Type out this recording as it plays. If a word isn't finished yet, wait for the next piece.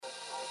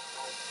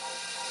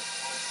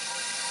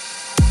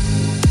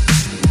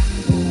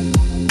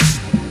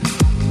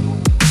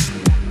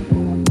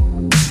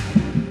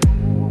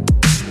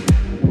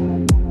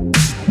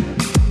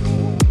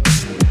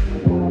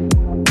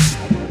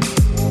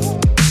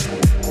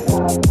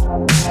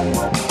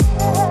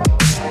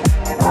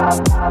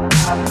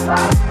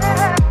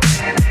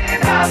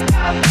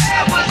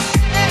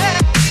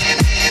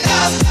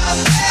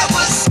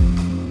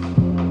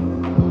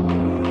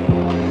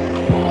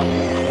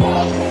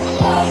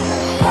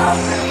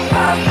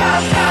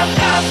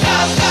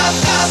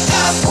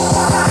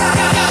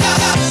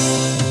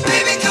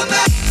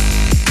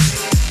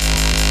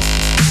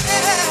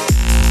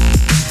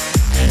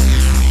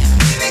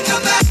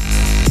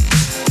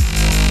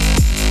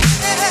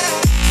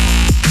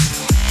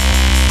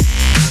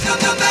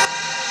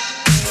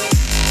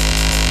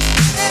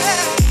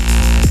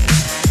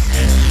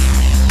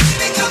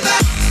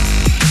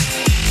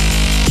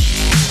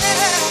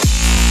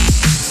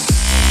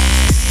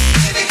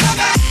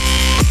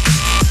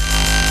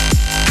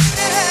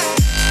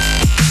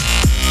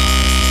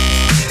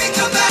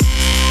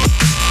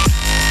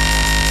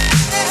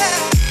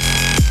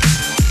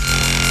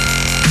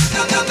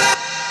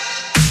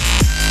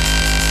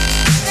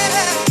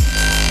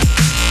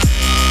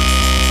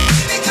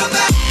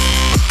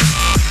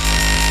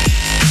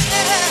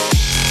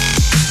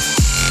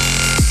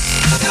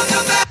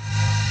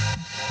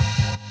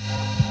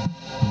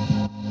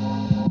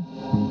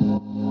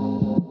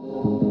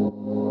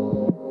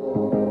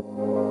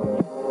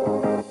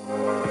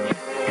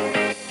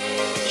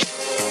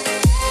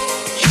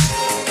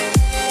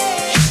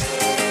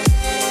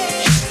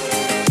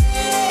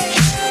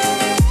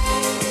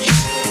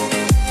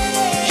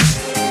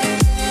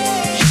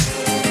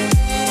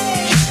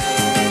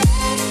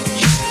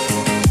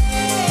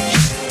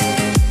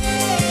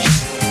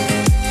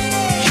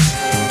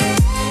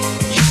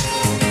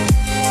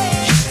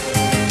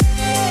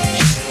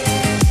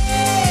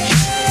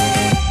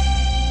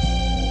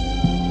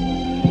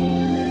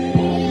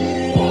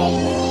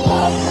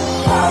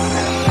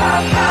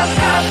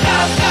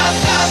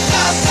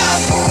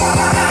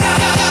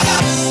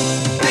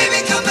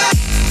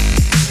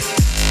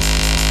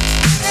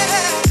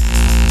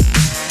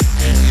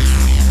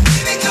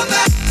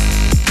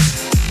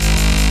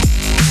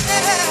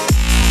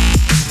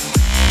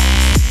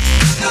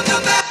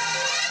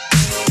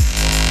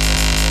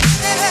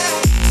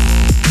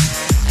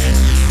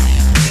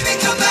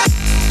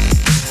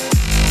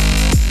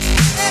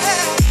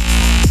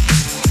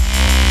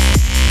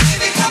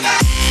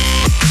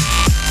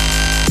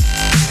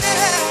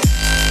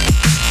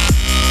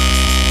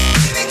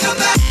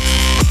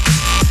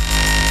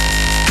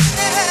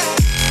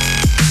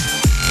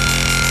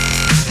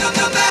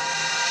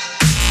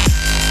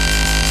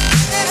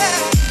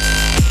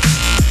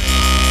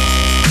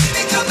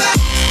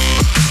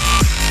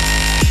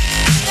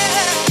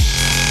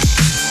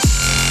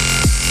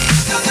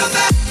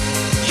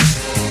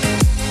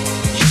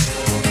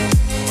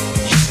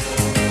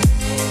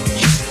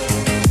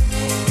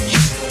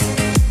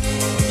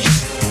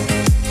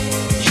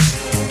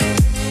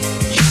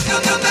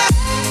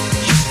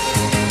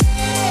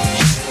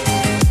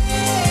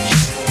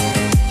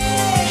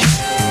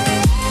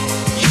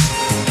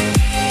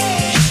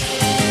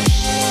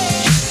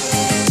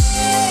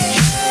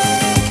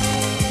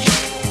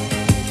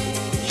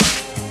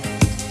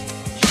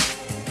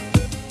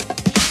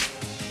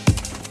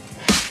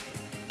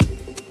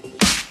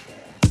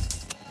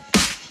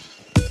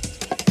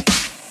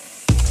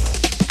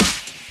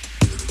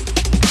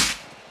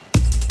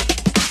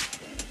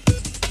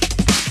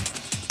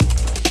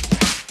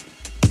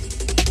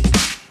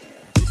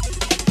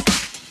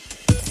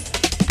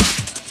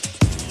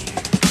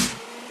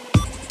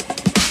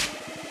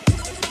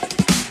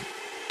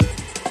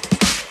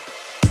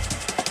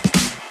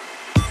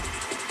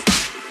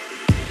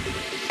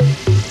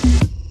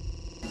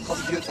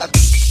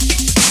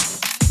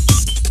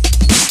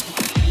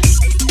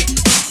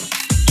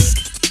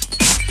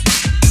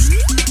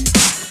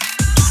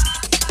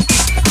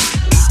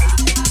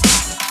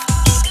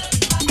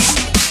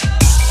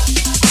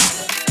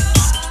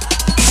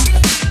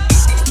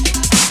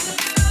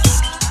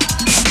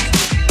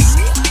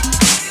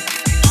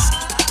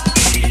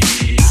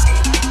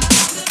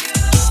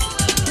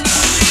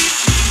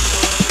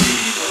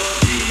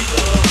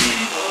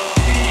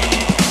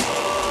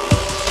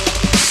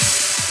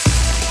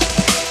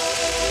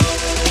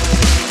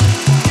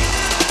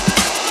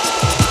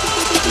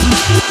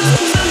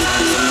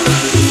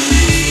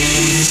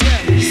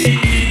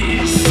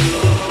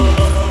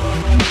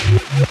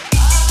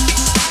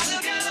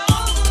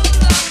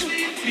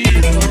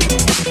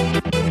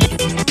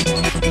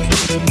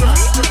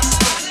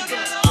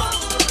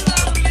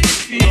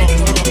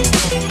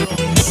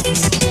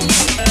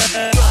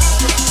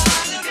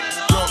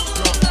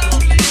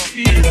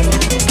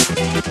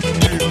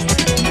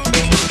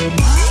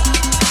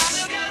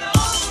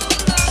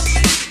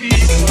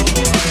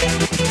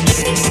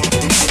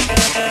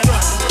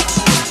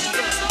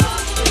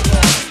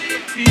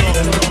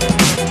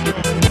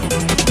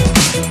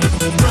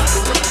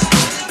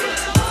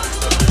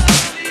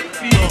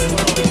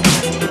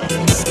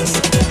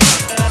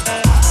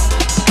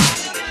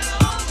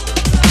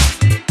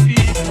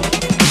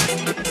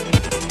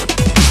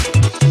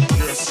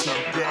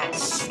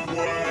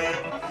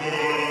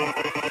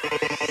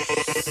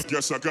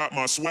Guess I got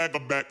my swagger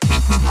back. Yeah.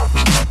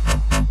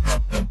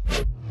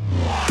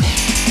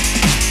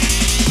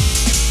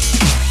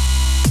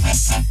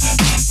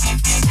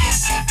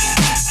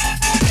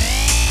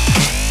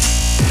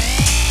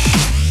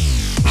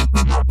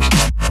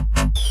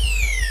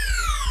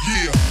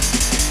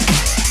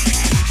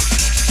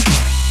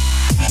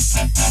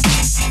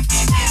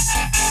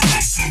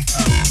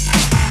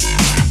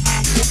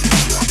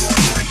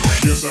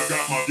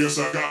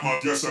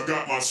 Guess I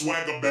got my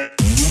swagger back.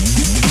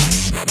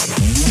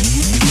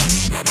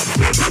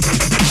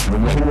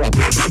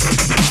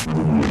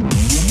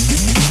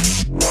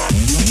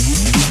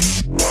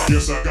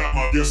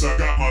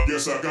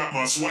 Guess I got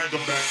my swagger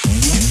back.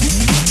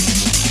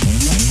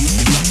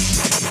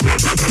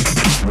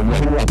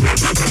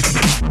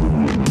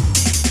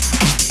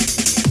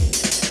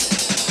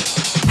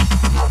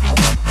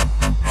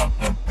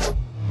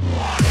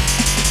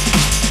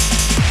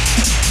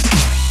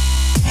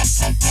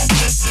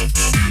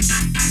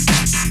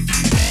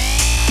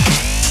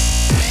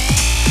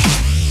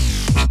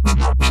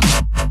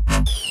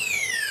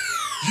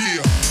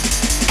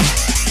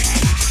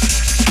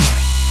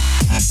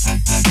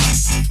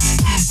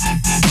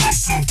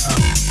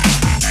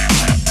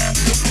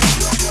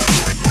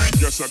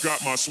 Guess I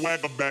got my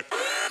swagger back.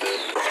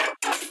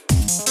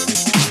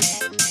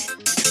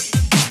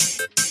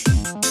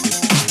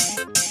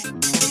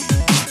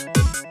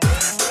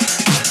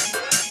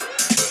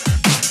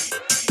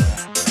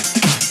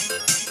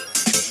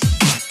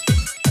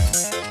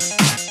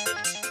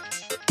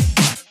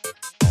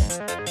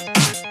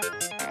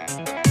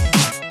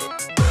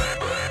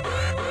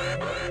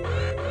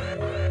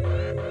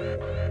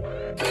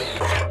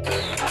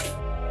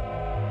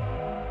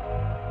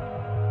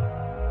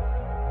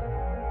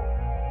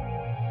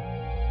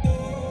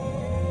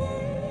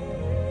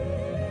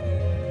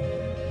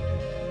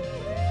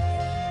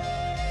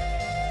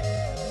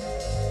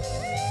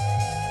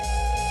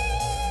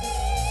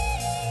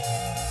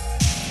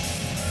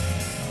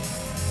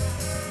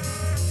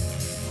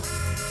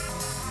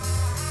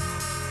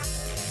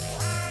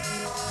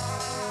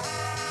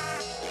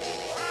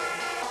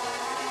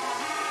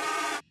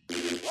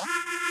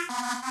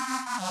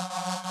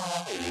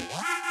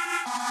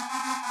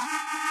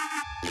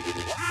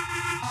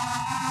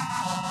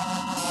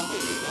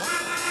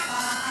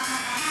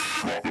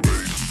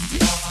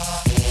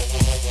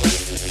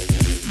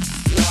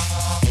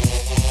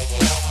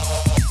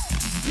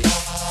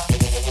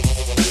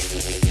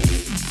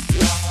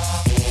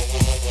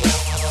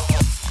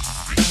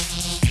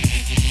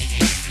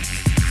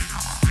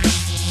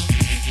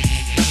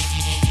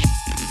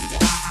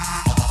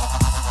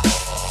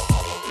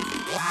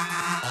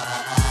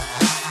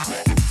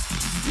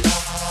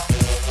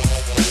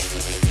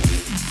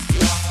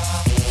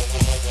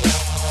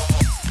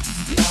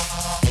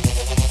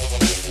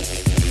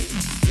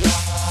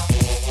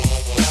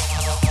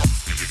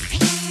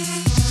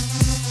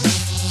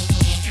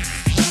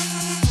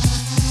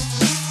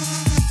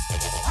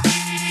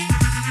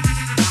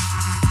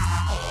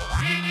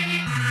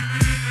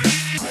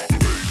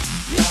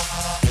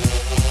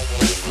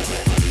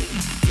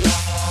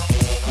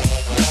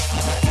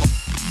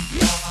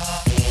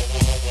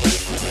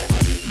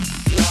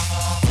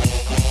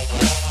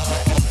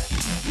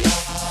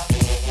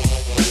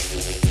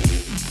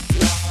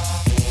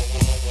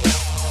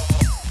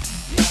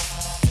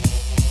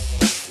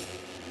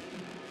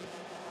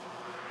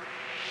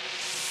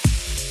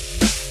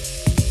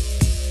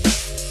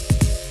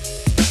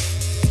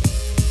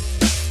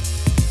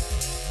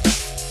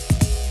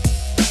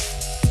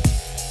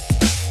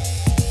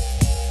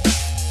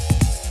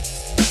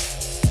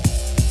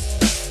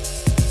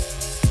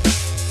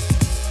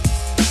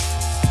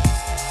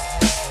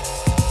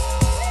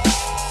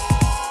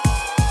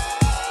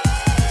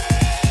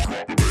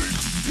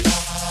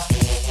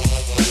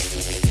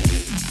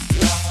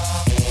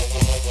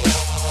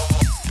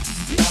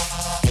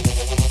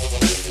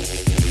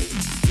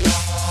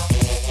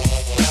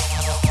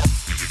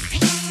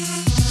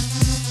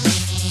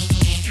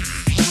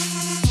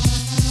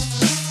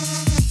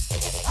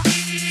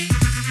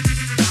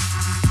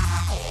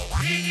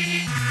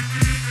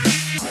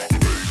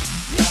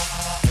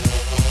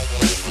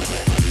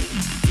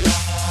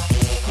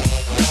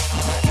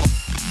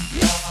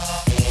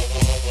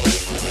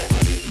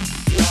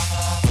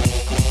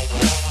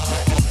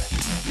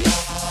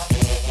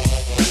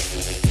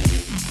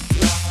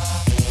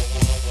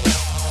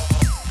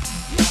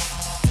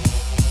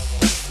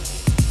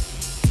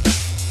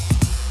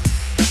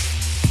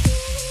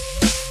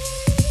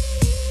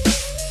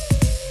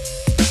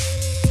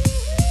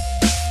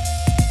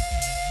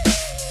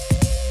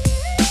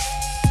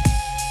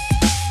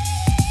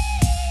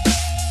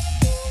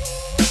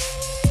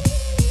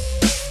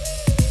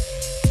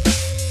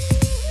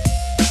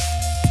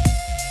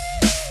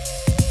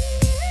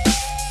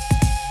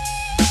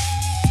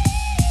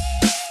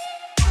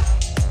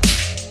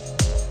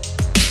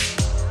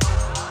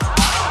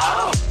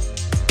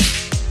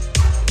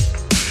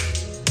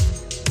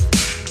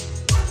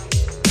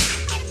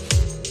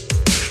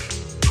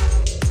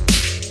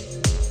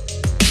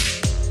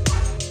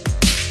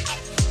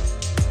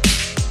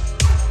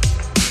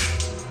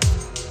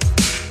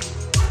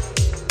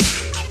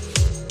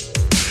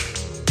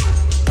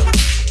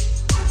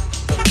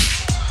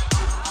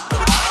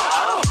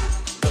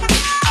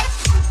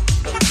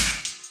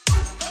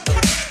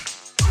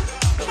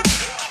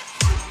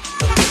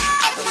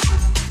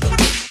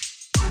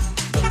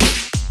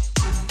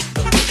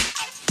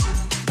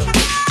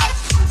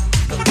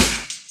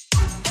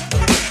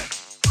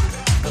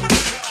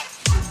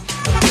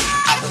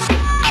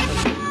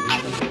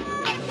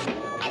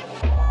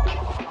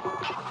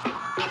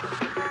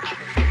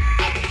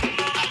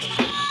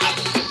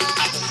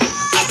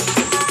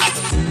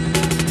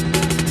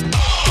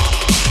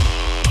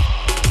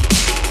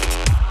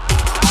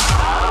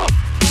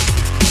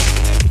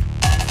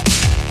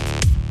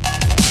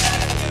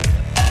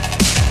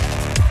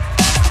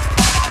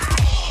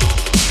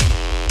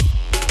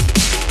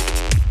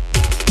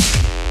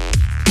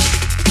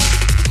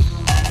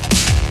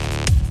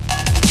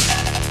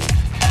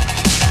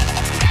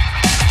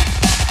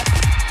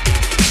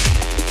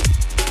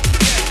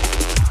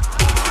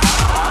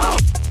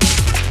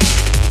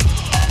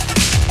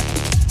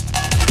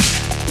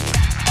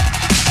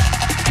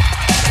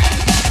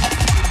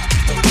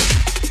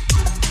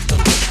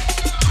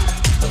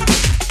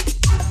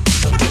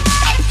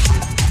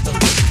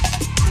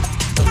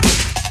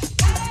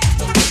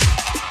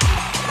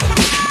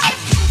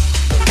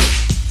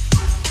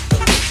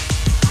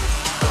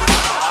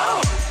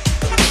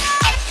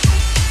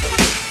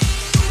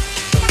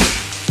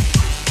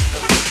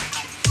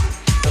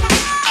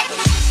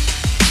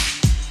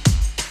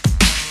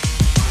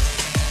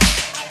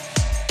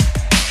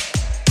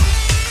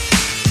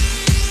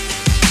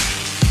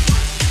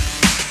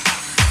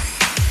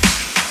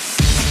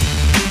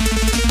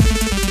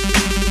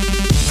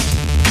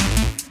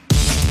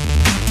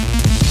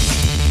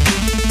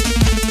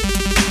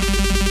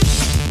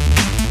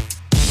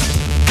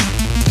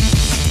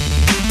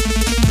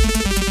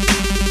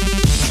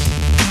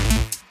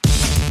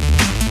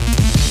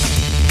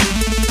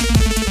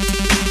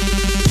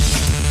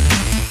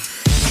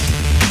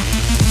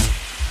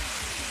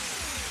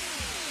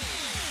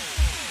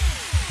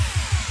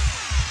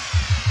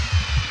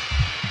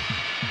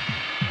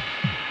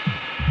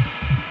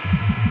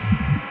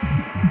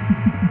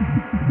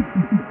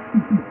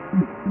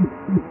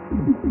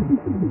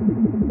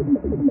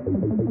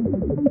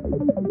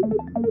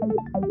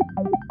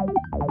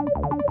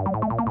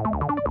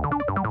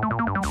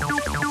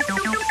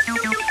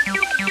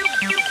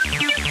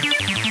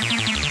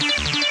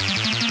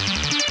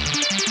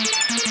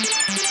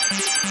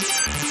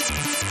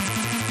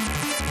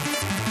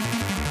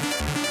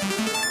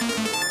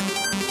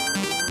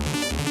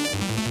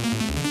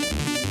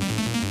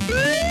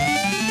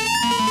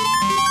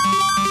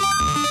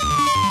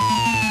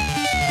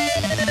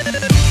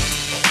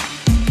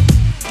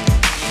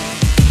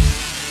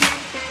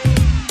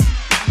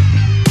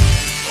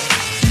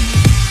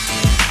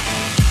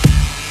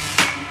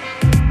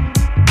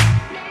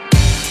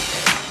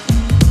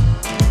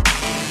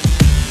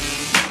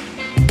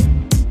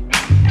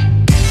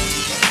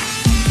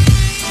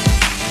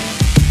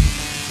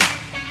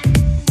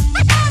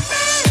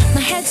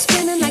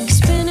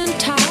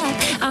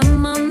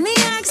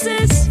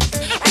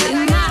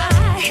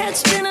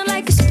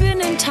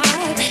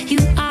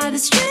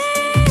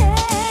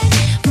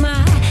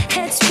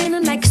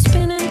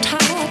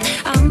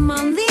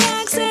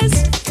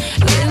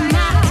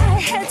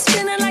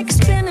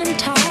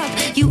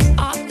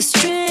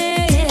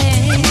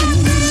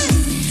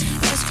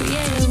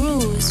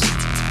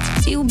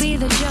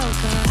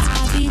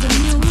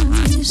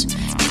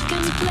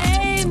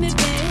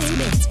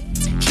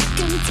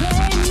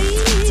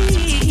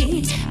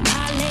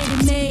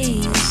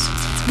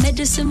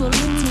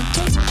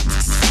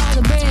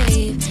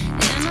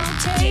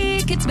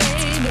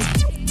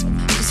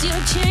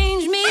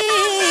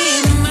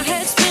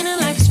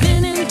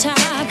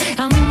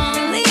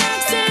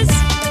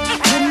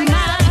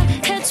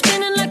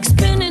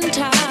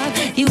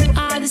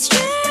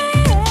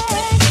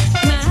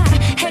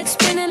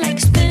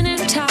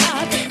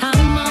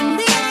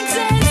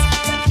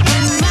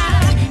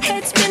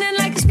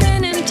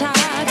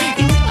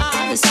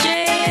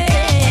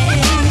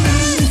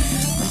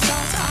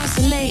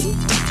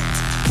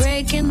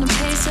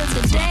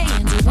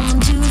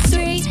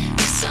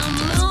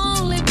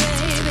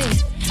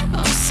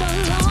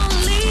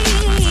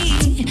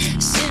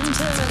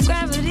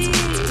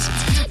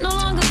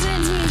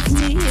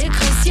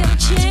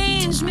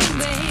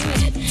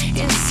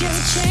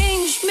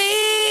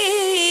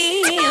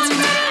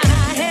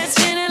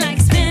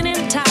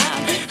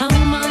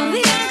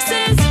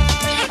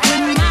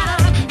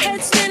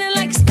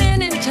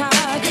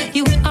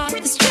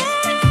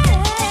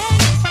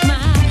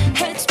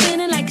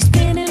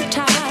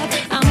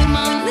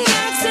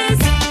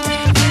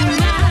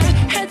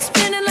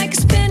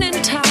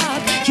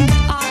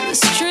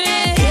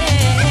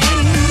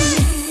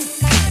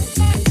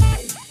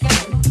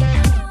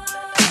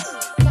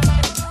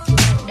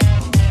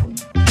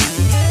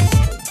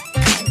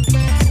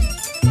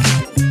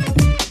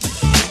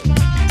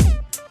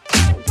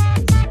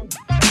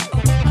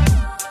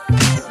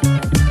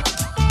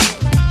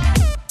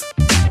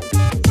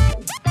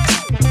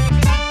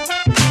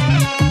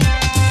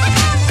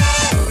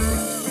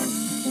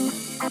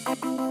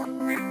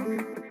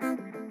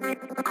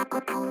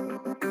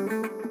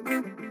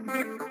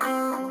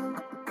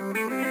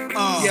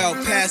 Yo,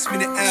 pass me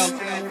the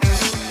L.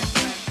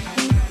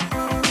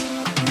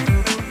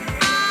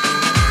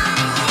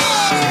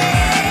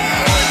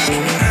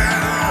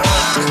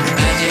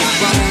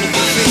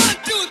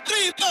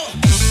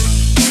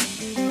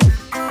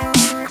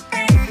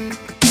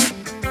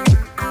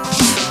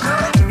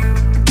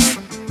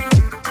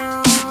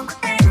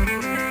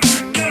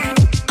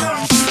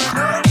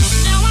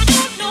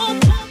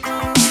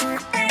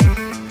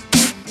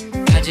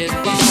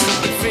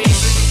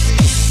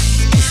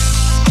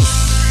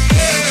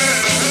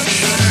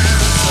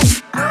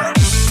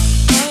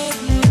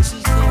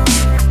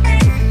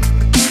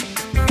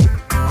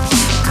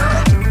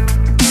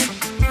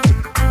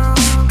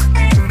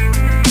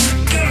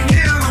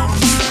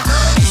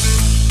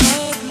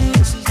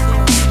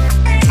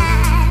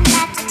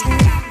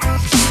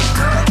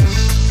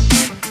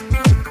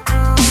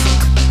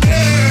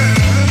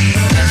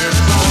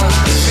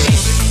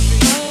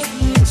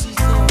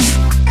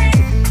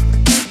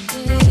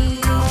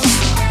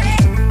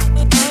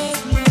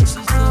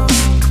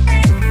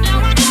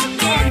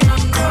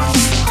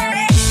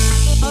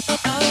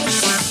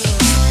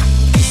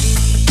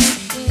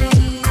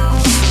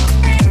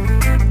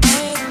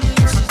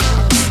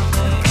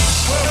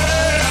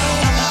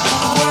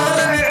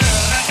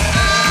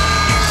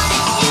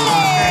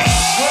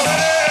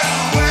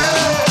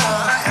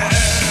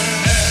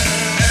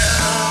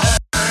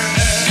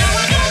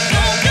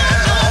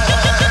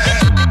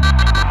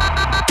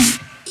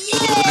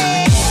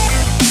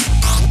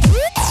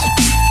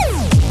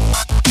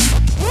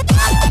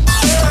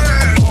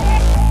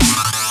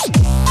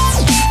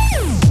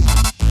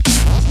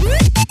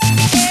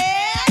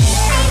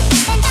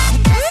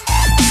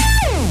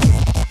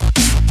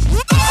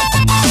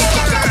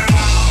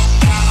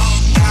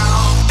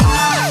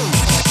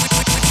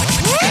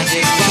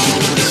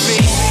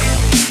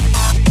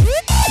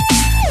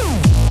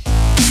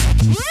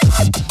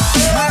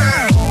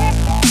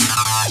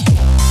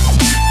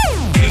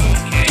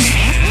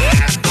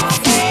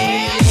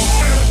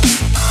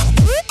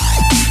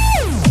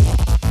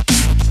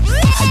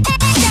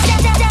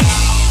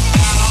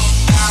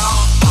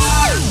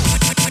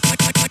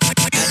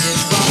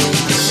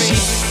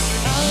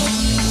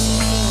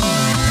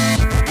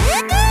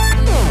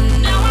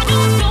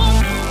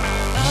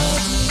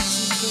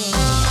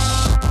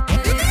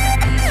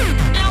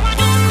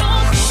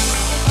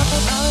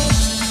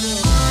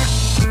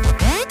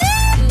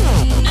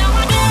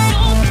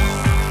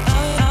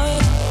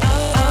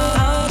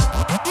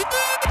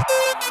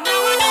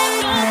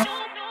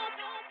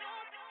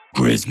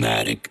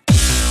 charismatic.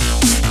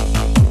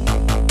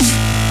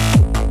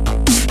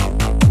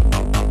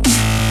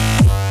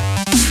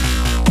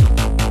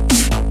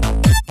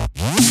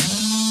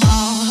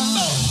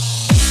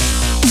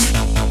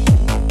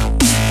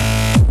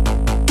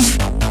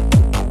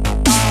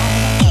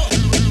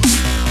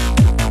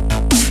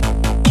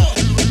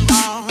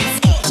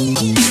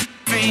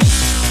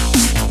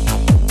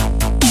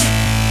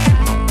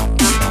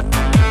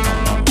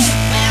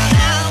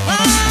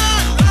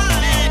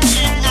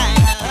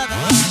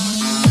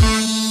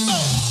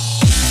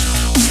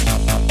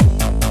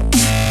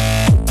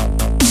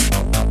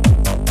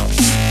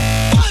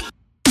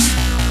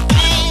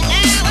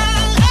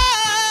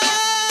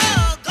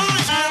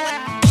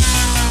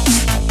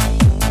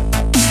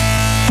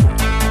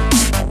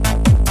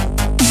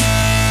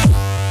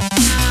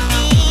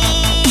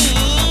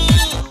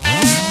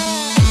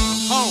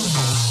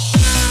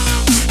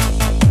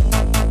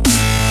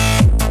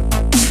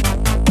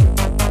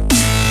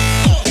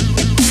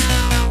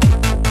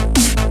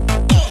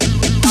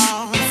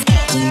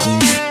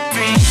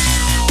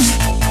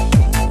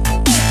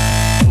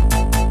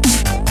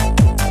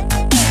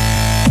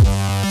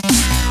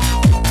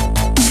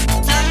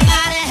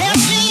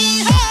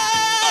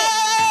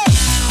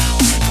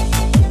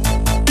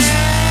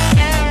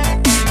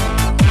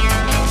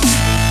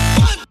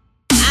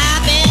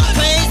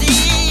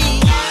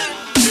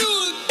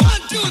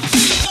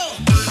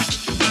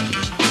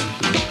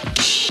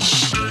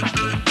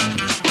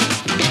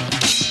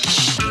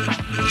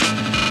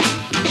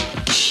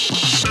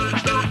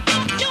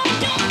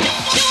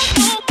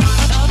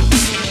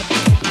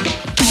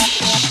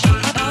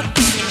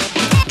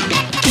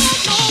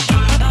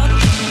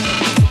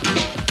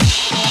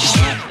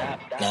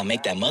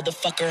 Make that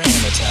motherfucker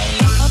hammer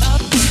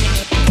time.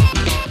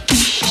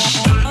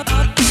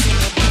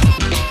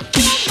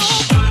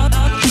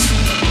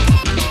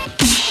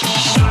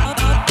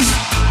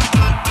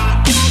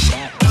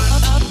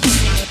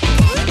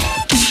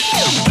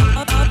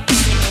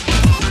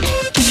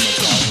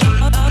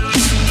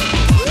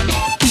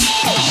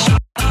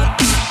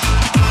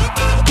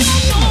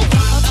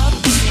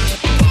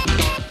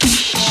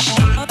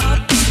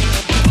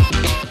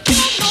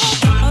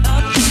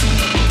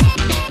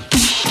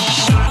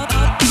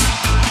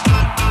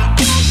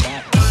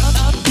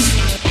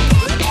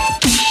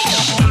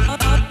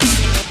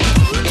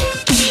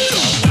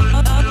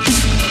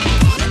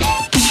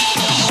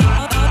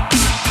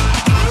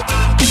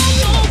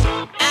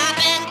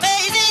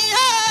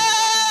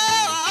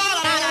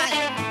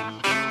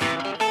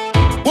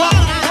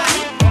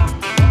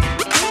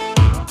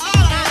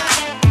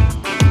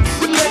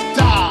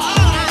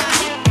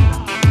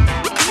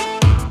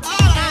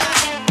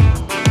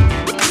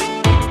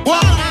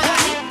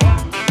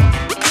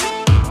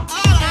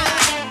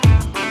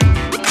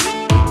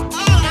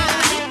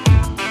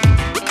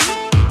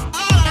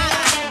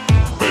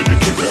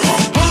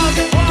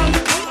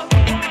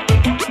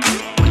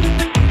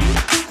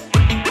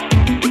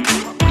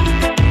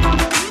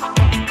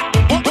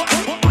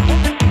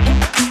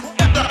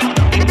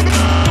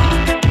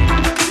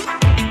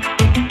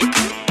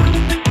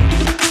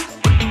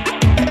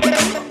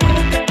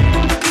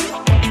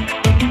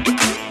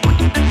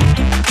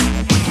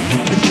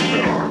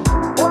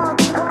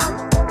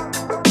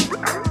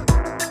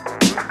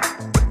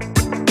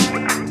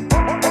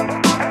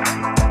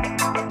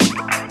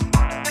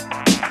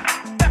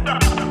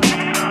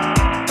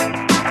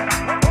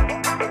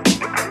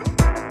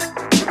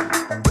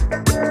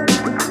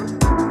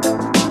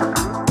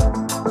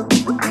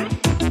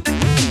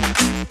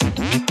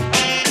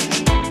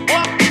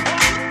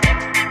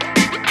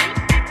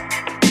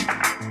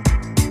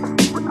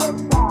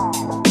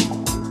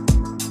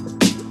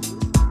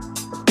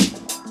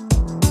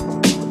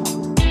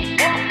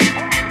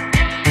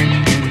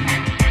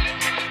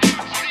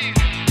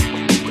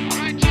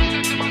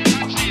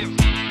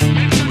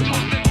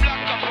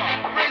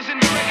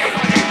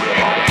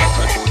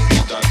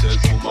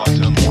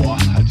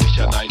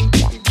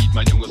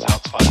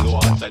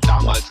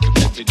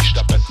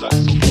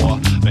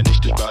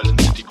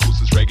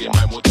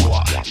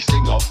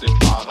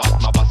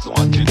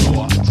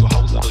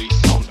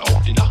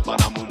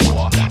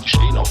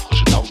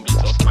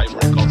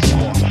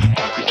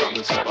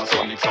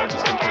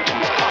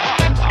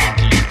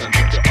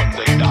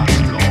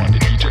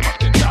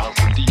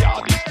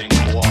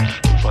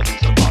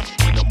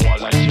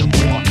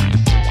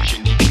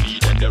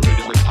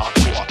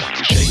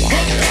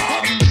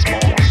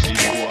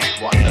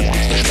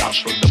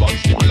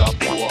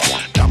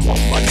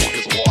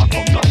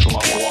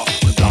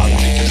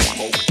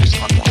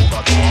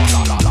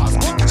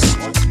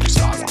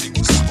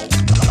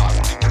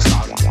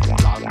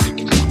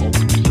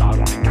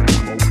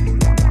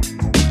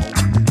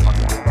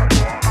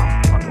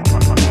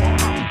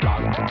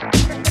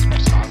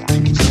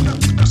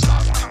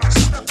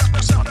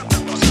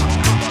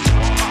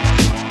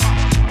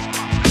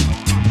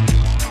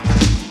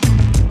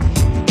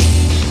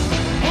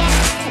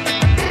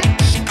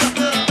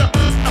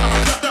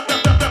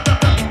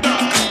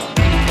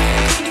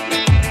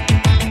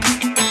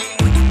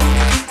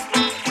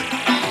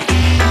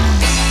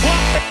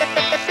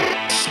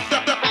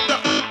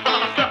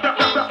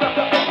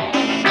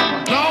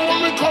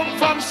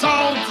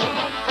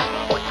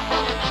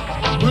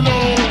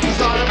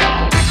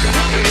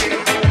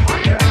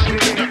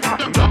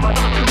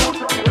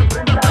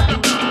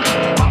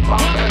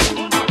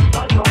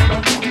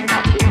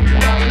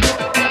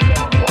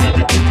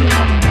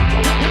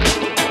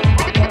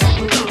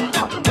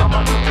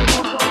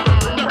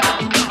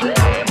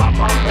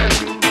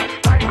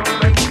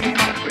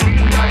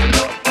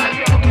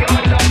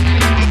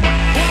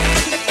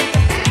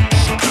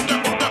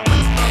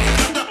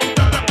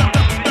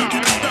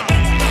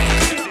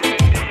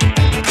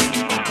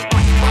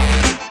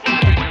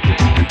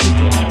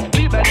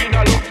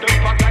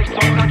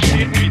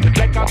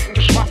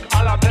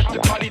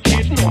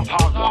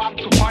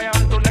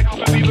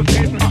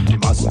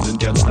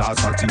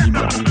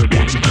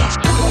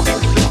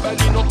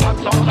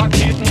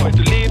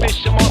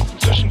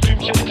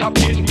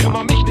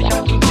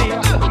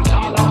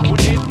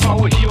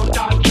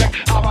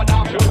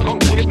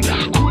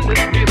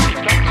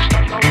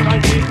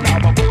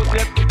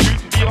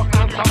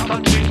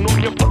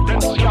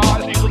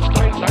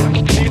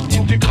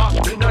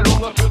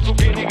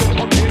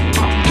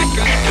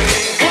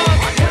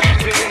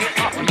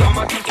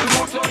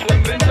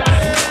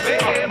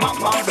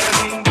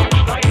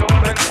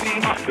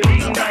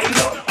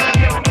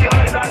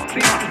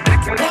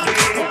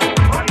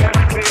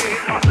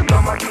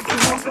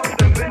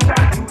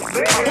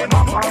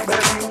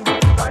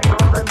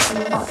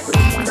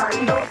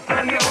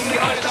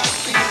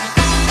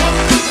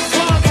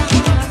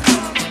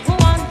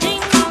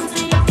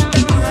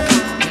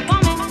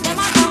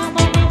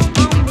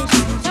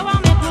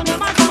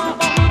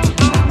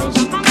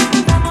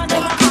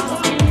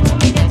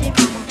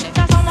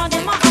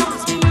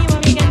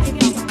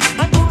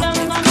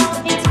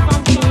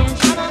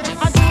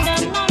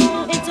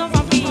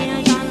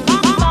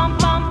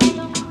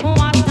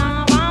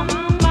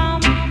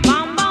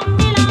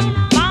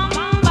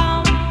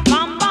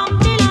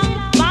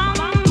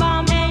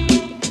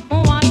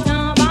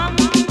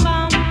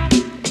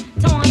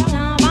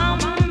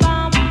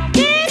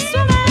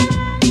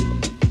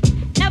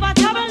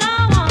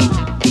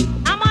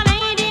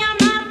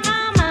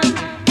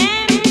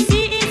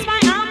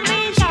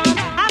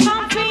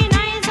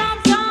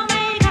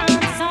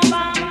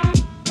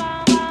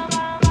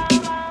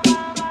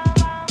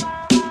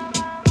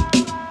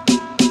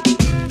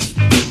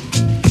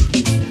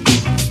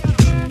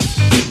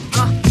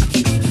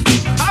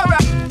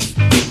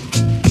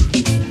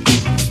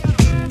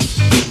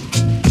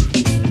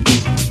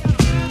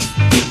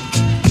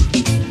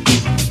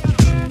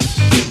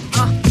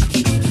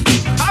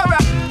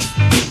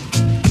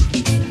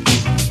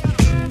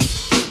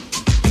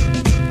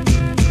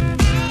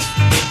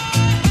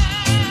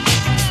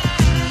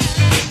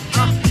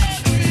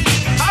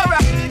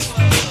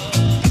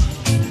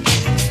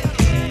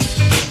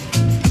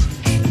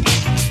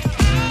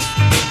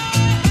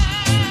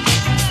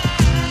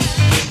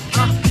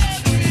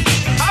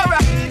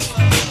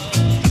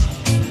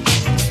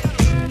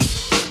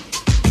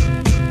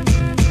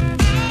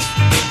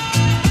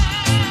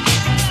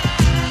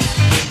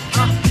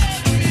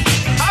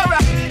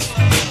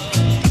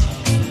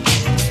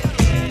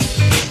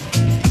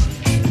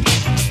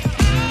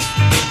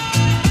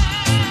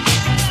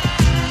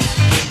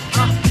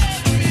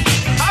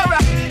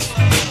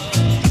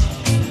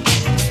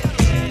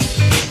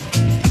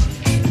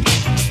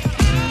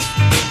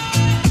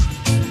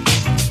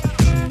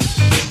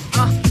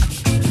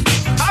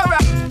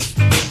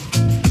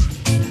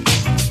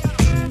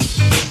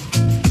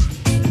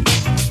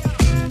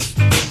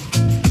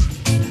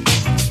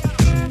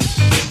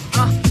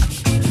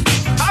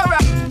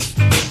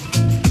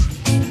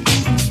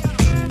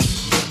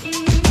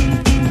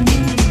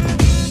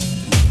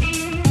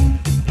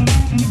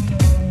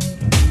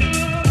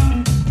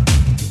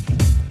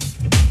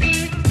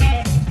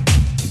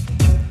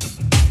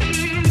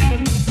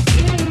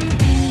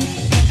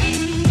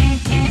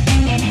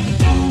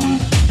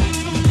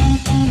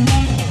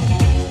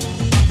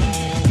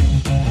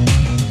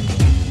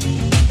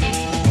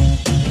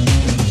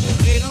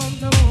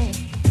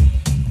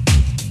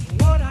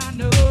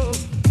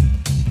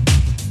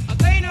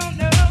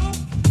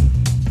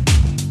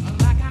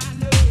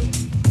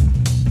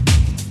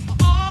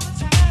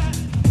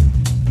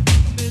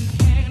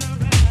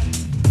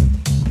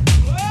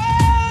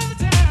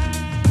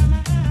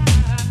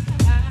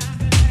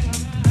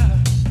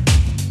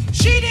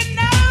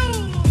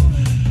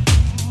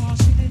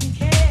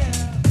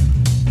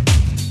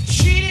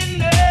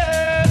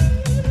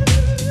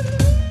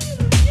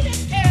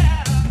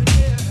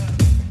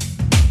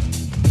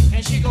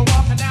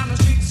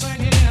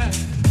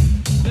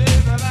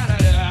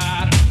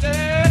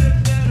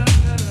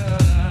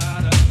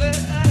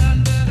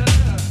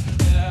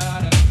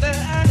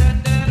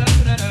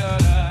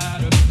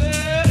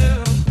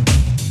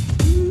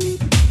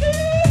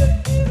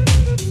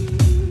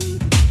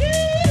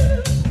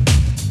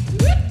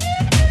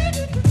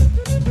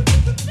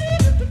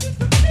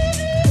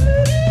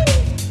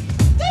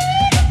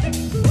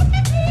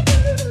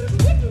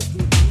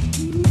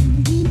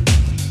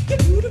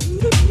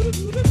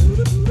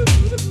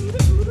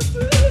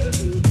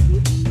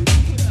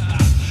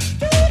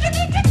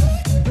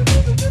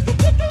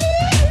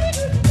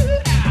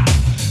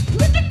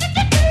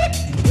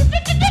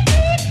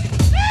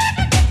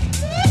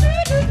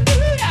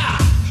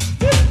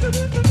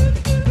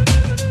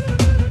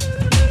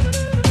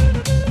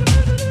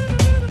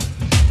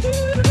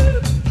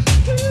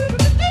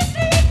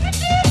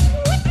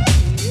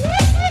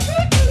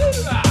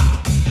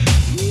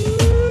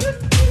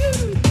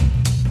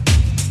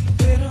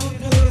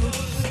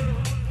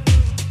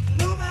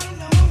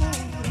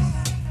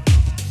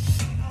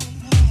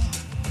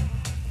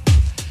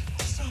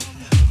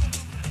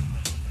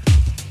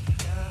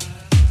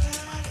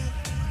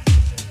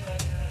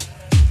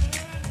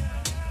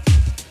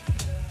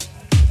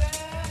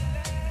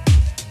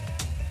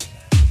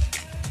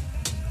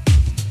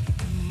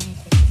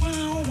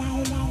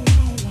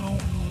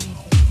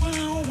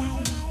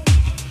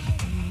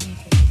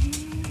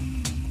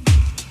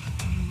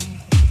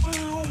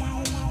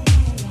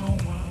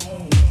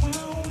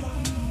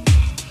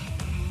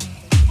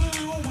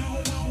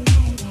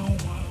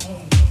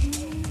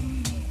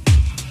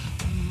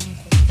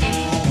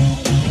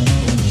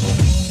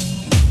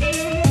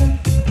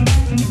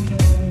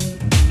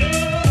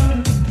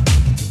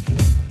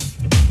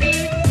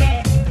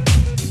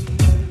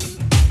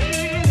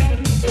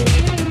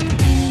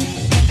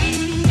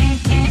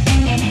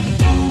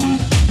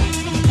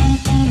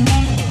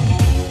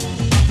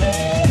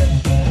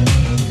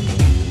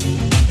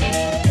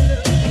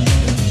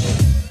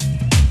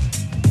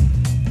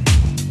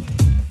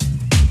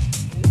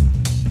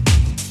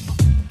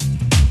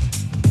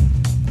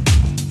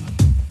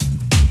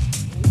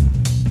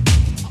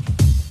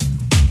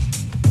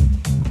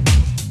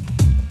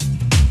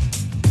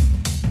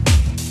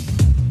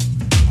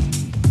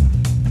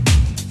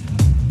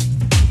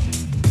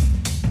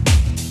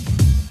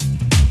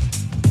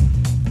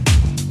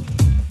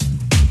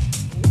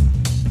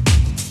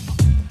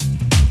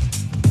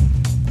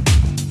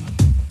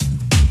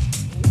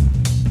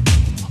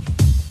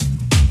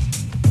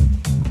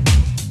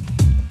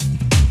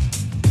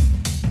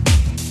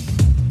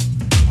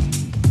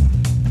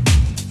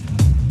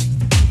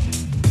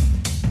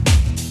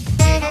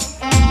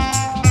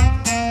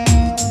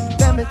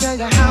 tell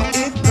you how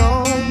it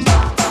goes.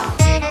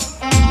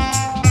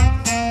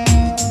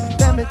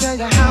 Let me tell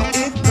you how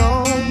it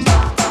goes.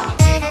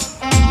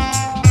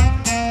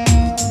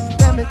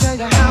 Let me tell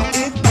you how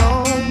it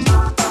goes.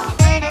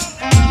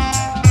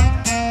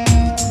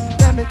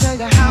 Let me tell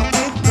you how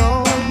it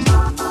goes.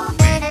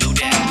 Ran through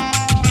that,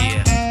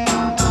 yeah.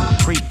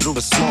 Creep through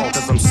the small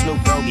cause I'm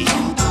Snoop Doggy.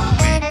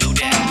 Ran through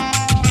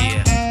that,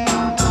 yeah.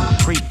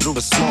 Creep through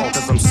the small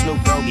cause I'm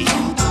Snoop Doggy.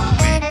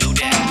 Ran through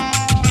that,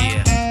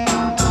 yeah.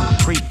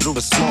 Creep through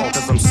the small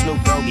cause I'm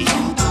Snoop Doggy.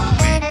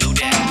 Ran through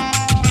that,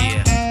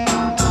 yeah.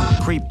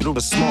 Creep through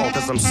the small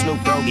cause I'm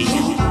Snoop Doggy.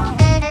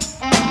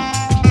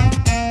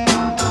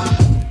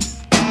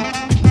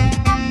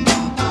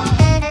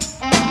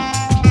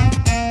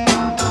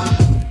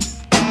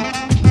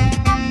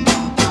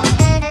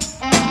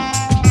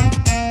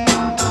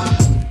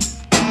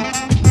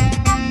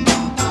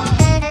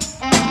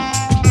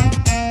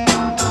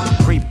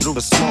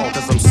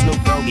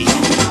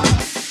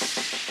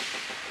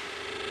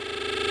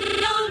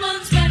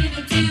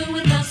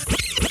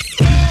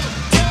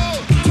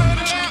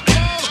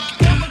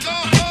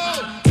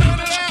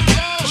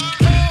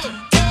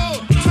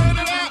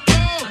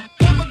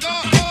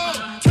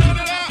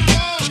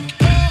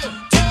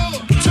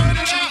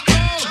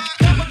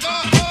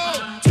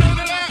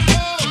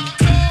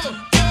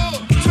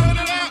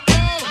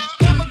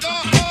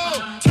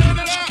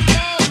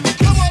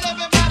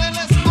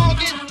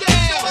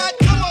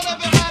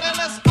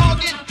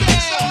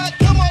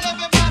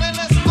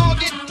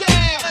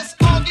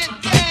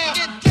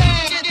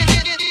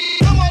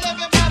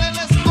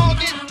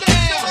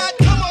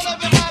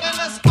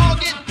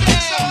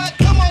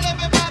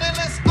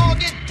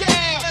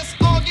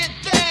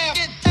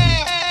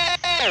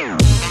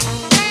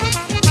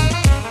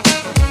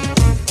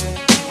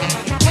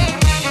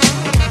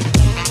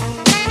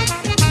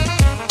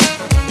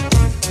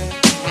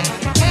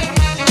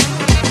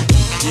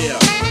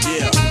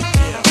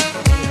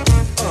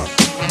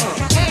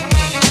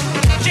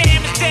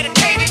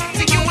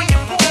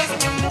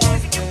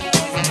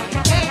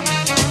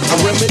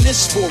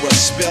 For a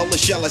spell, or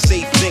shall I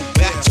say think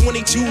back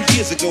 22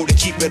 years ago to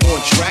keep it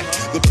on track.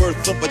 The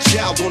birth of a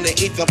child on the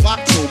 8th of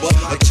October.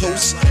 A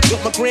toast,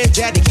 but my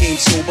granddaddy came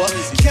sober.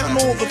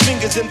 Counting all the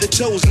fingers and the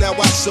toes. Now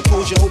I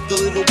suppose you hope the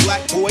little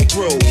black boy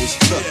grows.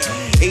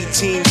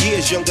 18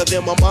 years younger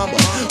than my mama,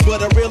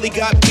 but I really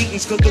got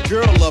beatings cause the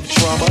girl loved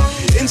drama.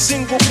 In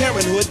single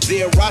parenthood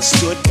there I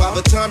stood. By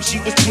the time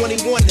she was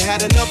 21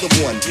 had another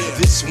one.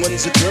 This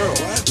one's a girl,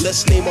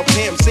 let's name her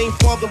Pam. Same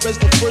father as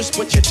the first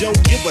but you don't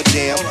give a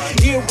damn.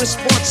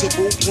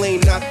 Irresponsible,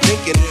 plain not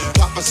thinking.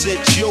 Papa said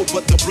Joe,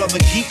 but the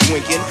brother keep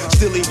winking.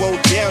 Still he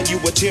won't down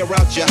you or tear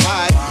out your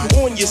hide.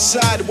 On your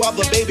side while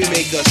the baby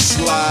make a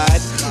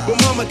slide. But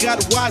mama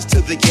got wise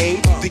to the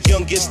game. The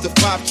youngest of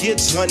 5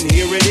 kids, hun,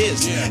 here it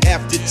is.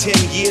 After 10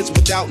 years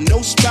without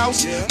no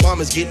spouse,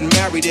 mama's getting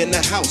married in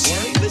the house.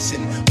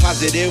 Listen,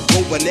 positive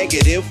over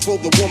negative for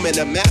the woman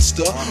a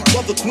master.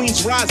 Mother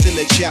Queen's rise in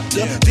the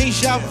chapter.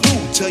 Deja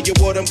vu, tell you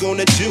what I'm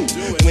gonna do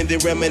when they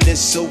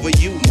reminisce over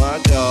you,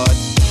 my God.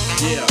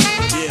 Yeah,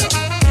 yeah.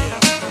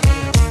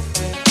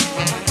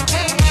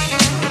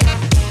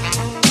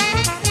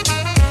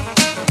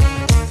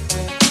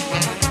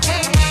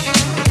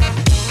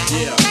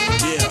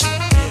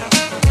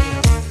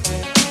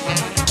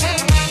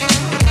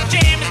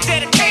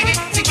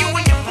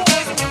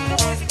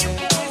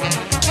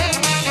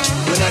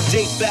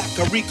 Date back,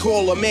 I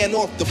recall a man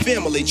off the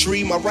family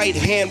tree. My right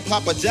hand,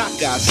 Papa Doc,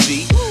 I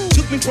see.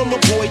 Took me from a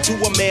boy to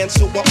a man,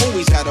 so I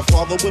always had a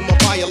father when my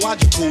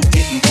biological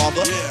didn't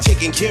bother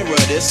taking care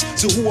of this.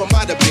 So who am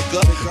I to pick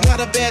up? Not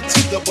a bad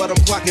ticker, but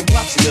I'm clocking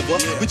Pop's liver.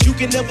 But you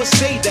can never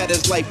say that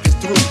his life is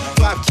through.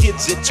 5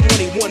 kids at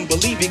 21,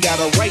 believe he got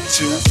a right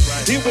to.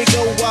 Here we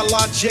go while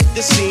I check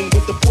the scene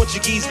with the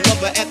Portuguese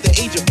lover at the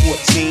age of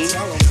 14.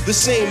 The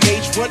same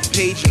age, front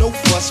page, no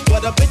fuss,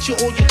 but I bet you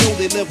all you know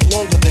they live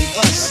longer than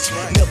us.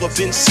 Never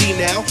been seen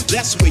now,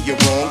 that's where you're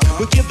wrong.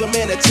 But give the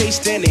man a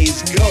taste and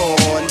he's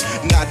gone.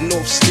 Nodding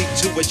off sleep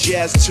to a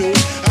jazz tune.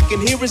 I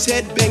can hear his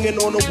head banging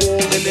on the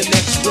wall in the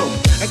next room.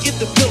 I get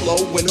the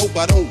pillow and hope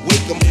I don't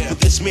wake him. For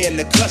this man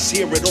to cuss,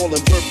 hear it all in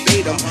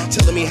verbatim.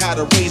 Telling me how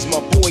to raise my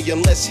boy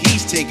unless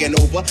he's taking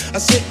over. I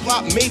said,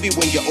 Pop, maybe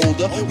when you're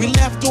older. We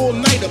laughed all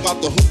night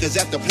about the hookers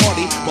at the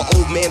party. My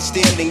old man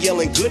standing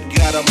yelling, good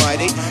God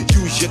Almighty.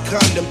 Use your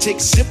condom, take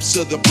sips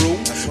of the brew.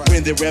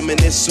 When they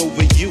reminisce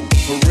over you,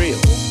 for real.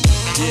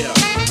 Yeah,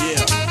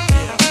 yeah.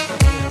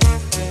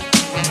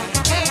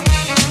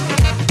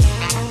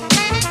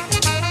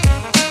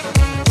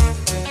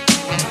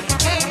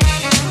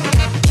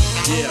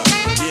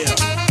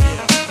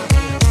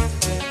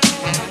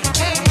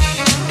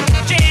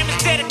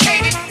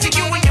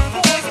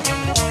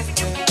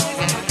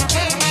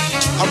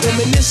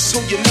 Reminisce so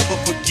you never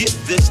forget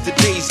this. The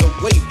days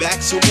are way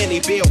back, so many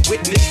bear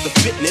witness the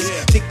fitness.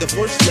 Take the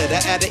first letter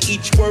out of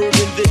each word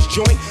in this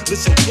joint.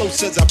 Listen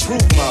close as I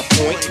prove my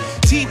point.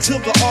 T to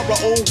the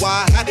R-O-Y.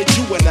 How did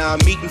you and I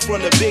meet in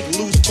front of Big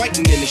Lou's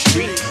fighting in the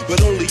street?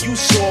 But only you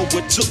saw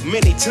what took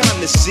many time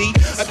to see.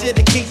 I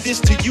dedicate this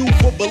to you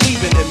for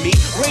believing in me.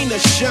 Rain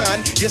or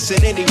shine, yes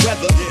in any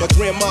weather. My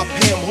grandma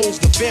Pam holds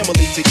the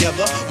family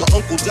together. My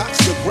Uncle Doc's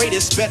the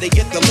greatest, better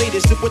get the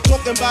latest. If we're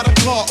talking about a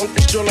car,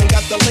 Uncle Sterling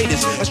got the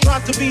latest. I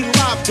strive to be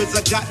live cause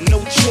I got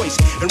no choice.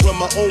 And run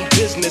my own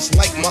business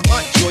like my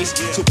Aunt Joyce.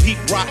 So Pete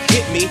Rock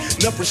hit me,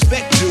 enough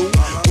respect due.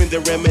 When they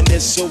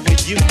reminisce over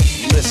you,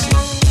 listen.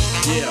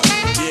 Yeah,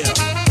 yeah.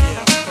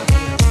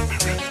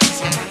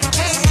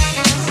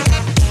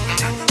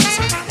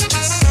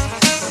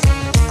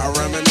 I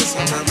reminisce.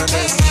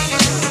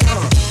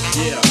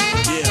 Yeah,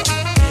 yeah.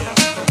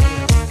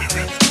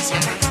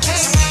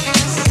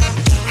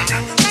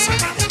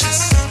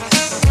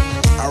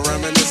 I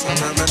reminisce.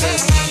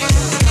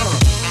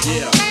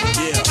 Yeah,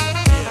 yeah.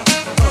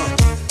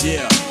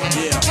 Yeah,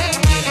 yeah.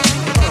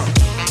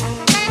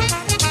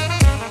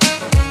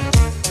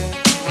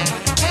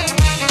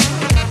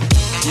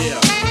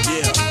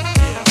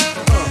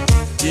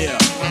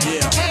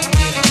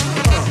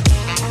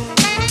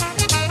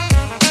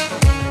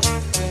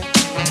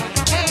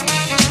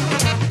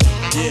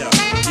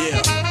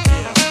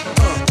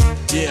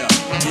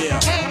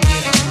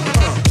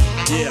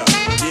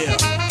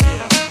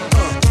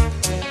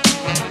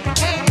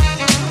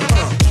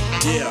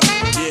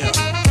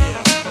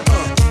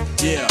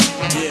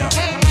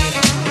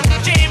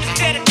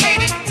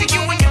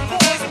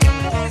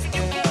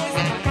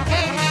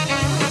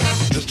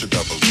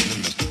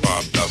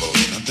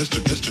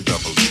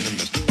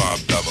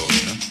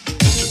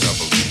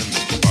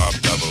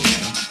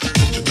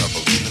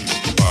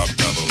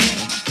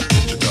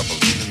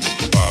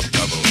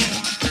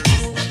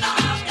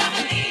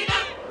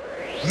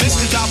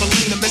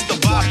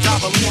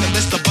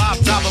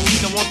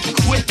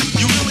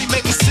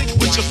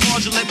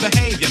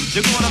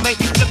 You're gonna make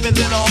me flip and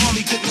then our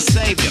army couldn't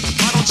save you.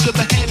 Why don't you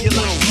behave, you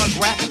little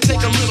rugrat? Take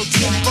a little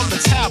tip from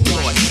the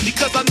tabloid.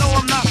 Because I know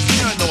I'm not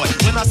paranoid.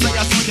 When I say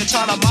I saw you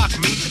trying to mock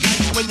me,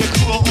 when your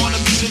crew are on a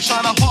mission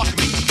trying to hawk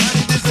me. But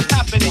it doesn't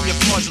happen in your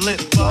fraudulent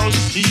foes.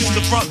 You used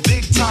to front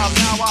big time,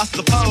 now I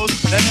suppose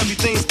that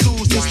everything's cool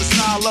since the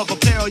style of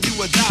apparel you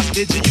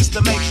adopted. You used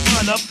to make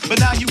fun of,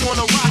 but now you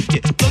wanna rock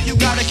it. So you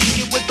gotta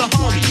kick it with the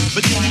homie.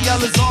 But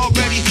DDL is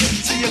already hip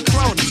to your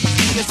cronies.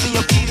 You see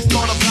your kids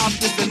thought about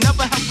this and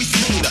never have we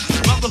seen a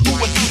brother who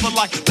would ever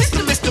like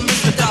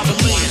Mr.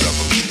 Davalina.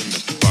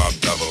 Mr. Bob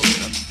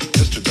Davalina.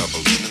 Mr.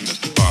 Davalina,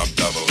 Mr. Bob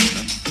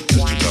Davalina.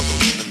 Mr.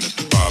 Davalina,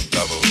 Mr. Bob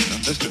Davalina.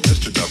 Mr.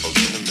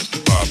 Davalina,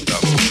 Mr. Bob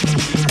Davalina.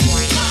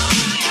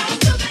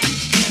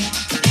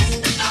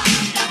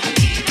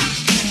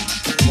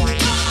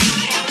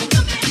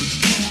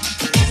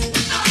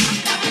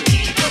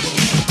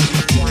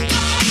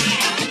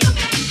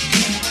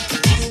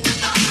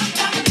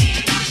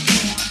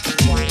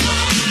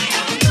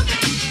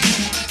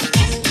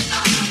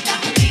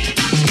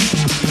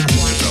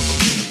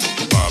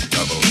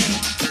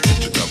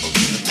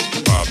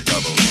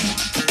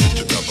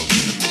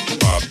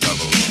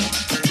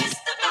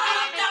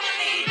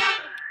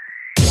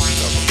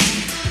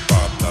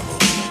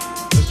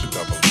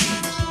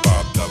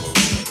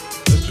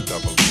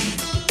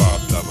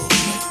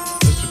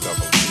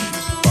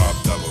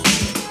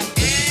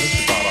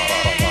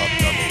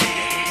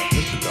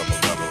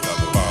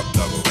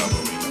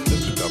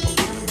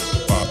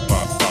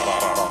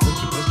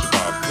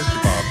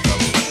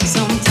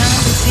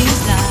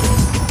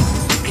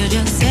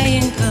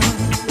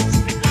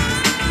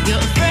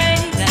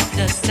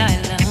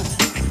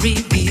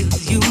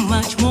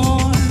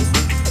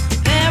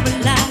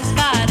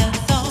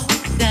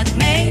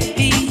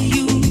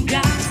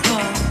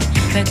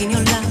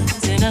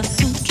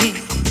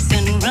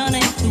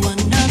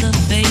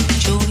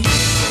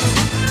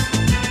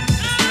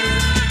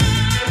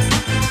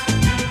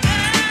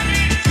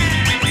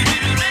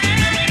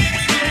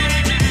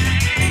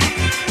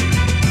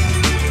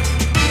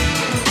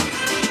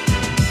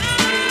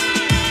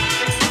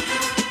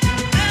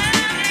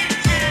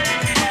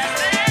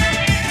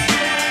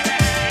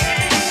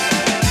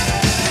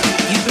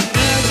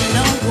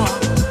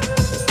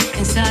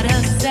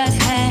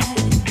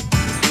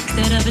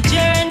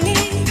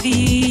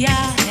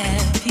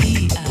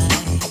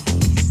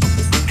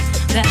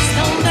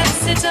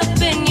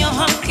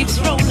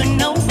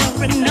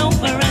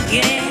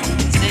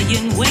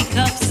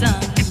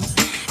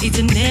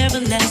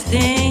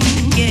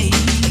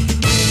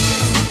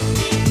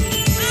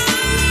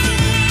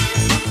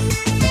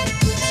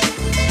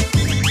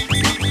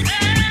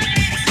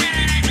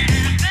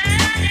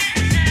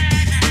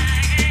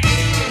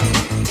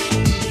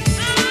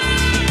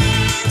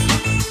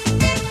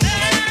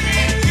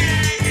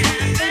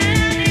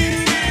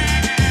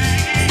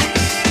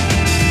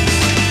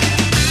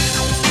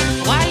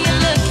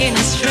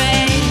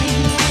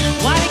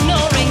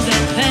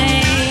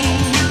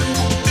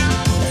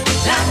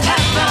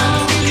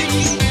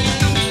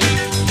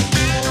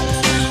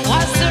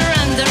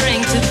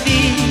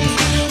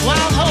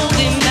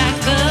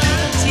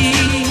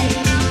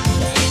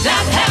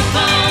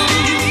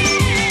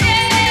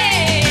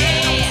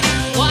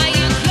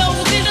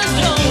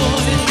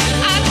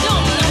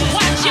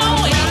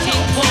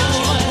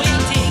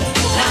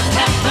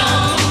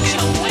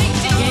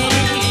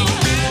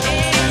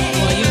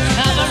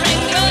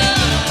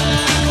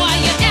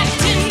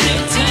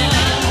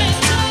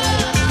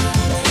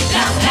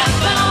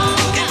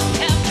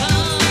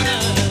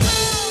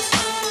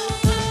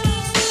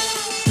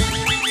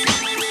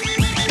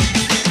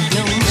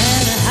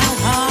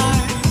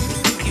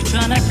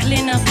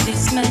 clean up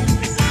this mess.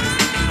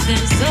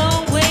 There's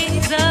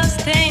always a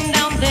stain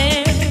down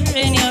there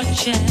in your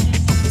chest.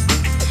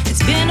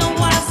 It's been a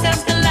while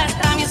since the last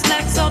time you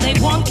slept, so they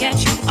won't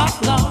catch you off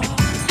guard.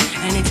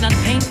 And it's not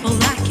painful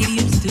like it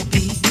used to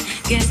be.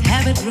 Guess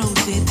habit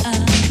grows with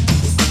us.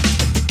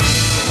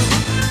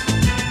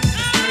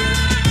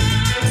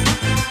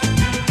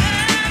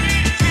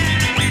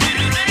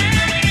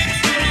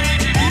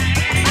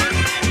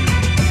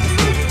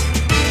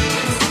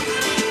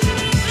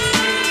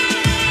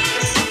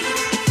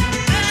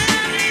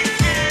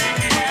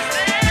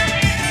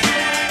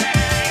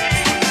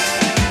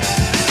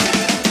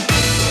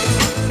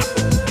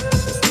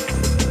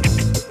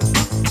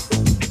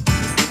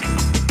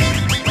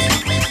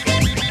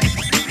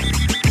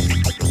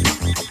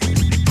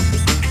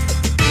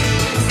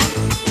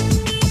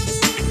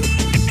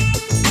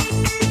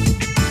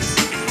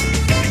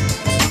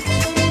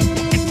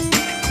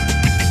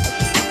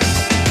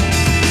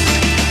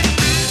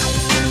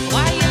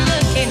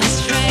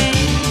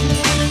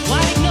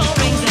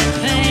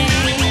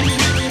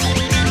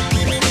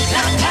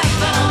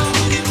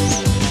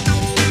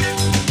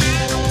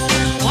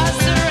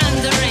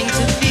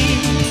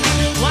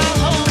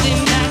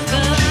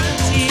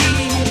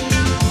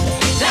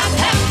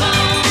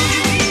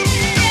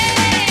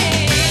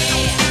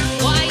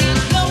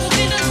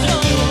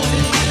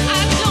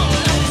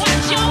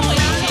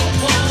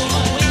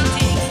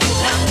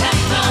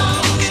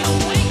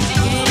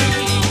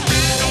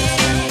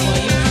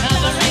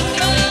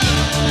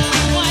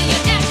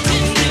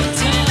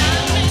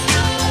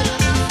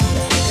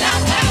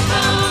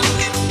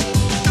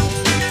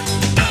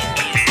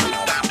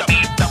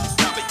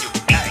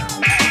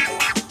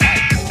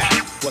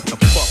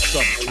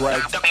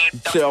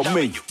 Tell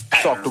me,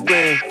 talk the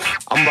ring.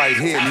 I'm right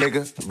here,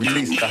 nigga.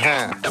 Release the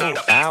hand.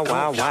 Wow,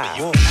 wow,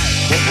 wow.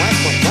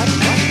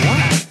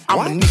 I'm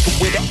a nigga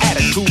with an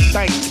attitude,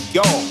 thanks to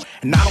y'all.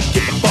 And I don't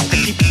give a fuck, I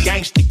keep it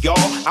gangsta, y'all.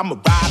 I'ma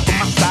ride for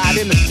my side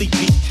in the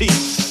CPT.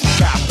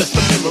 God bless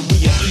the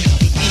memory of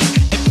ECE.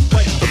 If you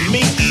pray for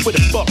me, where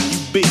the fuck you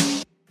be?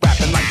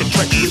 Rapping like a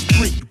treacherous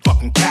freak, you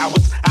fucking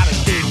cowards. I done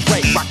seen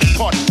Drake rockin'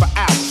 parties for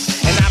hours.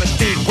 And I done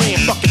seen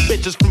Grand fucking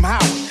bitches from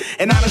Howard.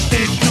 And I done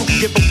seen Snoop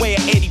give away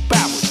an 80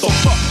 Bowers. So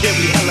fuck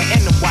Jerry Heller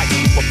and the white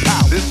people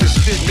power. This is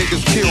shit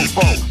niggas kill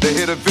for. They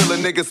hit a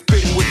villain niggas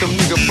spitting with them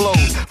nigga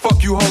blows.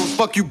 Fuck you hoes,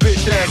 fuck you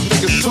bitch ass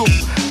niggas too.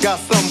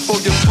 Got something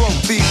for your throat.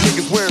 These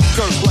niggas wearing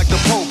skirts like the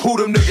Pope. Who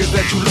them niggas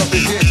that you love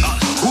to hit?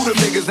 Who them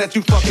niggas that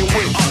you fucking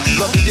with?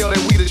 Love to yell that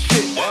we the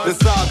shit. The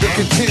saga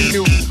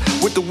continues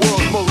with the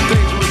world's most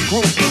dangerous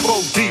group.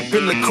 Go deep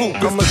in the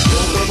coop. I'ma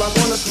smoke where I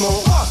wanna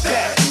smoke.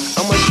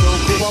 I'ma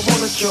smoke where I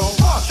wanna choke.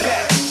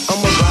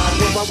 I'ma ride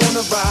where I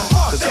wanna ride.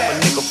 Cause I'm a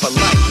nigga for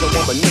life, so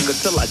I'm a nigga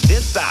till I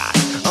decide.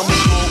 I'ma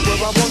smoke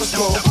where I wanna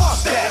smoke.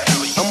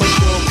 I'ma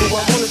choke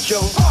where I wanna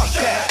choke.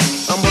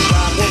 I'ma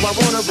ride where I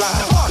wanna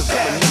ride. Cause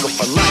I'm a nigga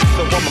for life,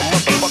 so I'm a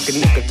motherfucking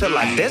nigga till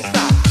I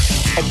decide.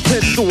 A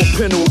pencil, a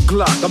pen, or a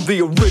Glock. I'm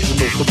the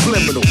original,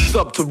 subliminal,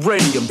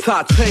 subterranean,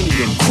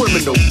 titanium,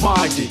 criminal,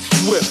 minded,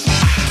 swift.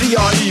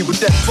 DRE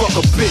with that fuck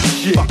a bitch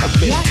shit.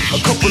 A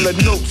couple of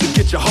notes to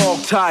get your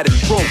hog tied and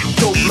broke.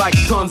 Dope like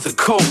tons of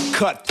coke.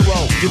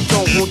 Cutthroat. You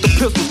don't want the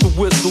pistols to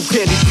whistle.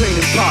 Candy paint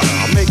and powder.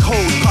 I make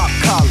hoes pop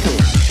collars.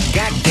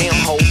 Goddamn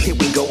hoes, here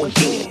we go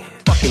again.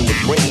 Fucking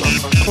with ring,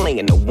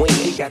 playing the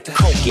wind. Got the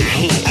coke in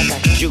hand, I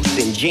got juice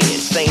and gin.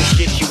 Same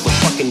shit you was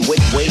fucking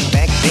with way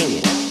back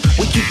then.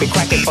 We keep it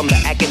cracking from the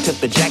acting to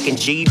the jack and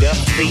G'd up,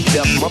 C'd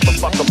up,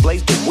 motherfucker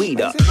blaze the weed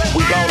up.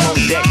 We all on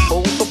deck,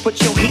 fool, so put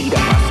your heat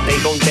up. I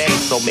stay on deck,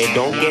 so man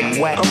don't get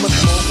wet. I'ma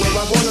smoke where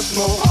I wanna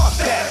smoke.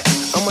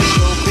 I'ma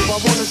choke where I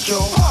wanna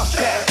choke.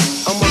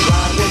 I'ma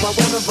ride where I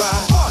wanna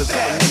ride. Cause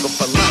I'm a nigga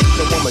for life,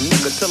 so I'm a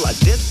nigga till I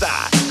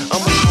decide.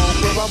 I'ma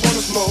smoke where I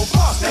wanna smoke.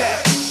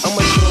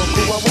 I'ma choke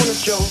where I wanna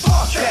choke.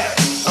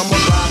 I'ma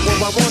ride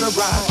where I wanna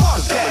ride.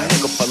 Cause I'm a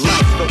nigga for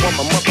life, so I'm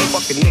a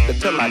motherfucking nigga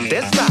till I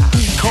decide.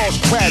 Cause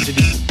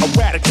tragedy,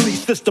 erratically,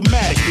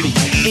 systematically.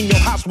 In your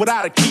house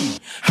without a key.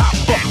 How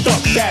fucked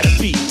up that'll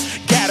be?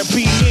 Gotta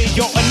be near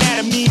your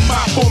anatomy,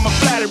 my form of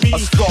flattery.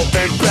 Assault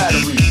and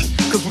battery.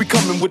 Cause we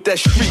coming with that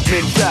street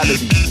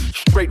mentality.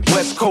 Straight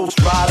West Coast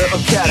Rider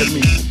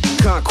Academy.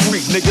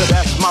 Concrete, nigga,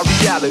 that's my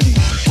reality.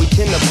 We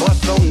tend to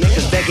bust on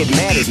niggas that get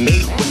mad at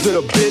me. Was it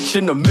a bitch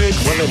in the mix?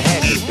 Well, it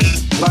had to be.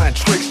 Lying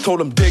tricks told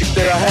them dicks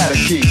that I had a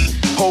key.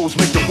 Hoes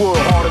make the world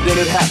harder than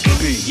it has to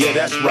be. Yeah,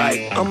 that's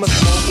right. I'ma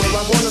smoke where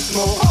I wanna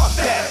smoke.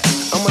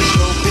 I'ma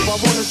choke where I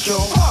wanna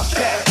choke.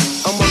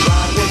 I'ma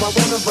ride where I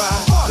wanna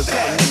ride. Cause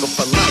I'm a nigga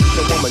for life,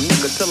 so I'm a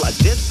nigga till I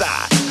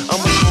decide.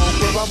 I'ma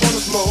smoke where I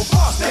wanna smoke.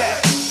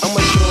 I'ma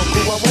choke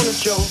where I wanna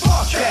choke.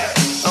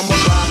 I'ma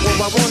ride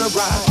where I wanna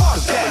ride.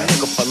 Cause I'm a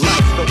nigga for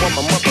life, so I'm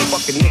a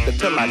motherfucking nigga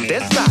till I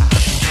decide.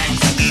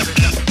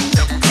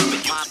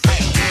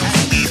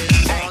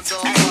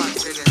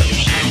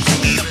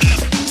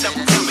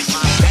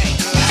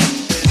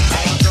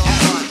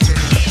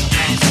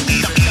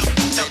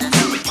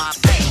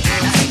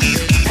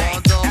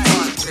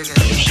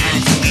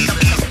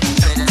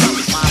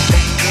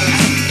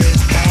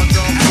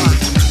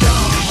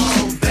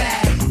 Hold back.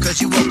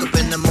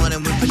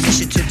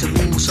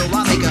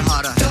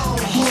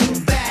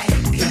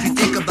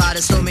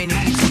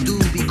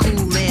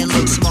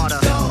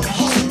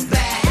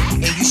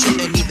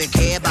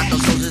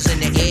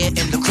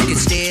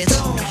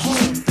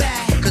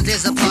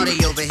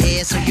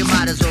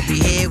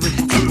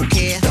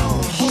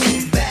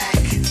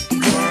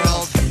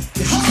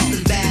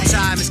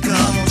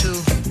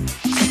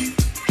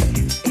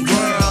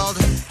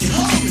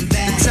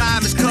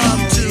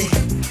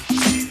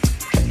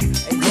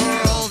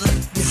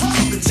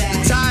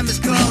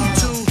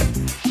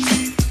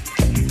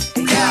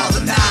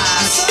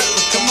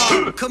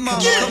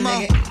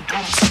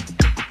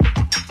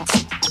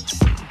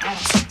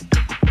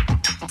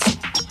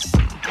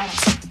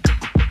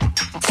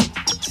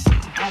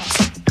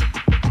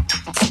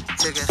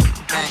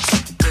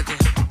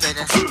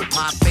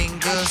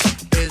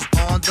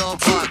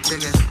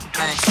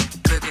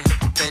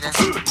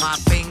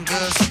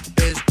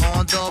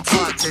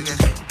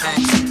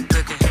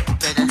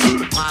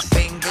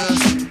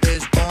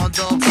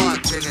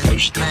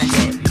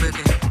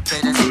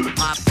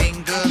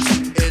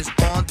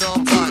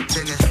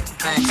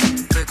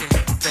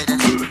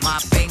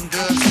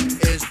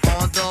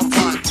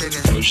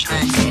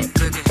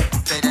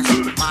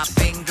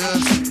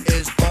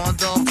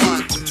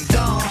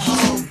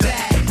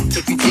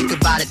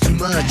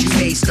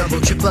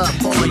 Trip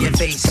up on your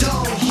face.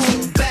 Don't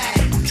hold back.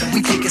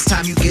 We think it's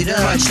time you get up.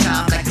 Crunch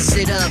time, like to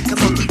sit up. Come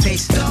on, keep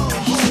pace. Don't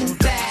hold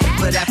back.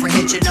 Put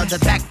apprehension on the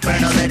back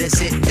burner, let it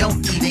sit.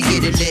 Don't even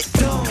get it lit.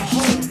 Don't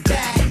hold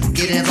back.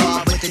 Get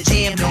involved with the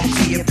jam. Don't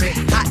be a prick.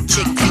 Hot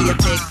chick, be a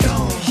pig.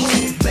 Don't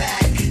hold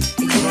back.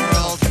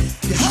 World,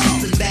 you're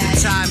holding back.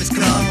 The time has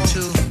come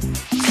to.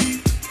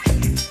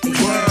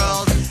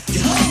 World,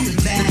 you're holding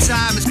back. The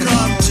time has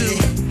come to.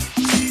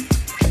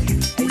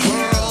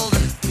 World,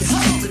 you're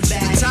holding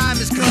back. The time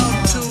has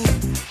come to.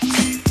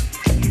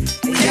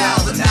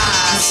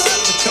 Galvanize.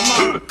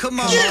 Come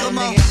on, come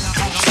on.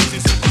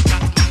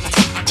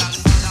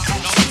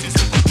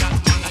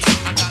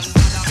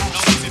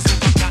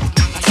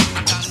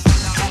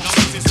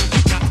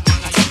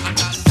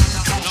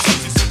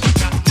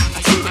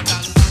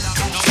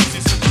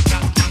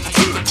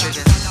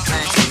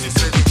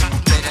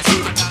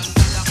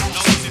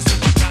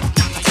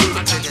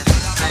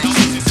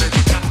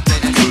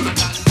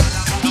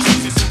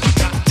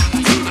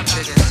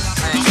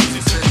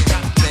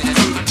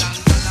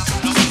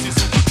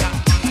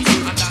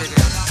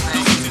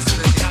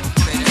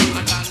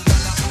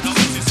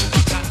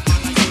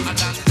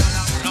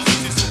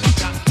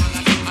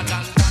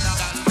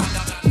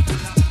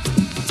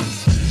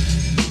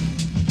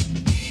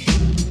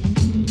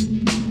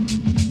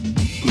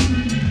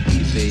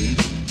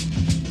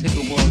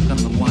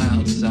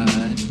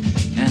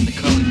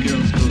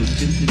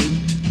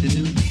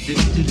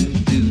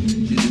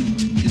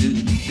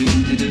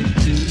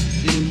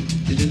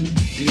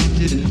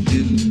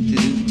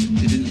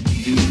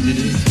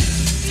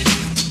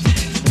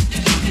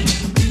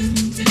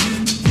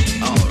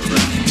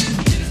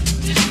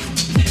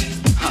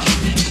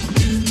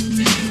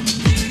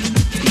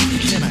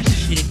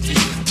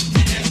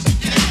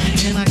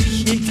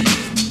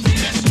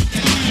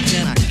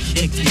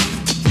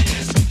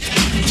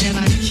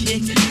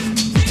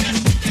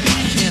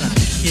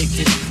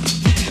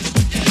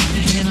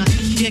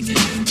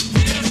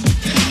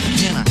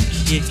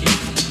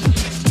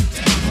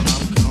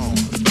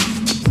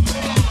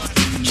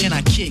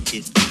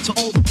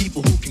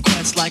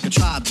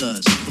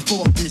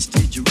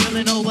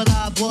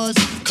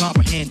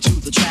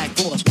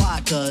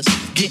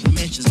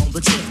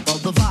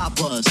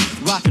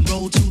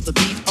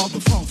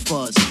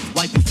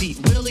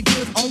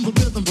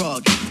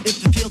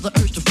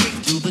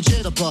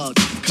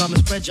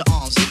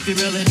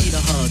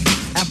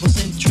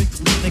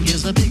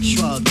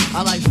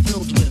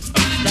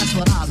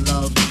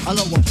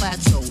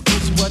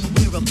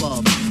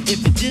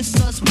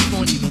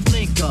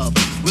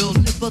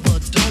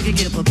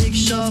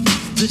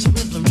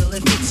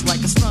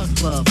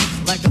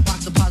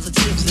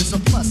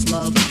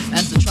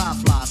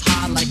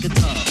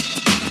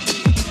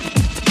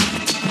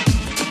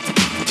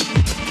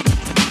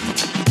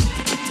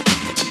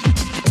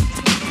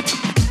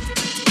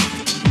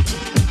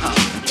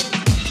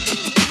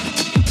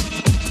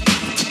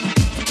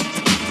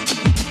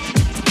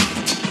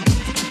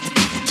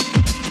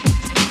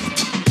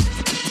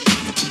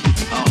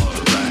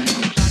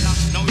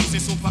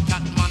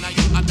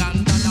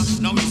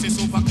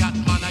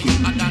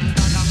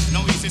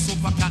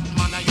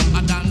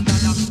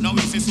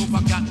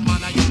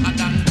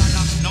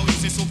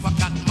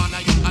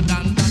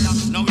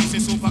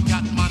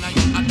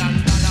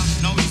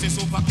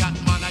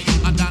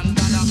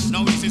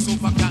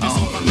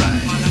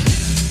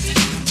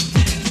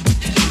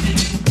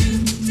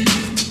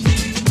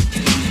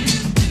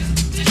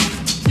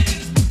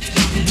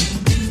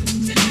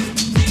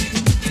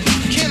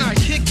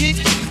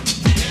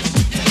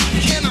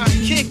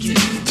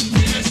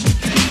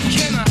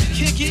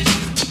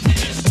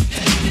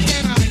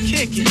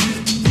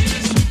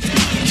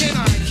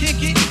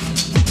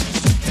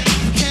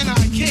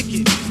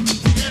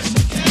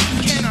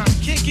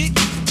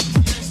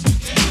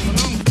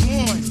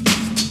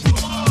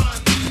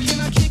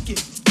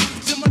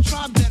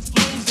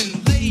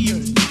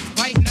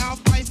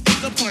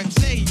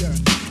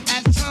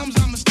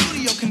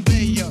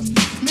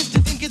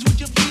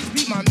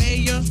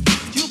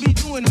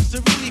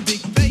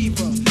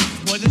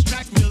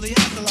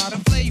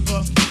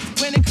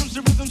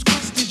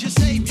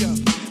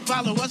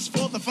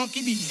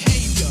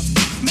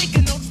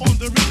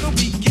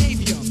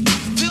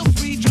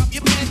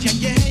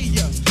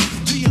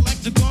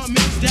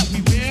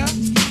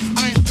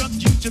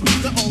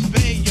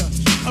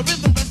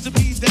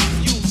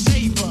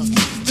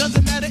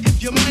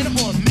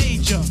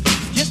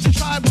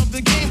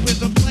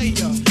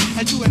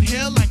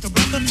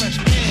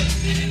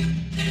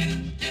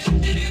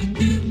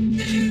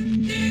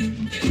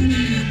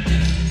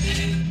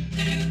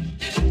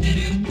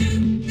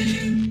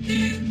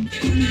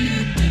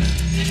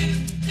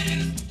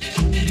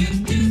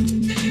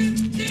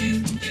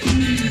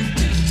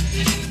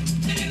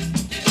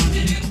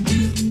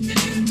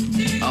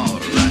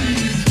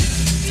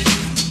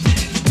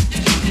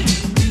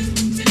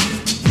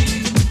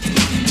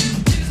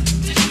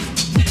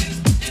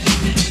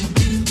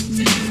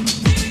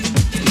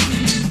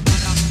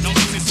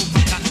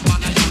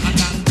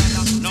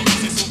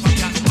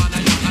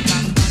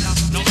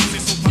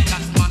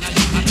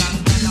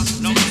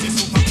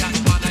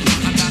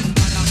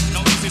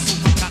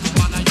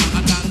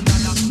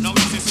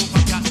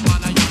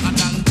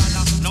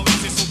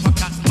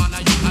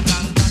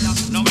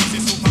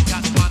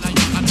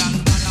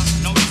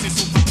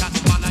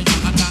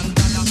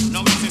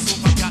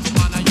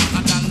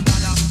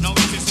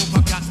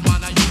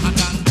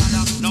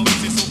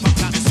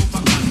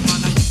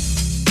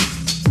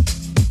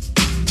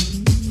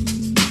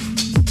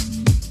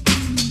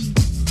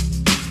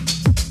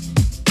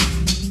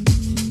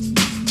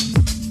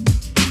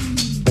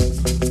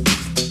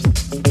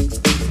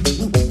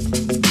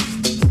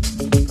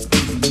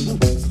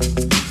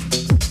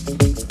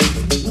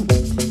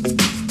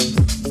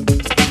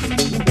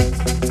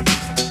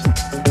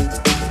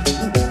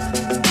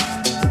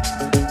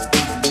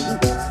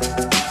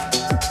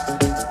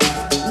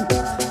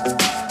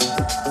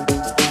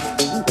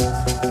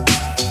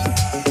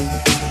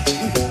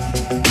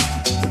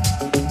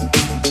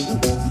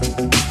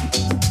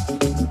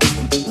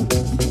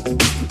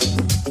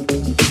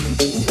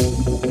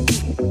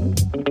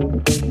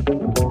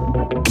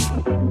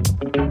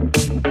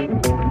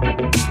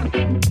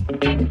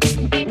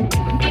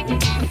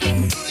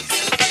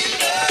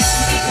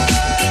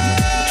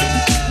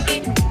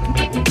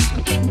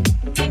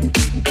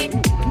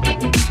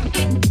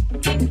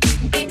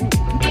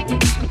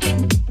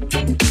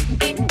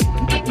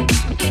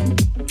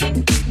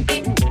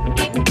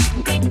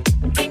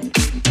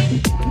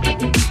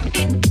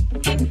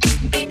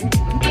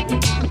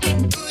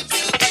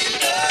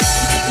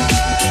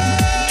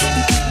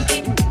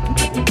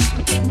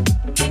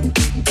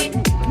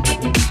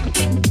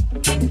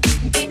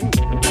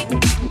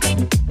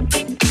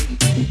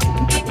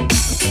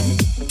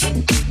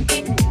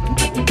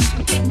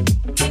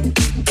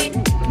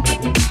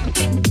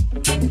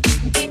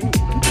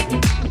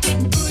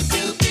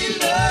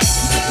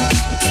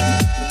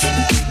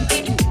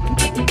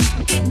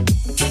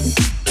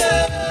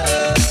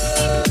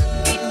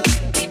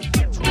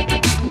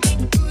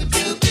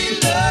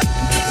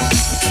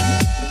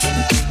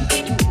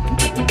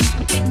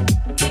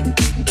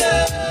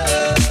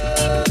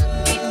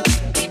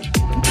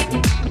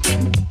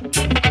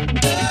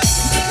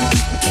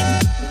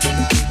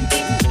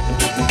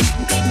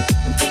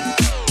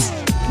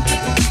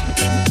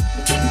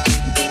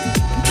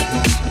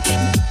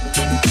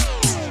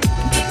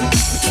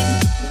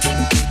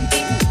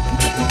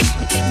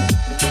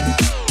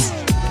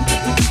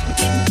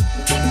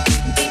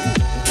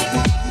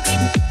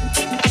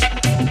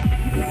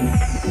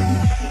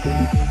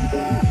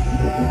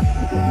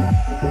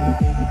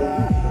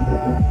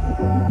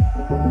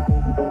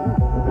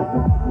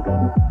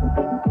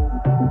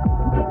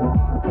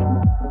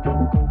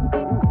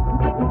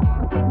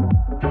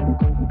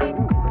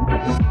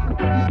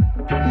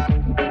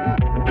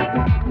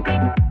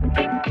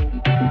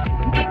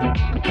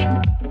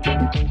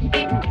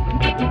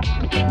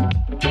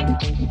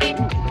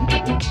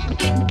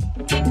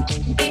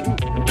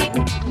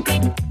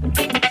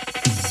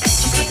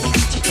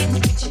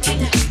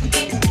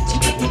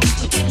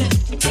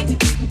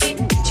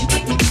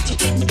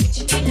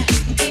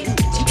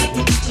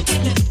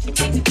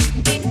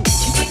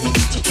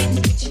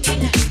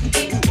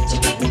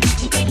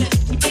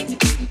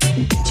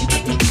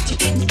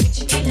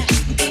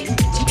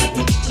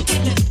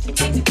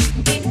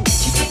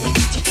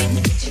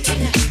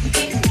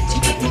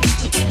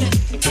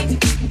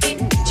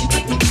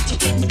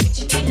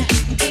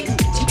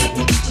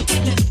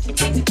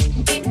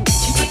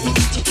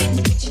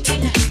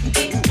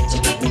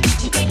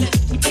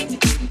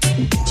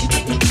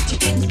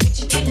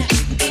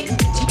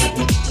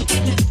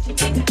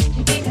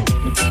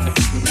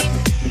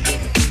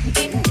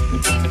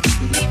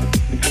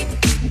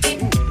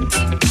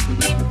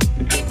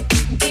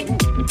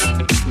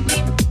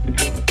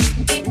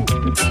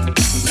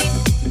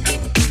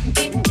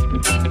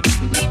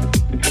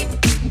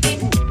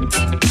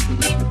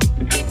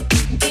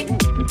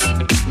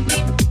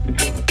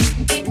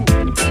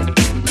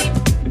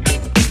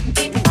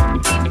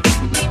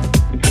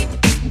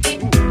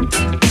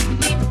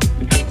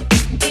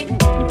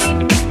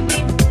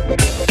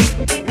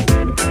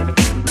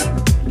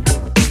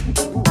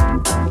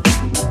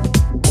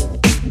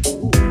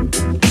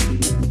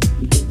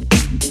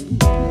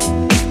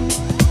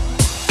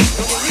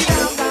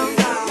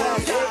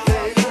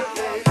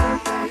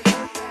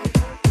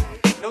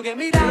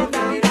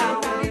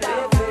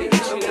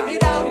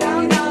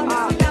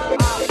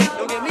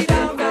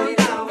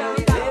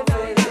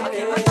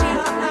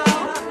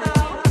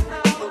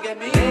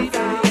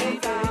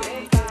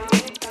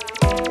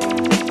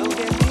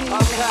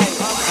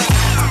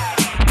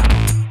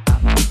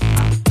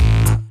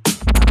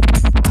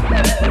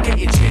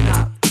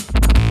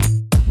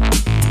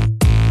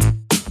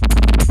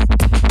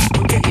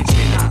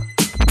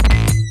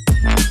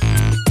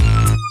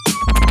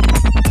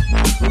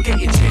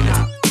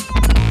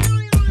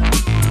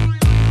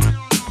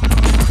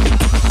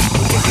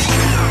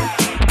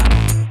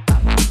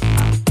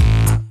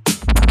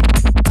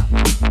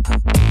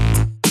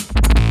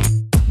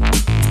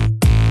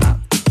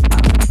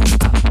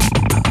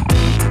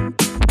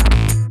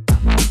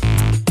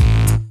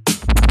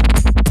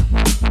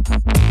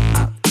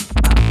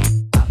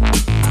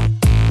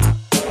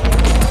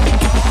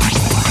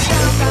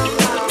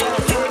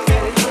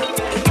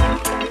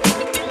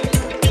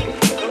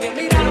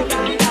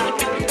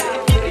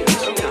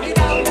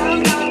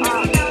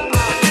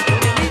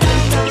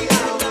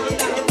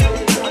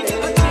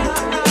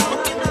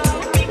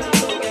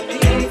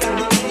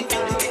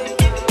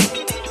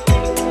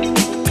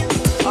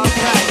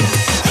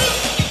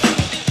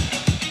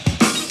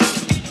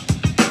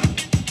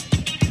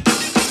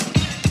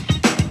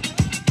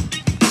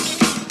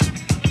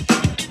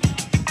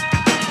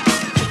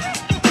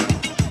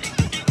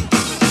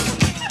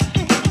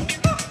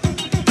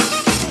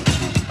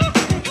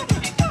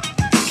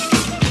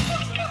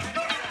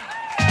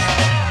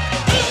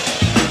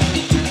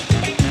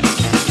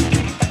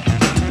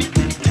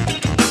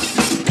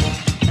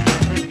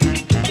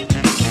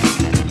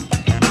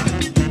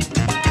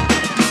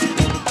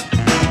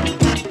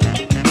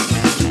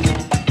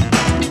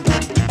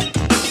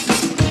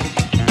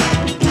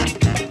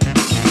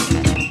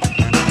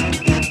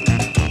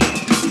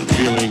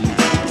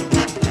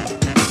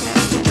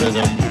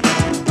 rhythm,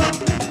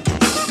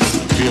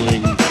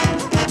 feeling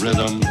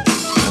rhythm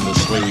and the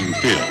swinging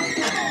feel.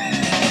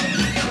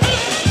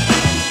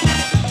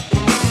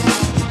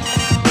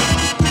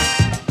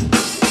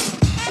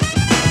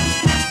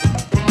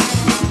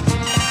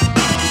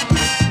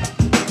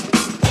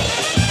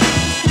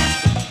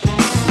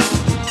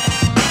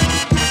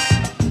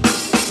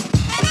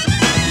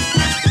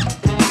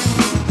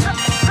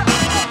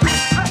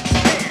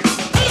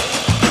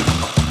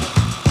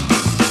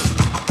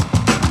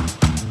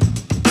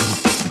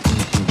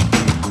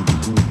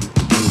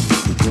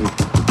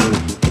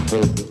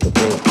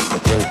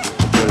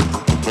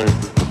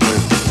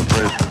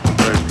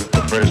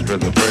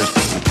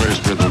 The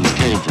first rhythms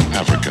came from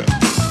Africa.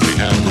 We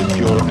have the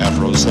pure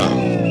Afro sound.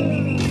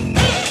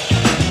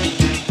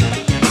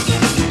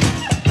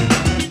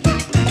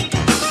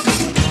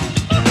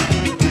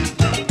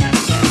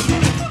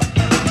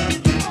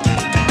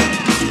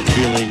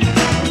 Feeling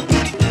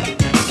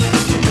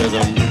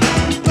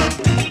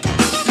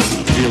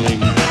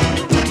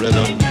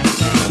rhythm,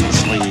 and the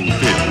swinging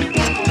feel.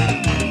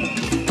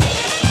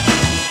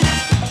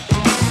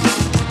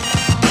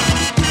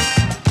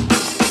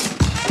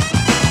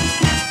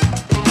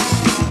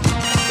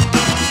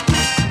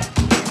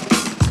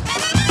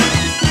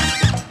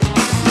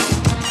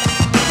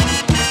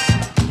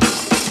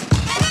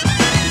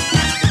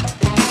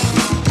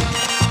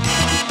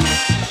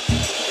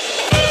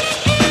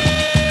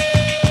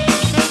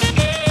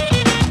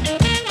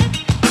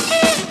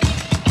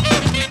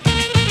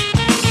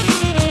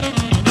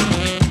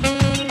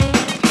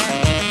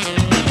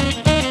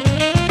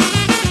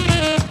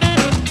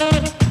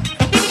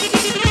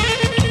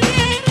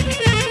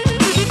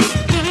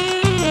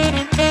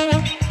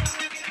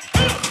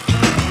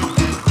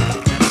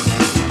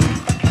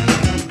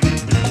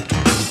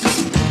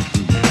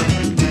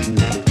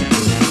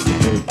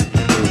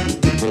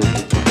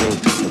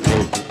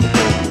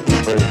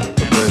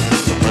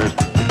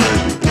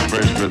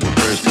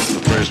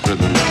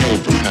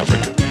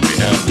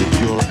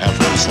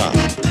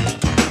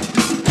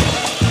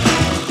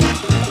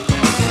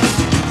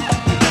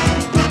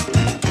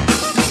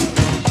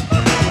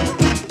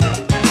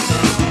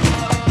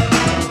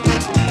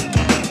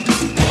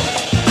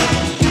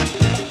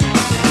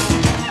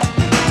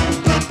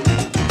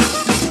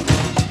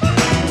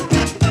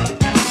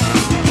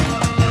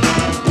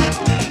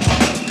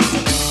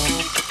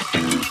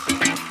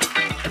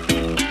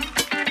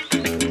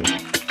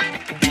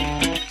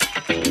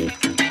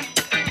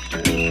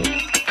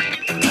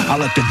 I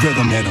let the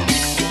rhythm hit 'em.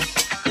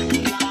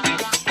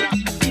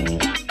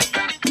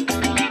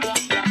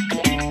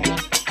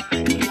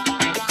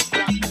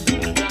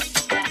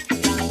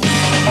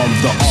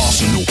 The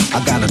arsenal,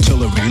 I got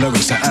artillery,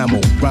 lyrics and ammo,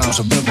 rounds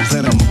of rhythm,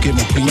 then I'ma give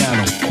 'em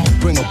piano.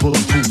 Bring a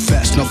bulletproof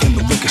vest, nothing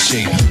to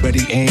ricochet.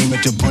 Ready aim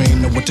at your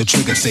brain, know what the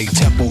trigger say.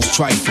 Tempo's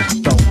trifle,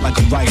 felt like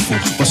a rifle.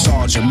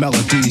 Massage and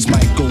melodies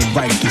might go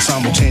right through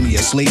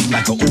simultaneously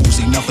like a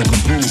Uzi, nothing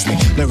can bruise me.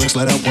 Lyrics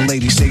let up when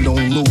ladies say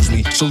don't lose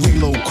me. So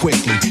reload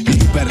quickly, and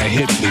you better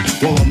hit me.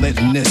 While I'm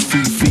letting this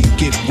feet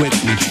get with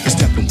me. And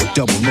stepping with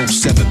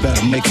 007,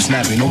 better make it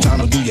snappy. No time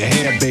to do your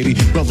hair, baby.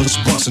 Brothers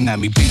busting at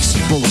me, beats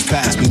and bullets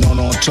pass me, not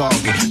on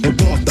target. They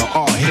want the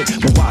R hit,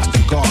 but watch the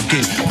guard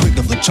get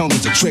quicker. The tongue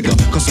is a trigger,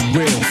 cause I'm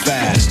real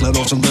fast. Let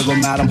off some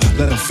rhythm at 'em,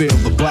 let 'em feel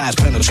the blast.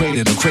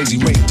 Penetrated a crazy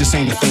rate, this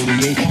ain't a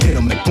 38. Hit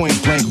 'em at point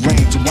blank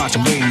range and watch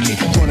 'em radiate.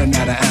 Running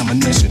out of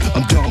ammunition,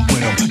 I'm done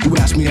with 'em. You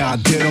ask me how I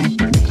did 'em,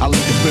 I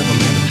let the rhythm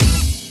hit 'em.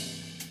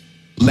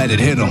 Let it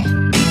hit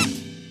 'em.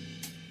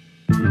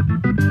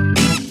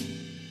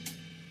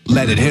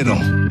 Let it hit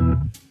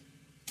 'em.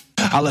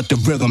 I let the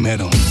rhythm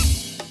hit 'em.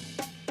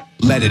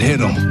 Let it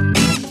hit 'em.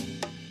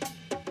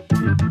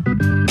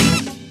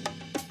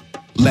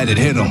 Let it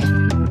hit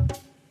 'em.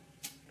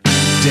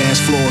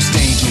 Dance floor's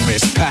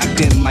dangerous, packed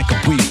in like a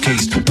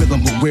briefcase.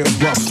 Rhythm with real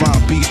rough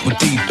rhyme beats with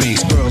deep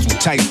bass. Girls with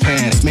tight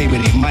pants, maybe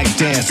they might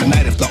dance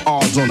tonight. If the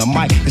R's on the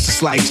mic, it's a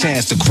slight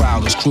chance. The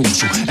crowd is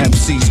crucial.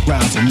 MC's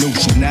grounds are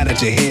neutral. Now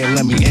that you're here,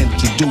 let me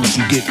introduce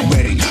you. Get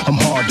ready. I'm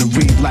hard to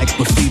read like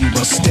graffiti,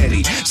 but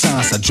steady.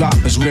 Signs I drop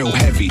is real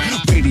heavy.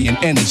 Radiant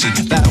energy,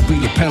 that'll be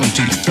the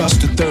penalty.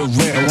 Just the third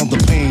rail on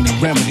the pain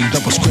and remedy.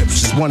 The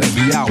prescription's one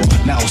every hour.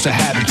 Now it's a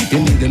habit. You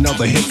need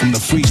another hit from the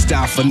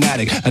freestyle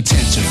fanatic.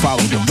 Attention,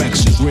 follow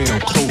directions. Real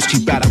close,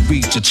 keep out of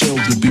reach of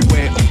children.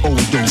 Beware of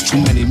overdose, too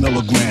many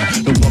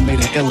milligrams. No one made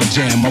an illa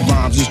jam. My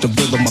rhymes just the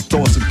rhythm, my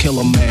thoughts and kill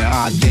 'em, man.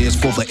 Ideas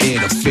for the air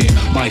to fear.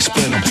 Might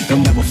split 'em, he'll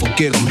never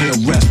forget 'em.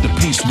 He'll rest in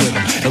peace with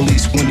 'em. At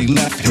least when he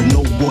left, he'll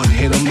know what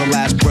hit him. The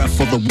last breath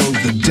of the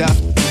words of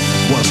death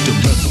was the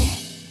rhythm.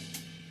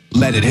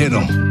 Let it hit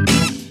 'em.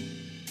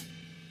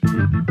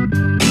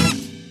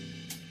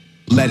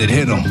 Let it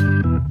hit 'em.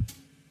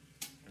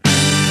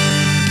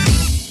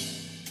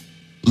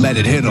 Let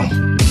it hit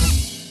 'em.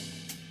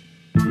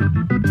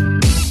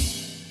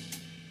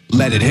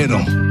 Let it hit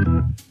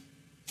 'em.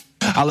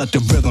 I let the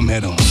rhythm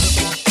hit 'em.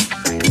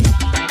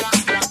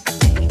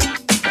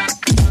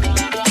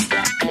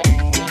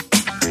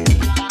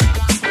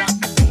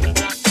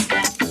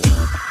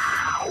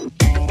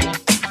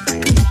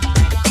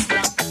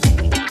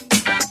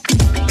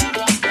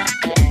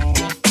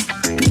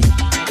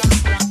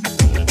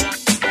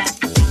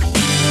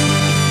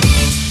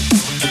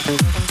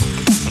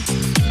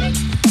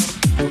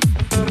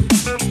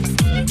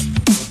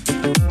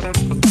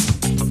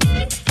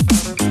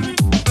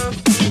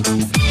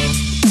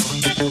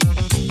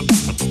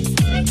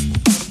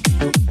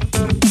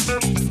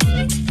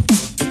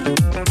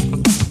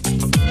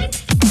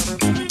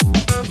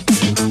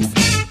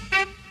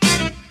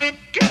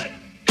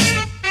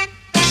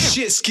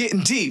 It's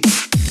getting deep.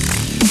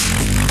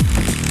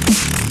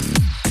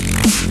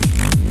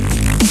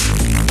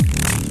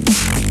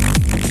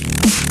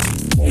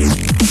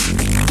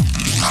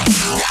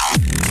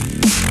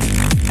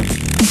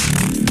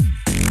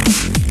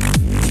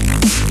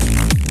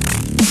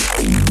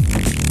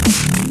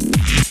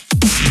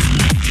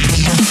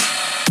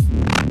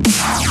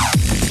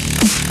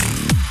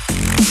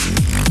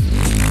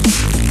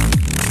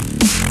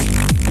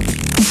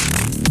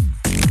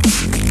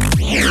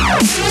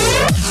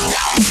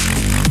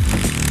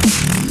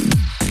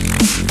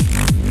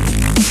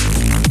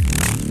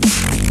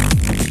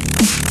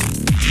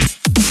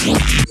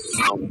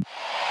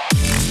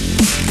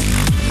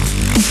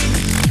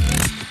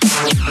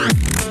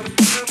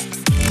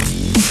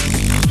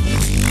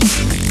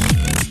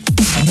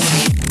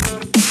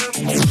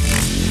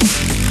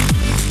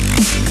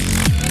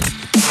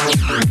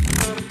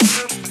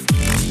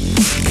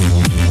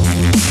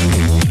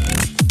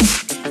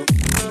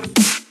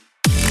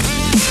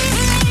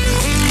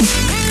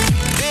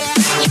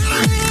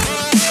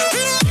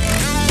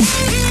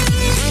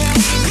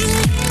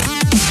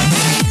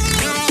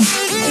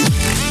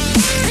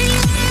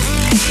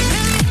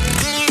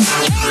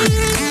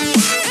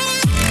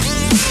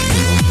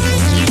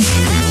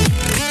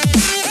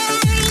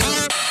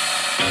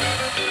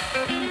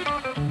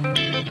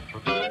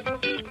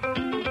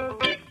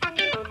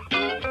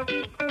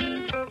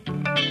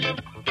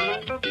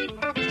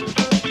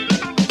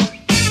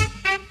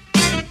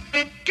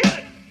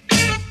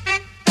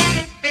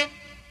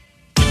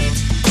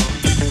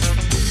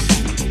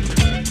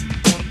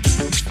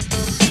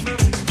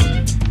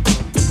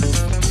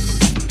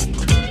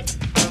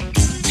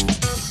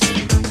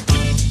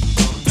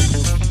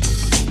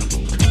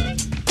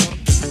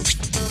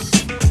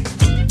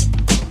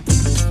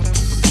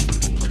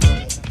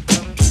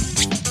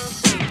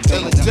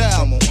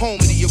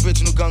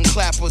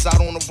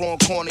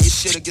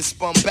 Shit'll get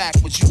spun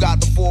backwards. You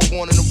got the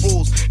forewarning, the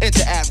rules.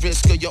 Enter at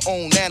risk of your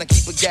own. Nana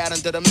keep a gat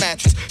under the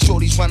mattress.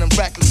 Shorty's running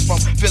reckless from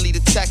Philly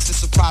to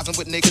Texas. Surprising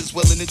what niggas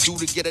willing to do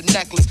to get a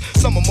necklace.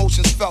 Some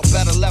emotions felt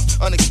better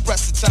left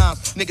unexpressed at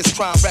times. Niggas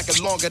crime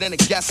record longer than a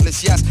guest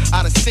list. Yes,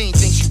 I done seen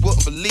things you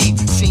wouldn't believe.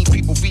 Seen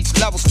people reach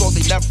levels thought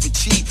they never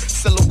achieved.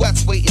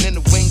 Silhouettes waiting in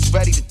the wings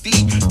ready to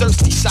thieve.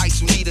 Thirsty shites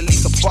who need at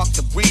least a buck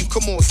to breathe.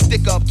 Come on,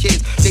 stick up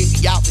kids. They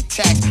be out the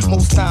tax.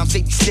 Most times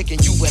they be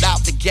sticking you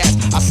without the gas.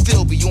 I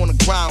still be on the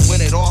grind when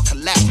it all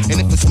collapse. And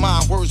if it's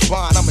mine, words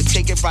bond, I'ma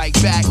take it right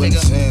back,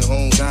 nigga.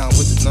 Home down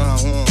with the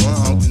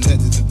 911,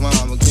 connected to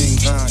mom, a king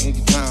time,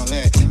 any time,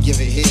 man. Give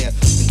it here,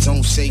 and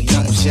don't say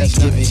nothing, just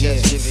give it here.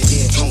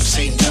 Don't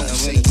say nothing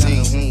when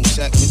the thing,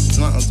 shack with the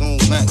nothing,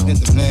 don't match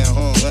with the man,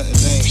 let the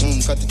thing,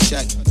 cut the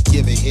check.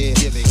 Give it here,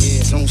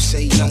 don't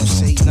say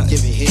nothing,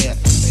 give it here,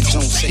 and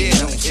don't say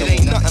nothing. It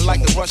ain't nothing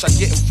like the rush I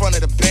get in front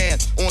of the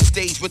band. On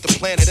stage with the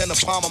planet in the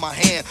palm of my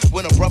hand.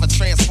 When a brother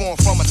transformed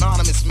from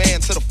anonymous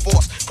man to the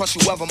force, crush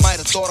whoever might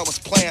have thought I was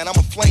playing.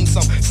 I'ma flame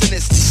some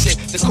sinister shit.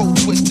 The code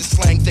twisted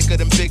slang thicker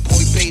than big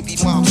boy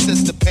baby mom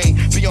sister pain.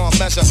 Beyond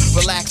measure,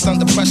 relax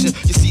under pressure.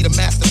 You see the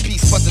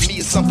masterpiece, but to me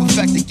it's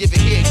unperfected. Give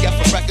it here, get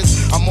for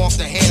records. I'm off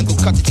the handle,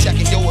 cut the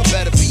check and yo, it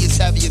better be as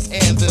heavy as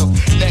anvil.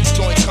 Next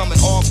joint coming,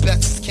 all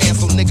bets is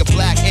canceled. Nigga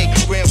black ink,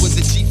 ran with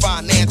the G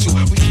Financial.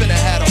 We finna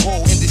had a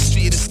whole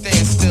industry at a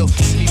standstill.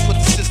 See me put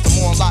the system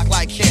on lock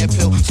like Camp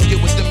Hill. So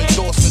get with them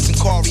endorsements and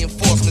car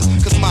reinforcements.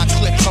 Cause my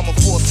clique coming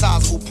for a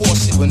sizable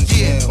portion. When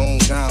it's home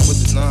down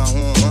with the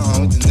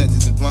 911, with the net to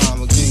the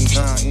mom, a king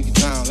time, any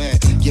time, man.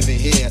 Give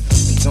it here,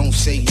 and don't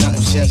say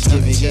nothing, just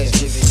give it here.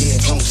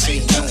 Don't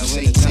say nothing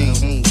when the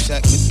thing,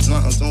 shack with the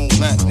nothing, don't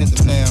match with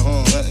the man,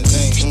 let the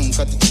thing,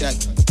 cut the check.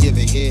 Give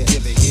it here,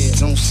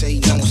 don't say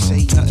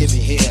nothing, give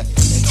it here,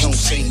 and don't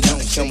say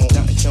nothing,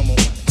 come on.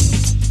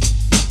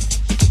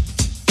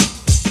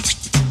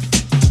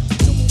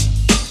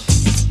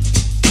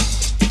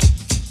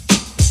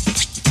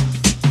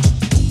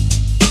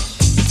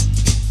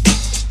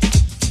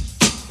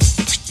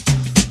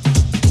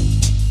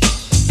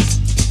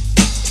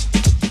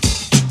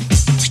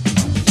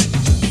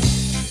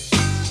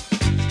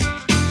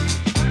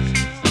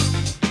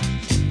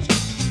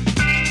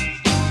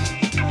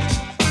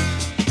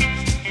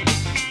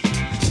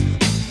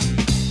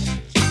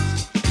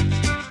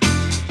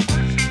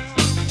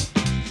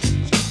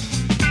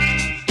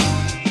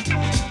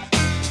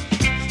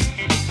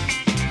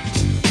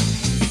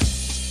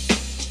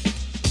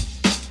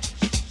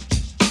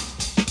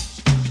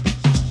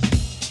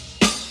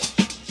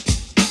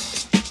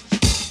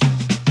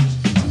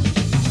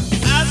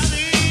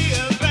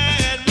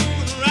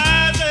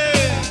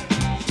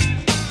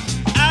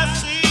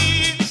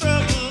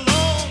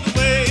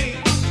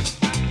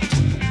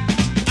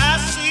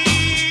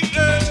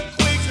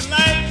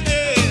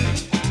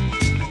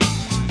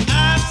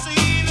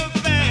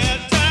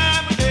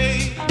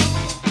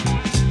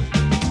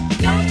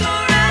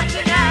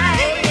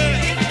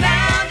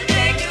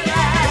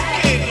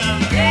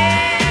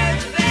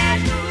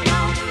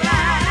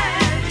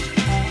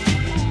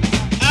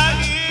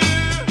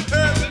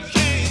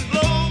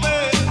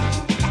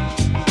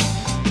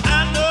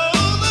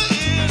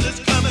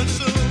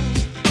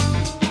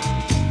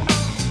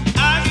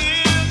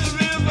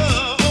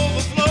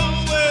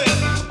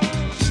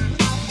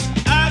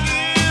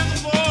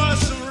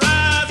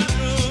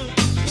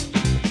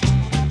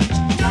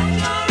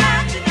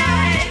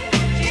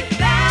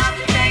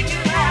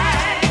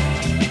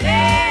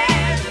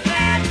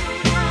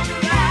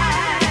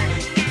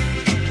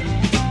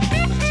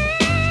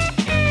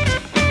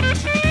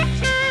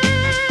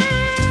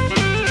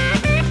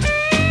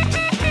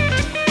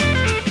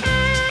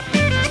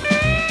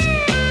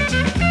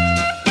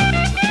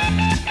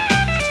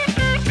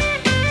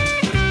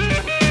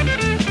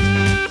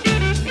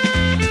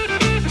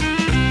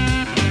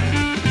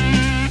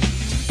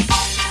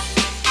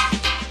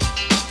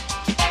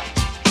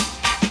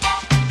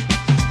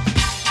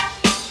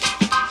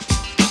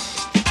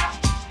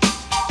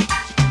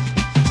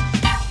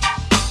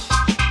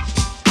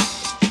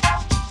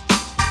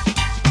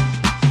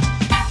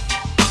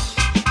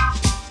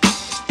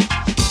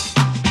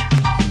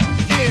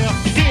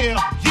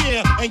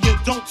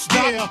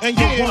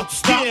 won't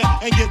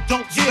stop, and you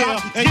don't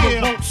stop, and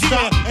you won't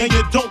stop, and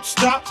you don't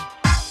stop.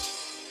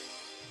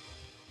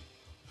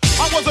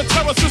 I was a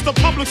terror since the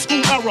public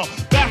school era.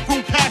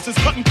 Bathroom passes,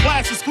 cutting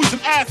classes, squeezing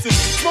asses.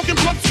 Smoking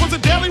blunts was a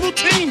daily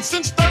routine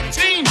since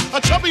 13.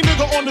 A chubby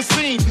nigga on the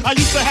scene. I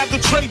used to have the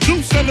tray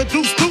deuce and the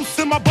deuce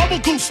in my bubble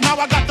goose. Now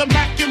I got the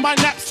Mac in my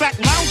knapsack,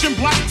 lounging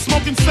black,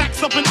 smoking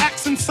sacks up in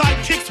accent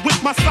sidekicks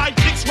with my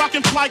sidekicks,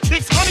 rocking fly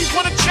kicks. Honeys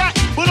wanna chat,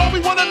 but all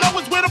we wanna know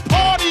is where the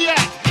party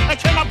at. And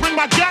can I bring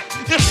my gat?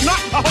 If not,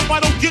 I hope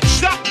I don't get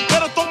shot.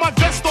 Better throw my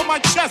vest on my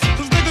chest,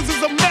 cause niggas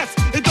is a mess.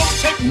 It don't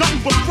take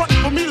nothing but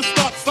frontin' for me to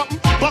start something.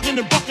 Bugging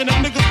and bucking at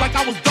niggas like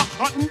I was duck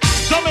hunting.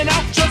 Dumbing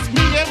out just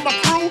me and my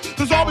crew,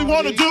 cause all we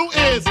wanna do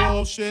is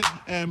bullshit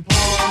and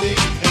party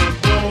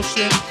and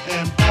bullshit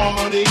and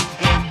party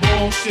and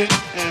bullshit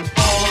and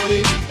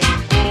party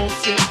and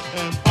bullshit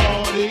and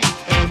party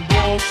and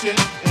bullshit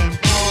and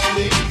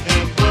party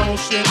and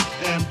bullshit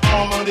and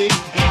party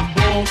and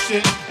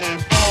bullshit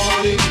and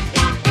party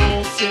and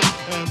bullshit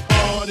and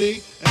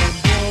party and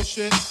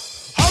bullshit.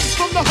 Hugs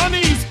from the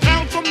honeys,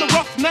 pound from the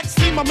roughnecks.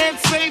 See my man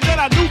say that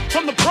I knew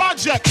from the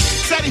project.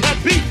 Said he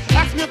had beef,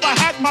 asked me if I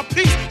had my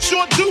piece.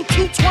 Sure do,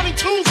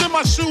 222s in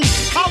my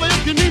shoes. Holla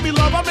if you need me,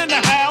 love, I'm in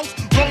the house.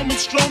 Roman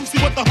Strom, see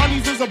what the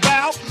honeys is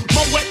about.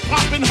 My wet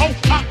poppin', ho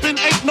poppin',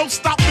 ain't no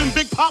stoppin'.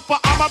 Big Papa,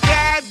 I'm a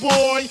bad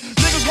boy.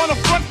 Niggas wanna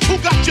front, who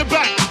got your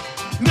back?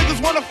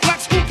 Niggas wanna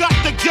flex, who got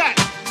the gat?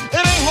 It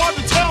ain't hard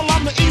to tell,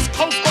 I'm the East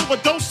Coast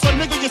overdoser.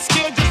 Nigga, you're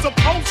scared, you're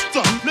supposed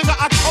to. Nigga,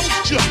 I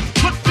toast ya.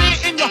 Put fear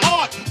in your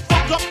heart.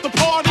 Fuck up the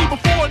party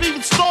before it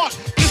even starts.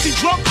 Is he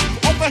drunk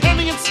off a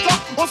Henny and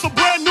stuff? On some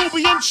brand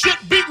Nubian shit,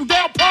 beating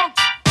down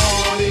punks?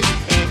 Party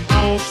and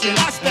bullshit.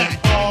 That's that.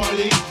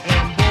 Party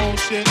and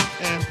bullshit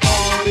and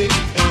party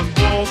and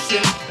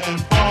bullshit and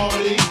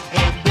party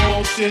and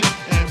bullshit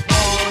and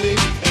party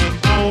and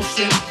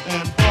bullshit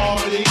and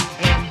party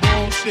and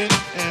bullshit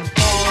and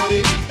party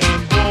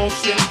and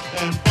bullshit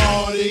and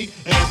party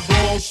and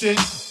bullshit.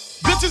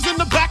 Bitches in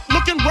the back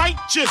looking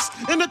righteous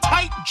in a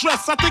tight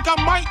dress. I think I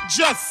might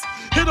just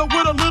hit her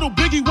with a little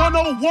Biggie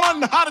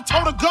 101. How to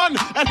tote a gun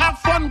and have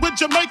fun with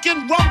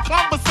Jamaican rum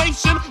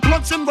conversation.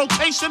 Blunts in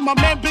rotation. My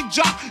man Big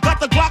Jock got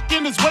the Glock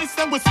in his waist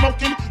and we're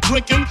smoking,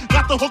 drinking.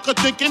 Got the hooker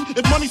thinking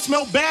if money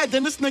smell bad,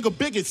 then this nigga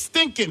Big is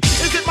stinking.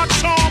 Is it my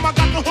charm? I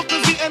got the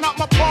hookers eating out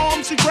my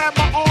palm. She grabbed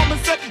my arm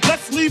and said,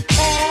 let's leave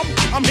calm.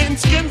 I'm hitting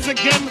skins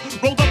again.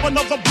 Rolled up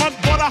another blunt,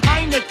 bought a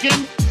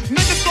Heineken.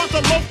 Niggas start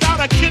to lope out,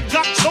 a kid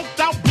got choked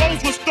out,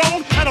 blows was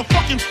thrown, and a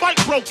fucking fight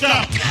broke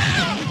out.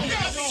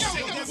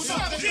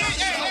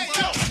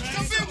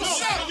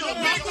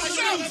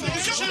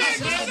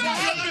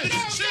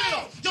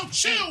 Yo,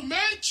 chill,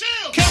 man,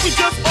 chill. Can't we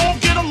just all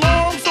get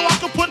along so I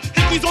can put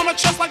hickeys on her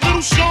chest like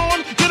little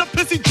Sean? Get a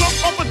pissy drunk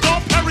off a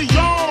Dom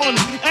Perignon,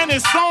 and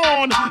it's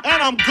on,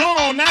 and I'm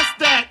gone. That's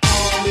that.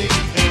 Party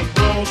and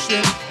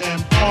bullshit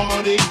and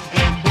party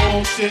and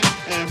bullshit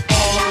and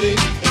party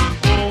and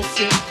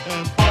bullshit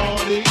and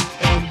party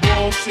and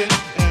bullshit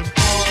and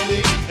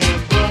party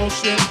and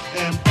bullshit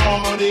and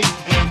party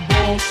and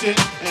bullshit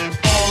and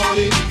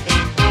party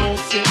and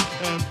bullshit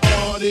and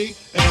party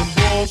and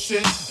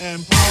bullshit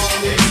and party and bullshit and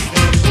party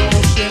and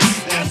bullshit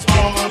and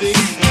party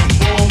and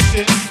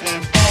bullshit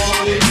and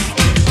party and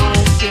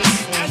bullshit and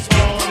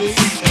party and bullshit and party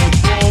and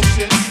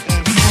bullshit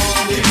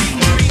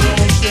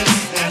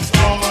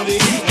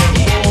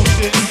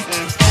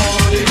and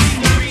party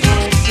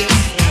and bullshit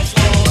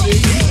and party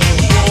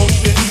and bullshit.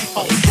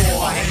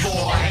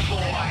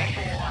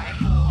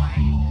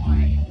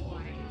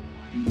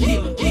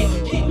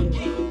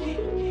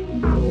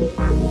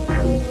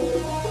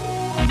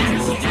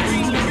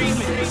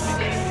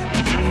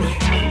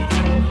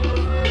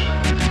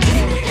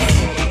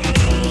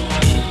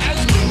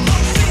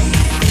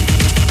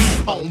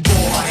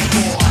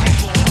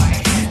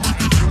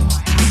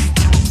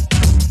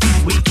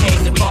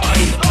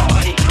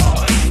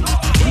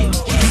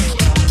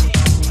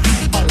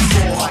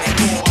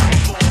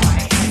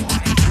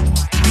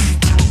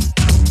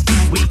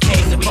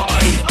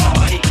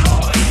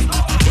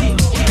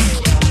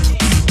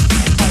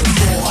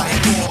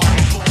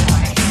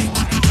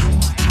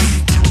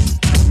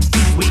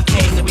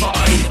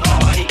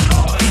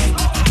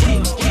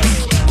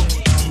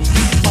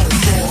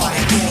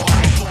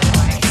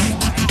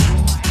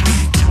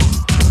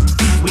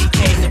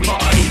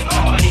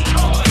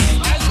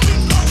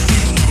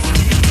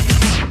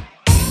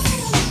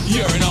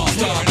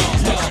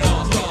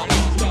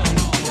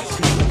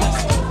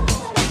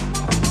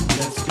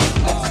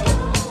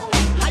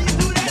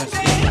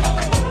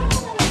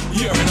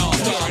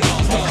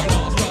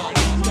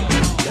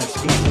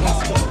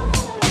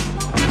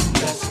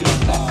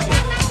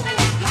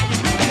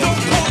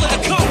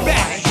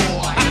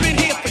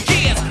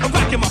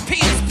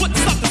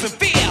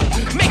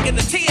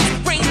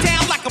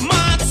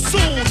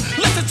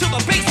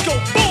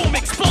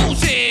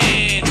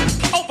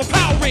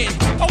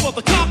 Oh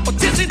the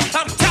competition,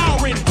 I'm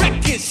towering.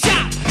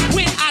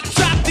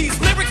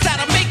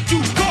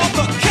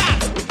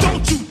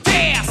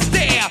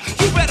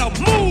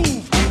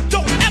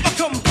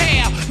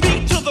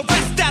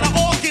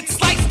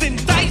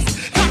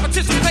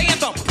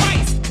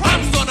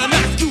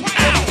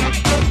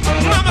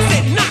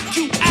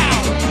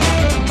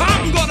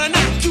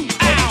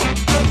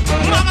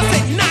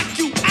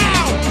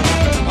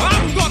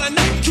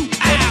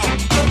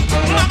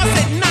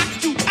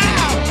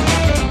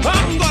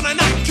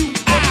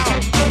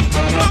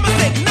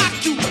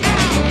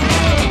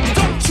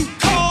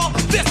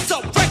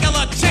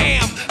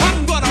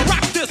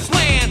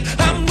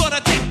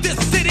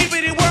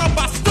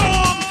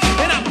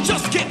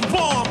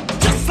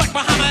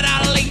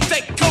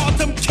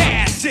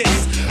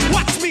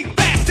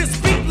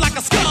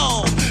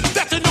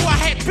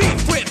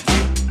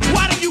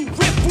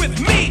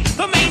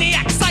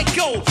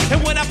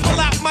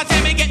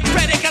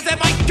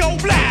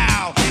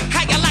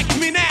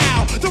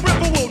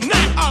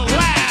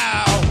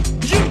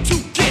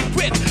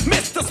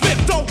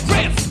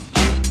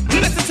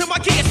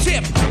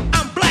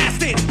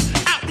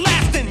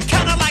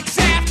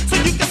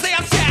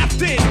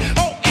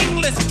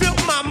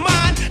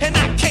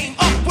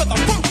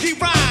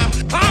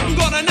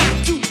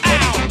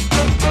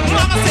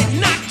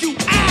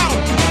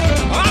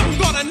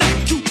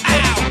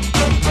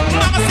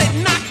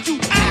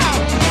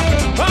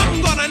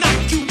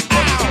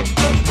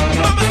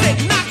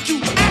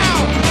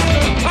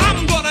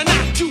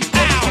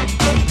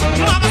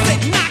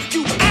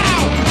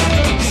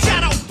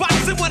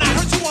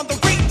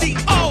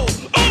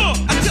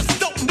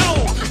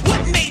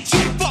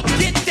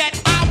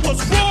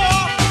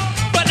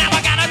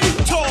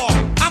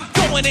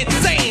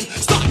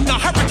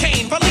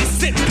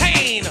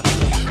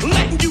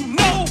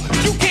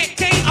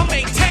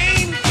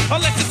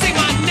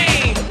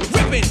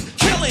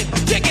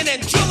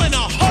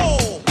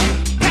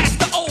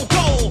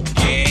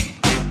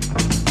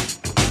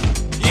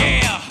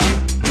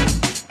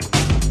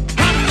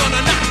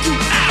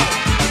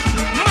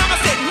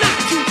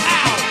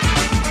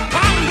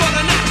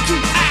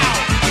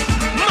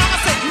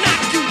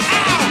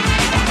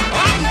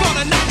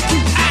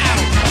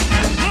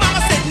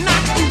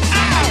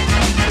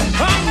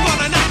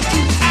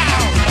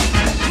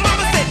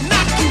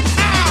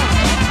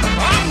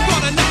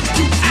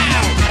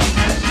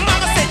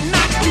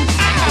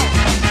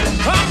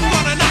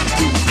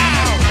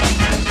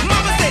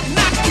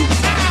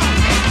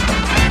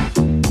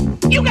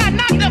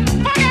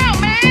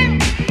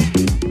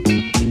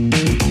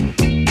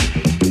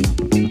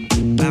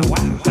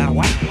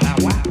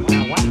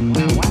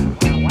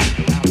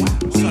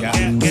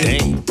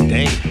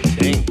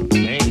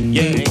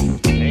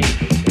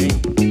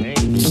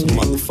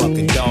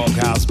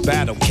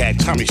 cat,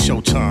 Tommy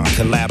Showtime.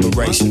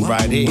 Collaboration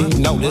right here. You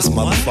know this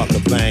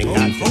motherfucker bang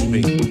not to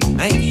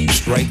be.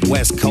 Straight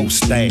West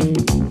Coast style.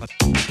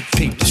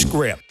 Peep the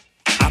script.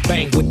 I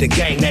bang with the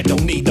gang that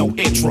don't need no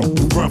intro.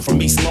 We run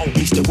from East Long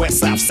Beach to West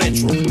South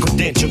Central.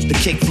 Credentials to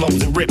kick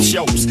flows and rip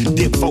shows.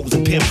 Dip foes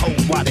and pimp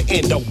hoes while the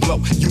endo blow.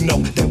 You know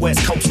that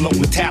West Coast low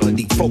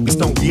mentality.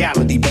 Focused on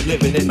reality, but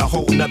living in a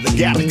whole nother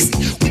galaxy.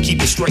 We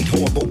keep it straight,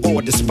 horrible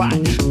or the spot.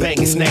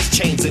 Banging snatch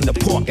chains in the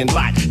parking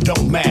lot.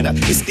 Don't matter,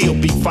 it still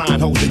be fine,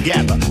 hold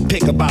together.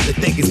 Pick about the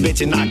thickest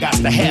bitch and I got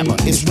the hammer.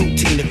 It's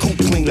routine to cool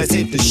clean, let's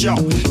hit the show.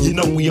 You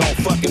know we all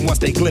fucking once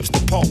they glimpse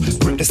the pole.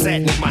 Grip the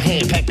satin in my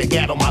hand, pack the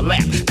gat on my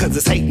lap. Cause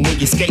it's hating when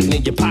you're skating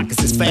and your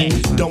pockets is fat.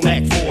 Don't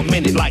act for a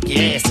minute like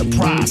your ass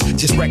surprised.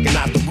 Just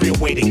recognize the real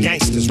way the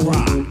gangsters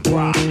ride.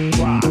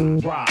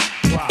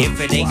 If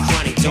it ain't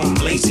chronic, don't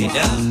blaze it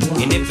up.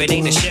 And if it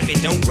ain't a Chevy,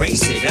 don't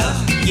race it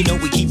up. You know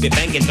we keep it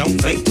banging,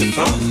 don't fake the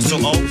funk. So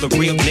all the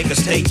real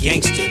niggas stay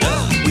gangstered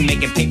up. We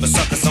making paper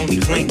suckers only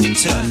claim to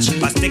touch.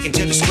 By sticking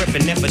to the script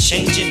and never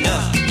changing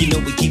up. You know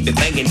we keep it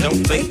banging,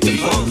 don't fake the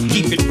funk.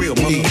 Keep it real,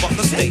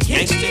 motherfuckers, stay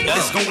gangstered up.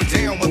 It's going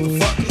down,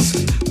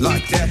 motherfuckers.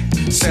 Like that,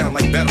 sound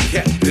like Battle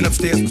Cat. Then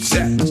upstairs with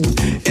Zach.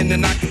 And the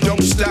knocking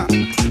don't stop.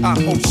 I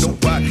hope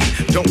nobody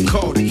don't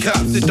call the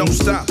cops. It don't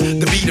stop.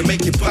 The beat to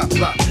make it pop.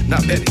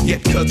 Not better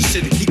yet, cause the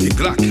shit'll keep your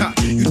Glock hot.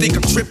 You think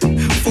I'm tripping?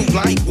 Fool,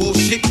 I ain't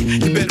bullshit.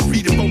 You better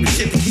read up on the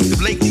shit to keep the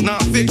ladies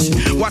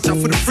non-fiction. Watch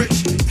out for the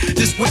friction.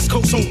 This West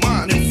Coast on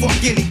mine and fuck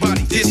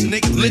anybody. This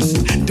nigga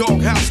listen.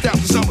 Doghouse style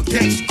cause I'm a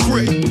gangster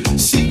crib.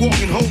 See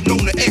walking holding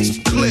on the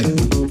extra clip.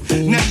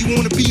 Now you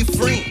wanna be a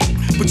friend,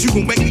 but you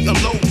gon' make me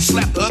unload.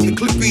 Slap the other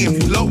clip in,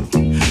 reload.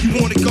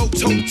 You wanna go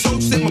toe to toe,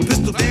 set my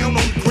pistol down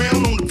on the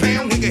ground, on the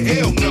pound, nigga,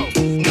 hell no.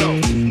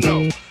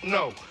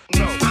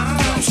 I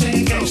don't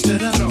say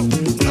gangsta up,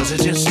 cause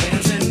it just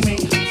lives in me.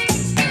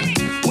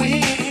 And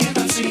when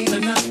I've seen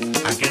enough,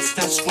 I guess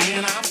that's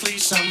when I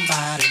please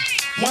somebody.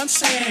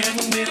 Once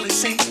and really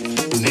see,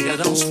 nigga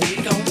don't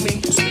speak on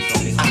me.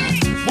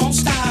 I won't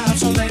stop,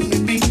 so let me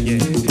be.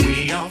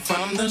 We are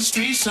from the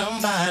street,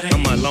 somebody.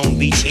 I'm a Long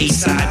Beach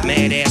east side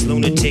mad ass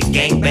lunatic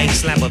gangbang.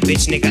 Slap a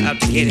bitch nigga up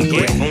to get a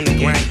grip. On the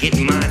grind,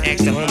 getting mine.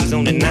 Ask the homies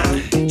on the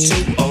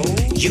 920.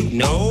 You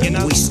know,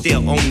 we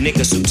still on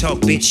niggas who talk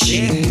bitch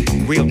shit.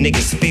 Real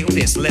niggas feel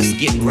this, let's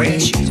get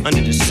rich.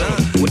 Under the sun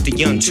with the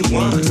young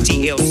 2-1s,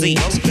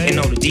 TLCs, and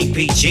all the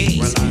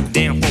DPGs.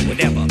 Down for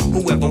whatever,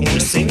 whoever wanna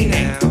see me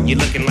now. You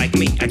looking like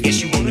me, I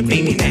guess you wanna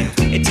be me now.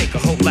 It take a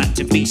whole lot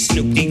to be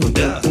Snoop Eagle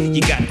Dub.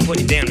 You gotta put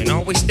it down and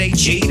always stay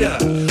G'd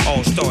up.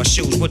 All-star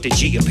shoes with the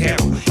G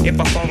apparel. If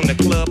I fall in the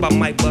club, I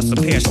might bust a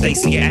pair of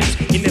Stacy Adams.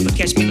 You never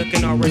catch me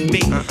looking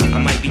R&B. I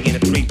might be in a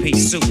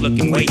 3-piece suit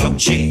looking way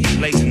OG.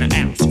 Blazing the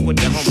ounce with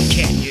the homie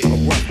cat, a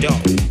rough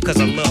dog. Cause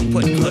I love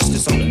putting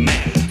hustlers on the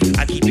map.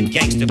 I keep it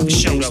gangster for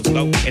show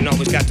though, and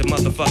always got the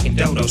motherfucking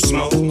dodo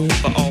smoke.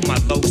 For all my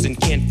lows and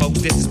kin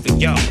folks, this is for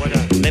y'all.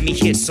 Let me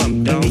hit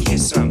some dog,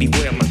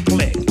 beware my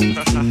click.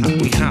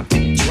 We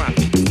hopping and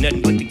dropping,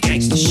 nothing but the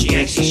gangster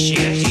shit.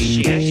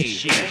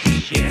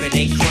 If it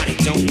ain't chronic,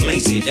 don't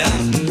blaze it up.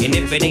 And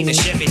if it ain't a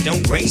Chevy,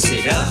 don't race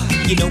it up.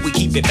 You know we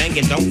keep it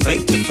banging, don't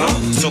fake the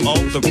funk. So all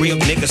the real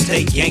niggas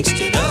stay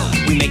gangstered up.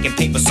 We making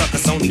paper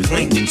suckers only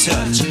claim to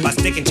touch. By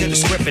sticking to the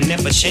script and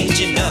never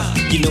changing up.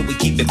 You know we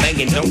keep it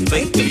banging, don't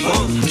fake the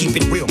funk. Keep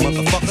it real,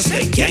 motherfuckers,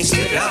 stay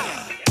gangstered up.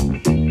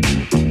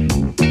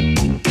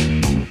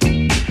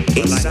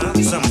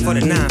 Something for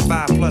the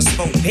 9-5 plus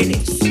 4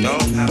 pennies.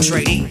 Dog,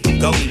 Trady,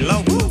 Goldie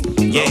Low.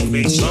 Yeah,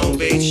 Long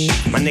Beach.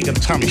 My nigga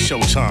Tommy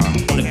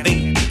Showtime. On the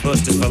beat,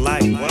 Busters for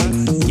life. What?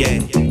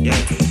 Yeah.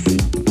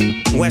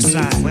 West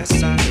side.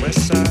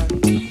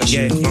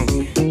 Yeah,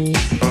 funky.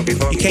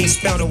 You can't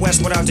spell the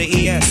West without the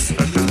ES.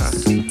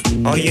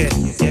 Oh yeah,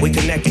 we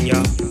connecting,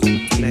 y'all.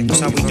 That's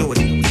how we do it.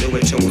 Do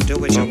it.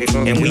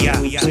 And we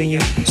out.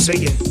 See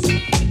ya.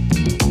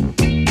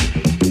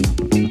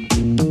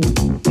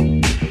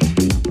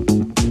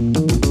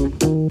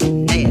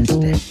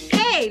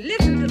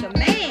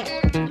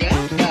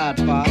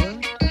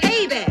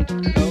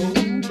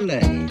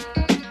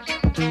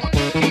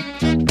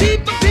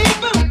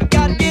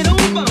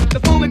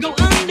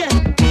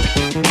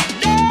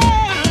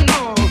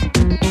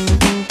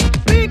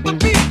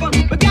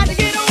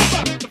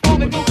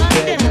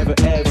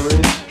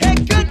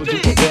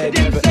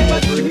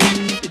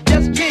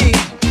 Just king,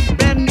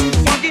 brand new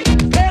funky.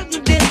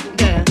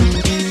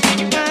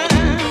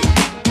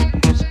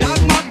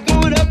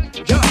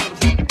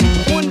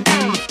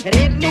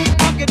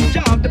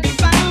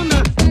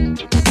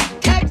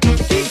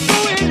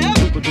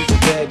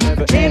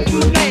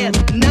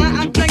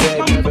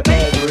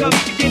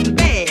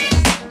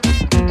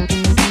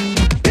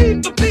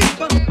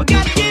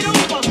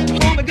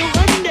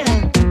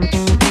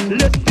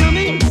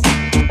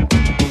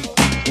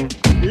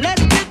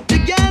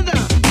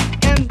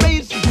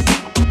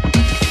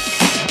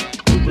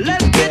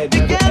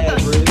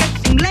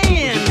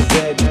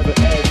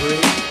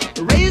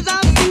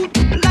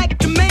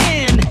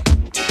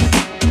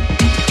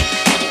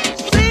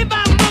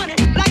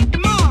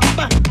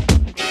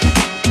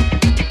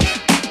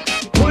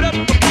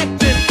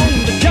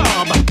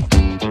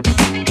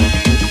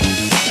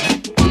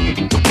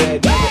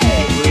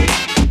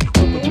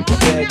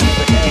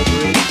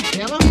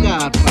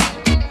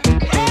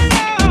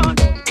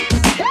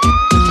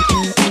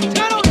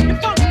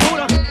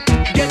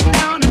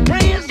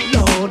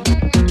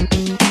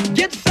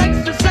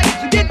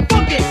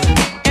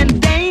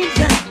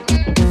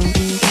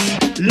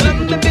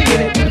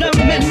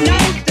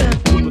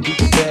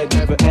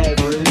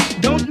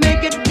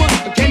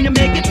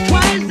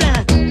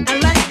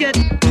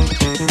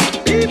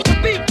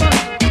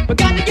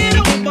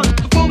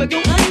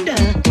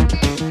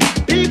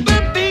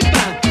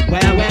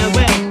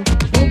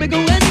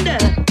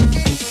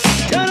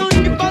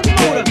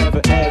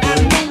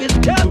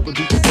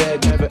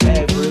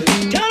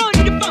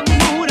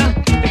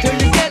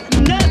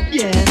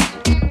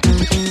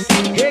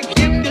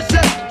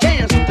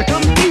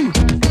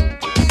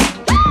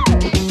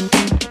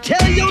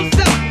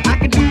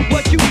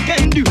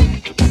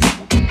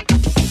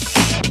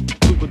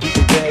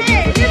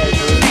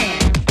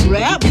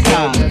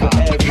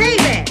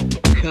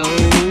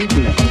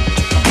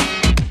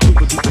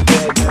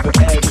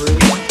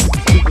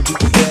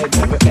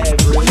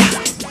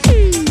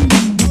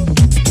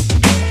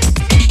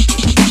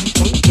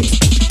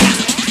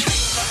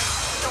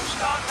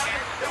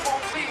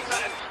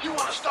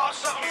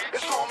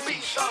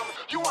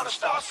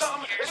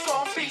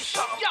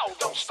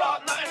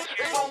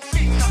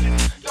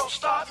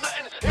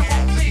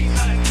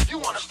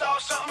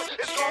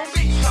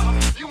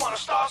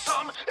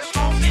 it's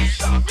gonna be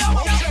some. Yo,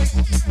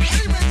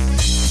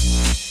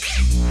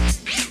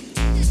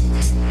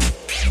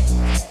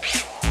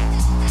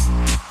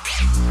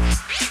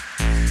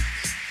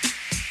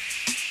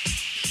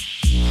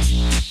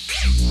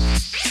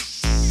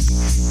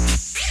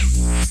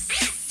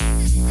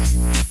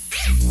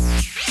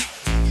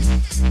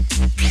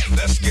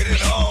 Let's get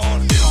it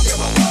on. We don't give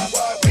a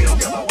what. We don't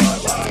give a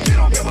what. We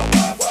don't give a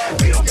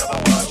what. We don't give a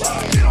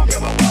what. We don't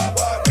give a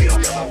what. We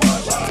don't give a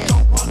what.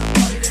 Don't want to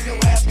party, then your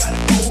ass gotta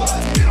go.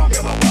 We don't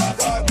give a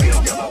what. We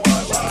don't give a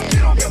what. We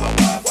don't give a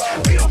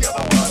what. We don't give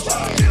a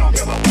what. We don't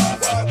give a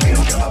what. We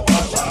don't give a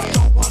what.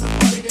 Don't want to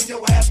party, then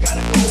your ass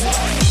gotta go.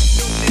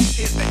 This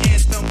is the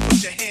anthem.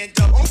 Put your hand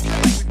up. Okay,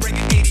 we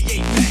bringing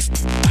 88 back.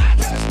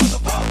 Just for the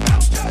ball,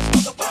 bounce just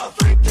for the ball,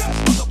 three just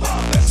for the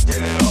ball. Let's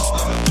get it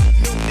on.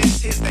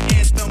 This is the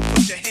anthem.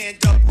 Put your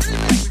hand up.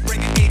 We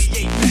bringing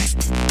 88 back.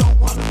 Don't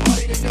wanna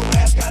party, then your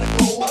ass gotta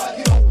go.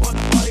 You don't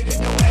wanna party,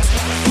 then your ass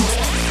gotta go.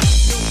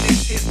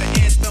 This is the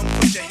anthem.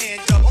 Put your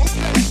hand up.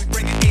 We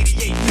bringing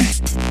 88 back.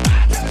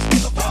 Just for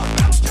the ball,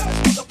 bounce just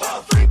for the ball,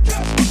 three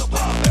just for the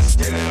ball. Let's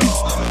get it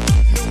on.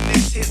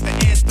 This is the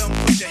anthem.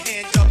 Put your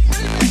hand up.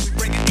 We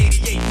bringing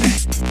 88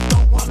 back.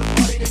 Don't wanna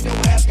party, then your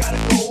ass gotta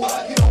go.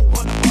 You don't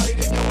wanna party,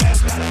 then your ass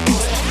gotta go.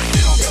 We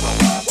don't give a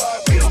what.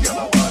 We don't give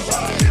a what.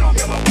 We don't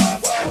give a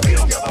what. We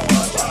don't give a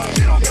what.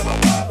 We don't give a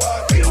what.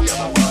 We don't give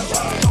a what.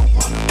 Don't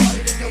wanna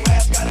party, then your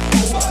ass gotta go.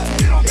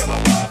 We don't give a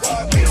what.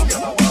 We don't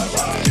give a what.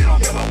 We don't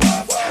give a what.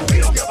 We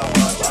don't give a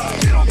what.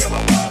 We don't give a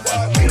what.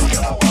 We don't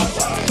give a what.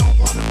 Don't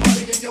wanna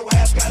party, then your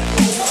ass gotta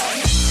go.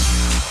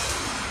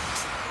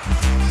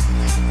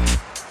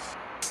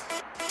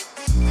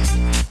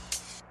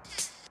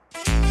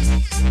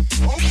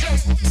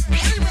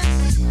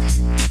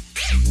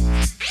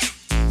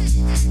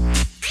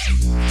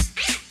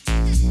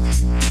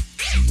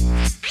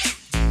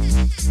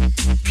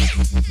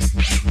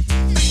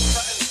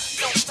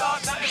 don't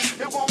start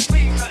nothing, it won't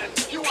be nothing.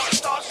 You wanna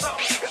start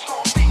something, it's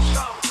gonna be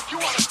something. You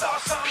wanna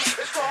start something,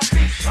 it's gonna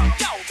be something.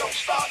 Yo, don't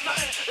start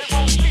nothing, it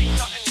won't be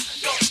nothing.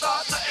 Don't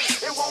start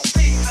nothing, it won't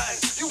be nothing.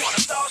 You wanna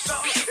start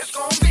something, it's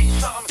gonna be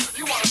something.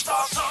 You wanna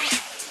start something.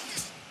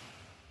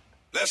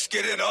 Let's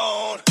get it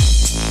on.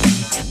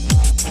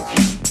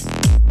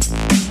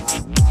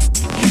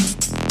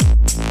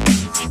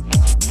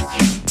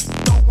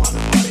 Don't wanna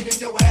party, then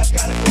your ass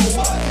gotta go.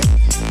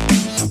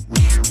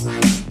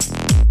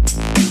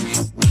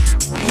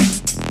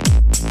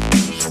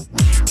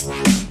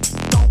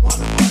 Don't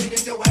wanna party,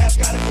 then your ass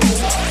gotta go.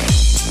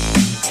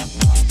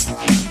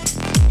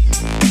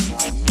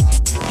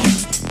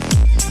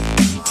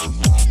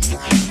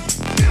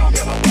 We don't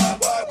give a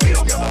what. We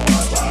don't give a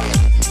what.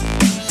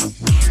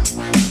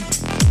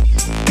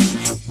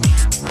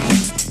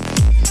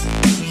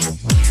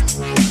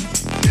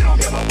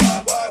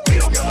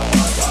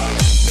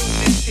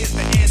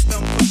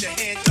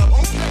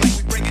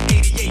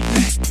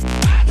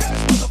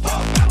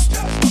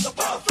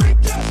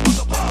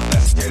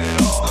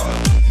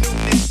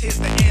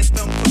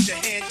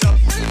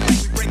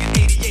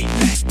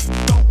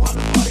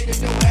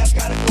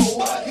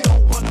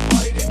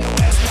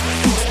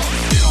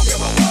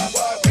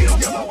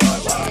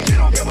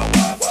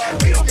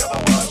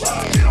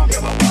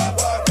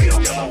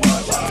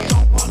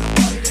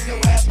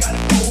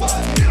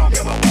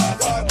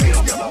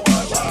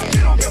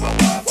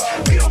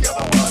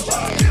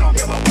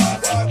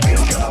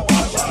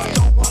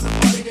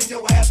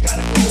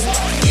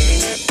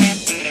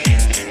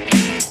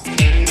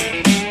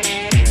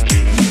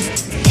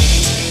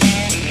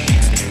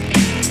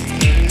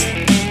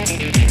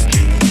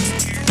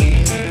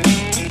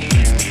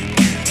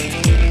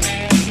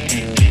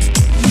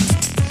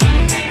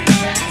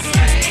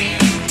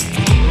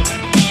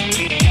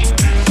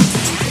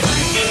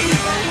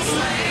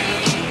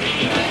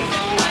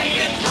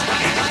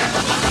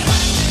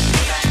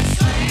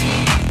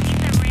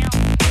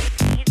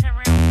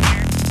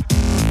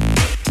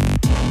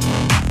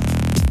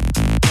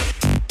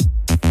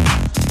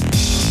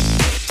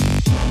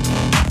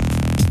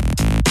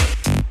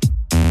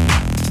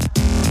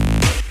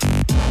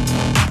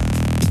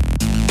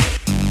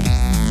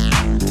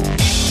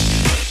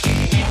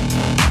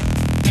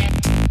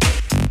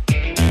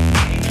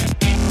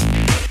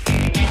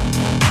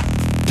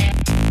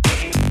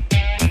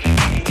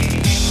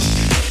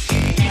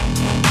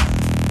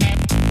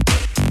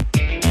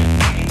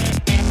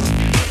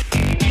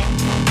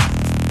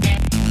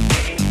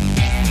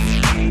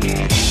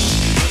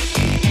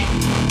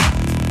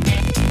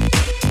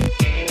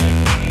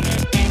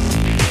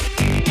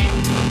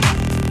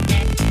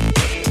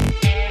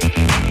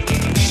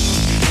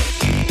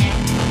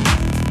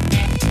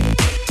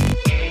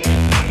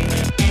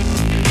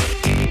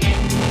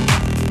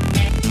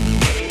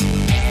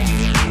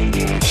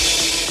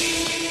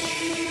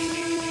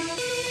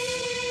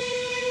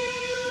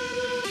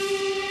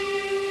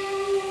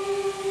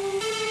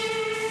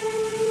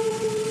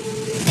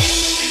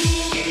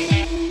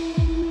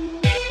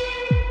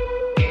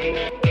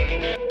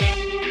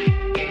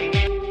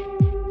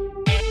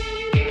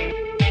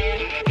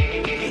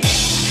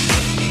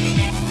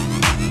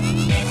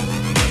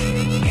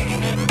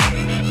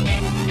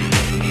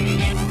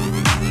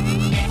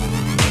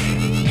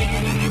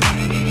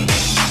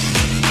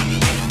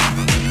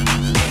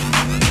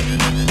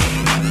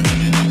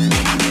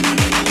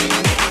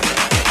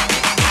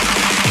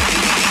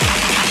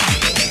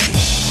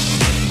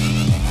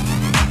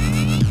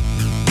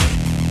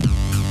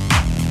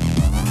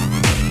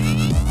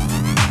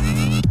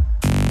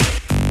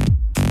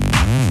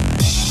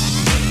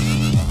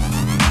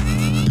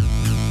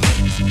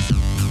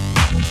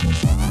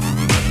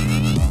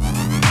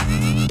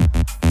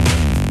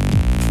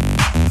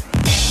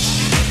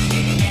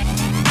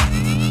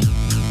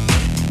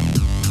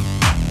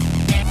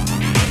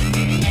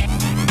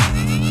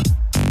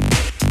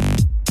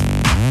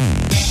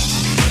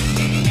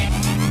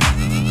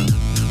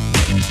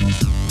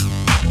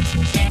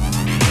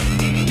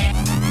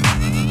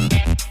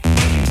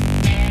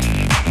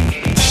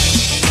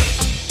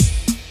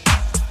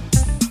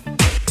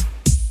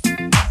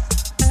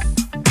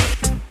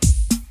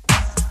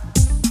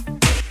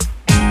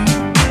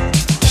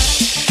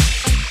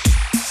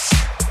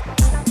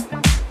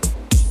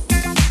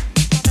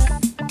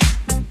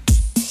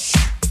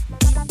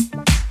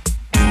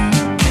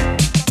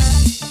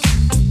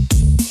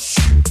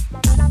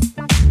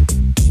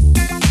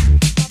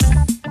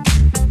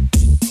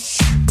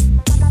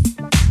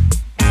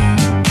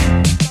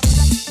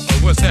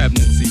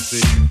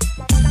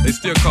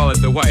 still call it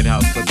the White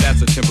House, but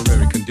that's a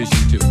temporary condition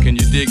too. Can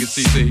you dig it,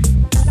 CC?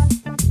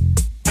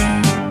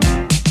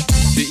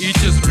 To each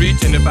is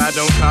reach, and if I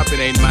don't cop it,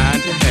 ain't mine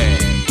to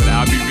have. But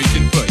I'll be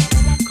reaching for you,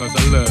 cause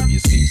I love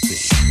you,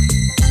 CC.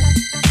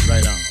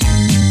 Right on.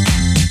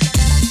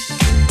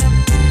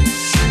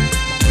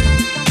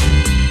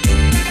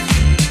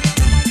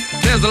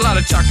 There's a lot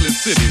of chocolate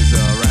cities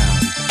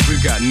around.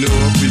 We've got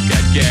Newark, we've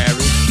got Gary.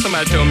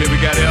 Somebody told me we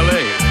got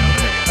LA.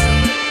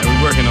 And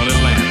we're working on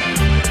Atlanta.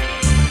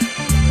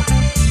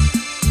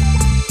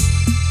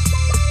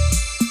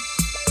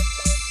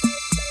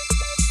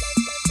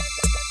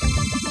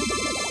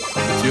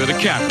 But you're the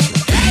capital.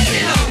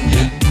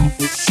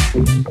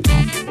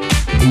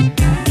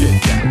 Get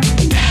down.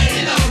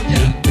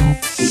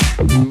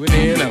 Moving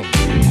in over.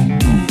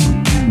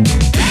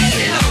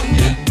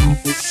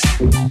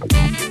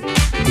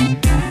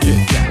 Get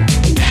down.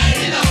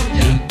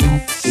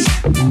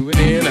 Moving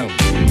in over.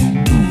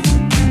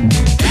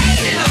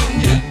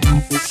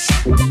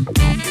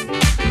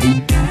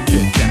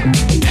 Get down.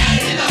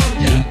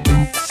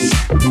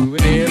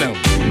 Moving in over.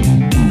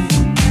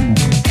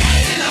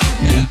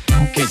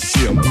 Can't you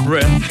feel my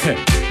breath?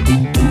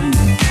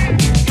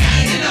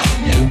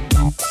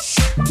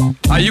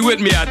 Are you with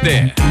me out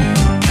there?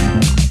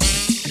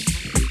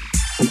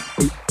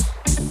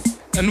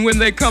 And when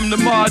they come to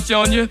march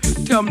on you,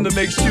 tell them to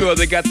make sure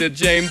they got their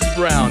James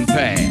Brown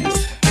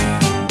pass.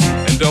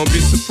 And don't be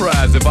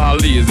surprised if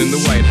Ali is in the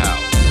White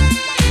House.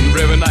 And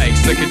Reverend Ike,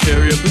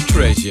 Secretary of the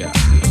Treasury.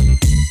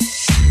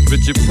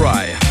 Richard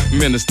Pryor,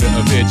 Minister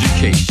of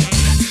Education.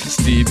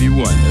 Stevie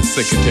Wonder,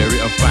 Secretary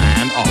of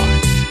Fine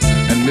Arts.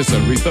 And Miss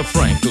Aretha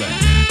Franklin,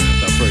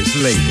 the First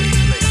Lady.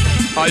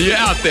 Are you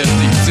out there,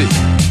 CC?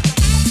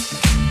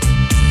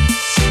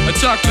 A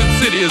chocolate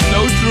city is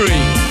no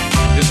dream.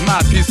 It's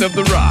my piece of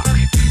the rock.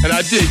 And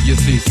I dig you,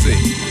 CC.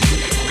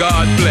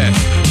 God bless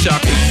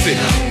Chocolate City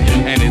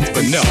and its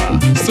vanilla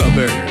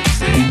suburbs.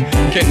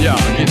 Can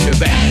y'all get to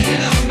that?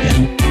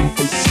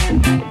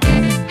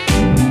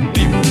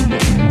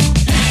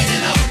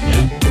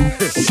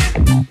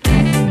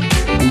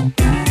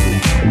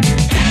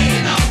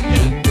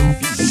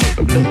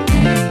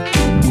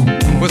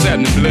 What's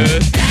happening,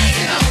 blood?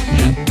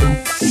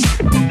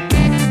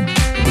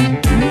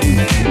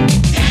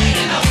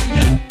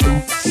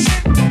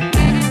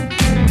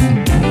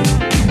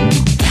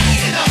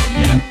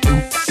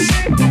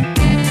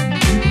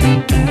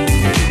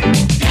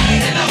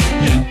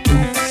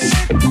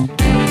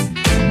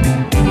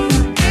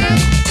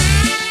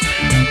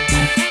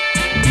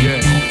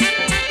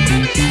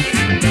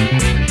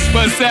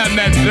 What's happening,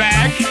 that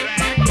black?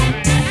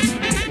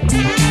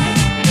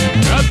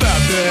 What's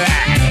up,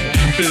 black?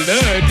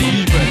 Blood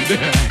even.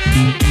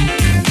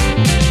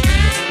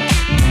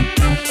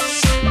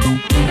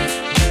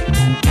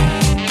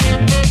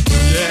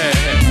 Yeah,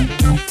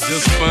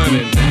 just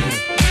funny.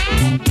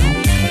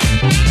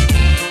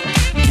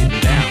 Get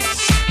down.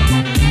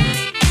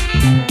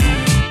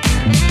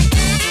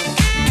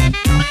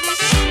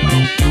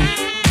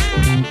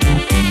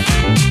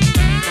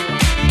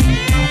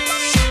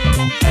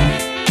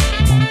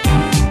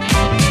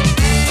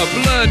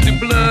 To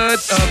blood,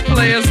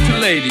 players to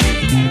ladies.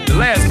 The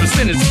last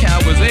percentage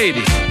count was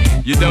 80.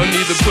 You don't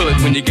need the bullet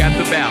when you got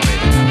the ballot.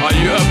 Are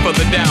you up for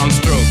the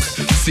downstroke,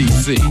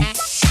 CC?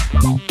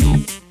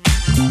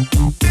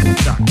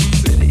 Chocolate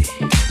City.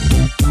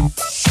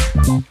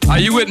 Are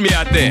you with me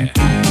out there?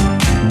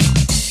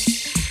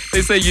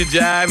 They say you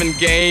jive and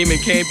game and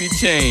can't be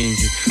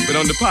changed. But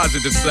on the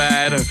positive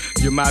side,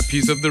 you're my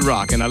piece of the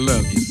rock, and I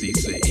love you,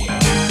 CC.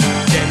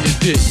 Can you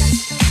dig it?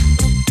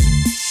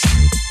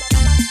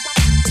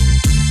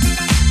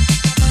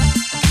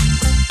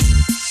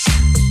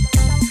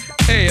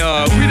 Hey,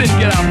 we didn't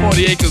get our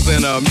 40 acres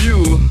and a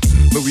mule,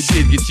 but we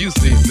did get you,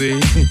 CC.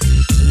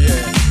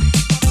 Yeah.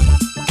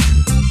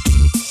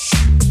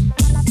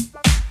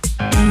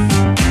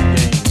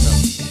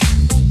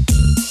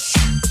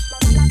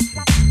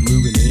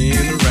 Moving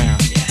in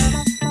around, yeah.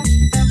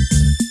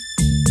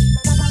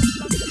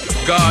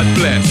 God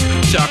bless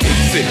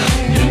Chocolate City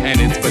and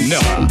its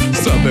vanilla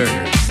suburbs.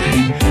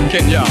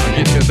 Can y'all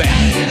get to that?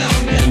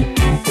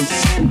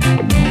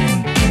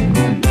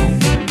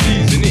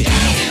 Easing it.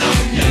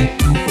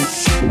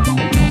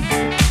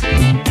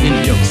 In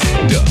your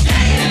stuff.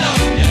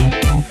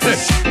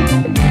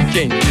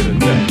 Can't get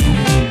enough.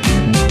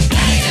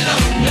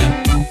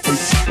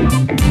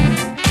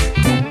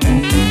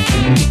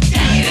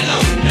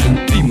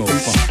 Demo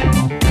funk.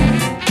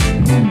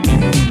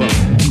 Demo funk.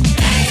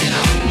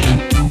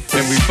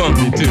 And we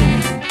funky too.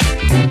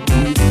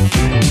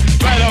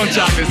 Right on,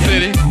 Chocolate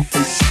City.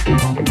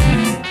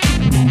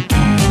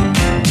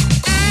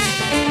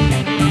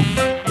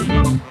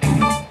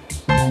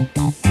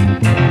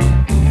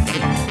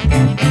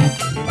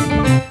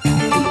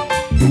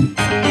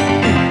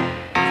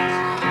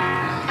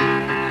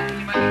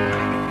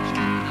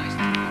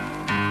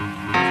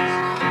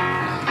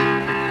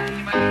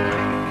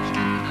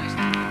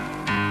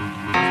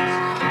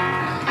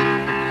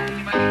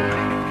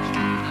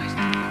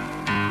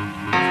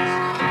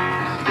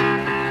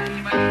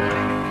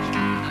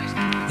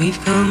 We've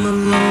come a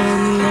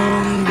long,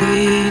 long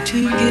way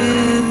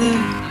together,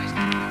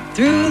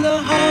 through the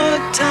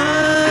hard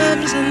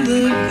times and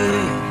the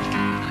good.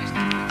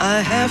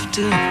 I have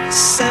to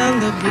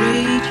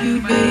celebrate you,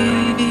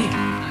 baby.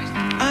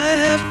 I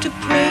have to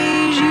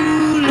praise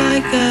you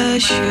like I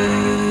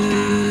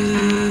should.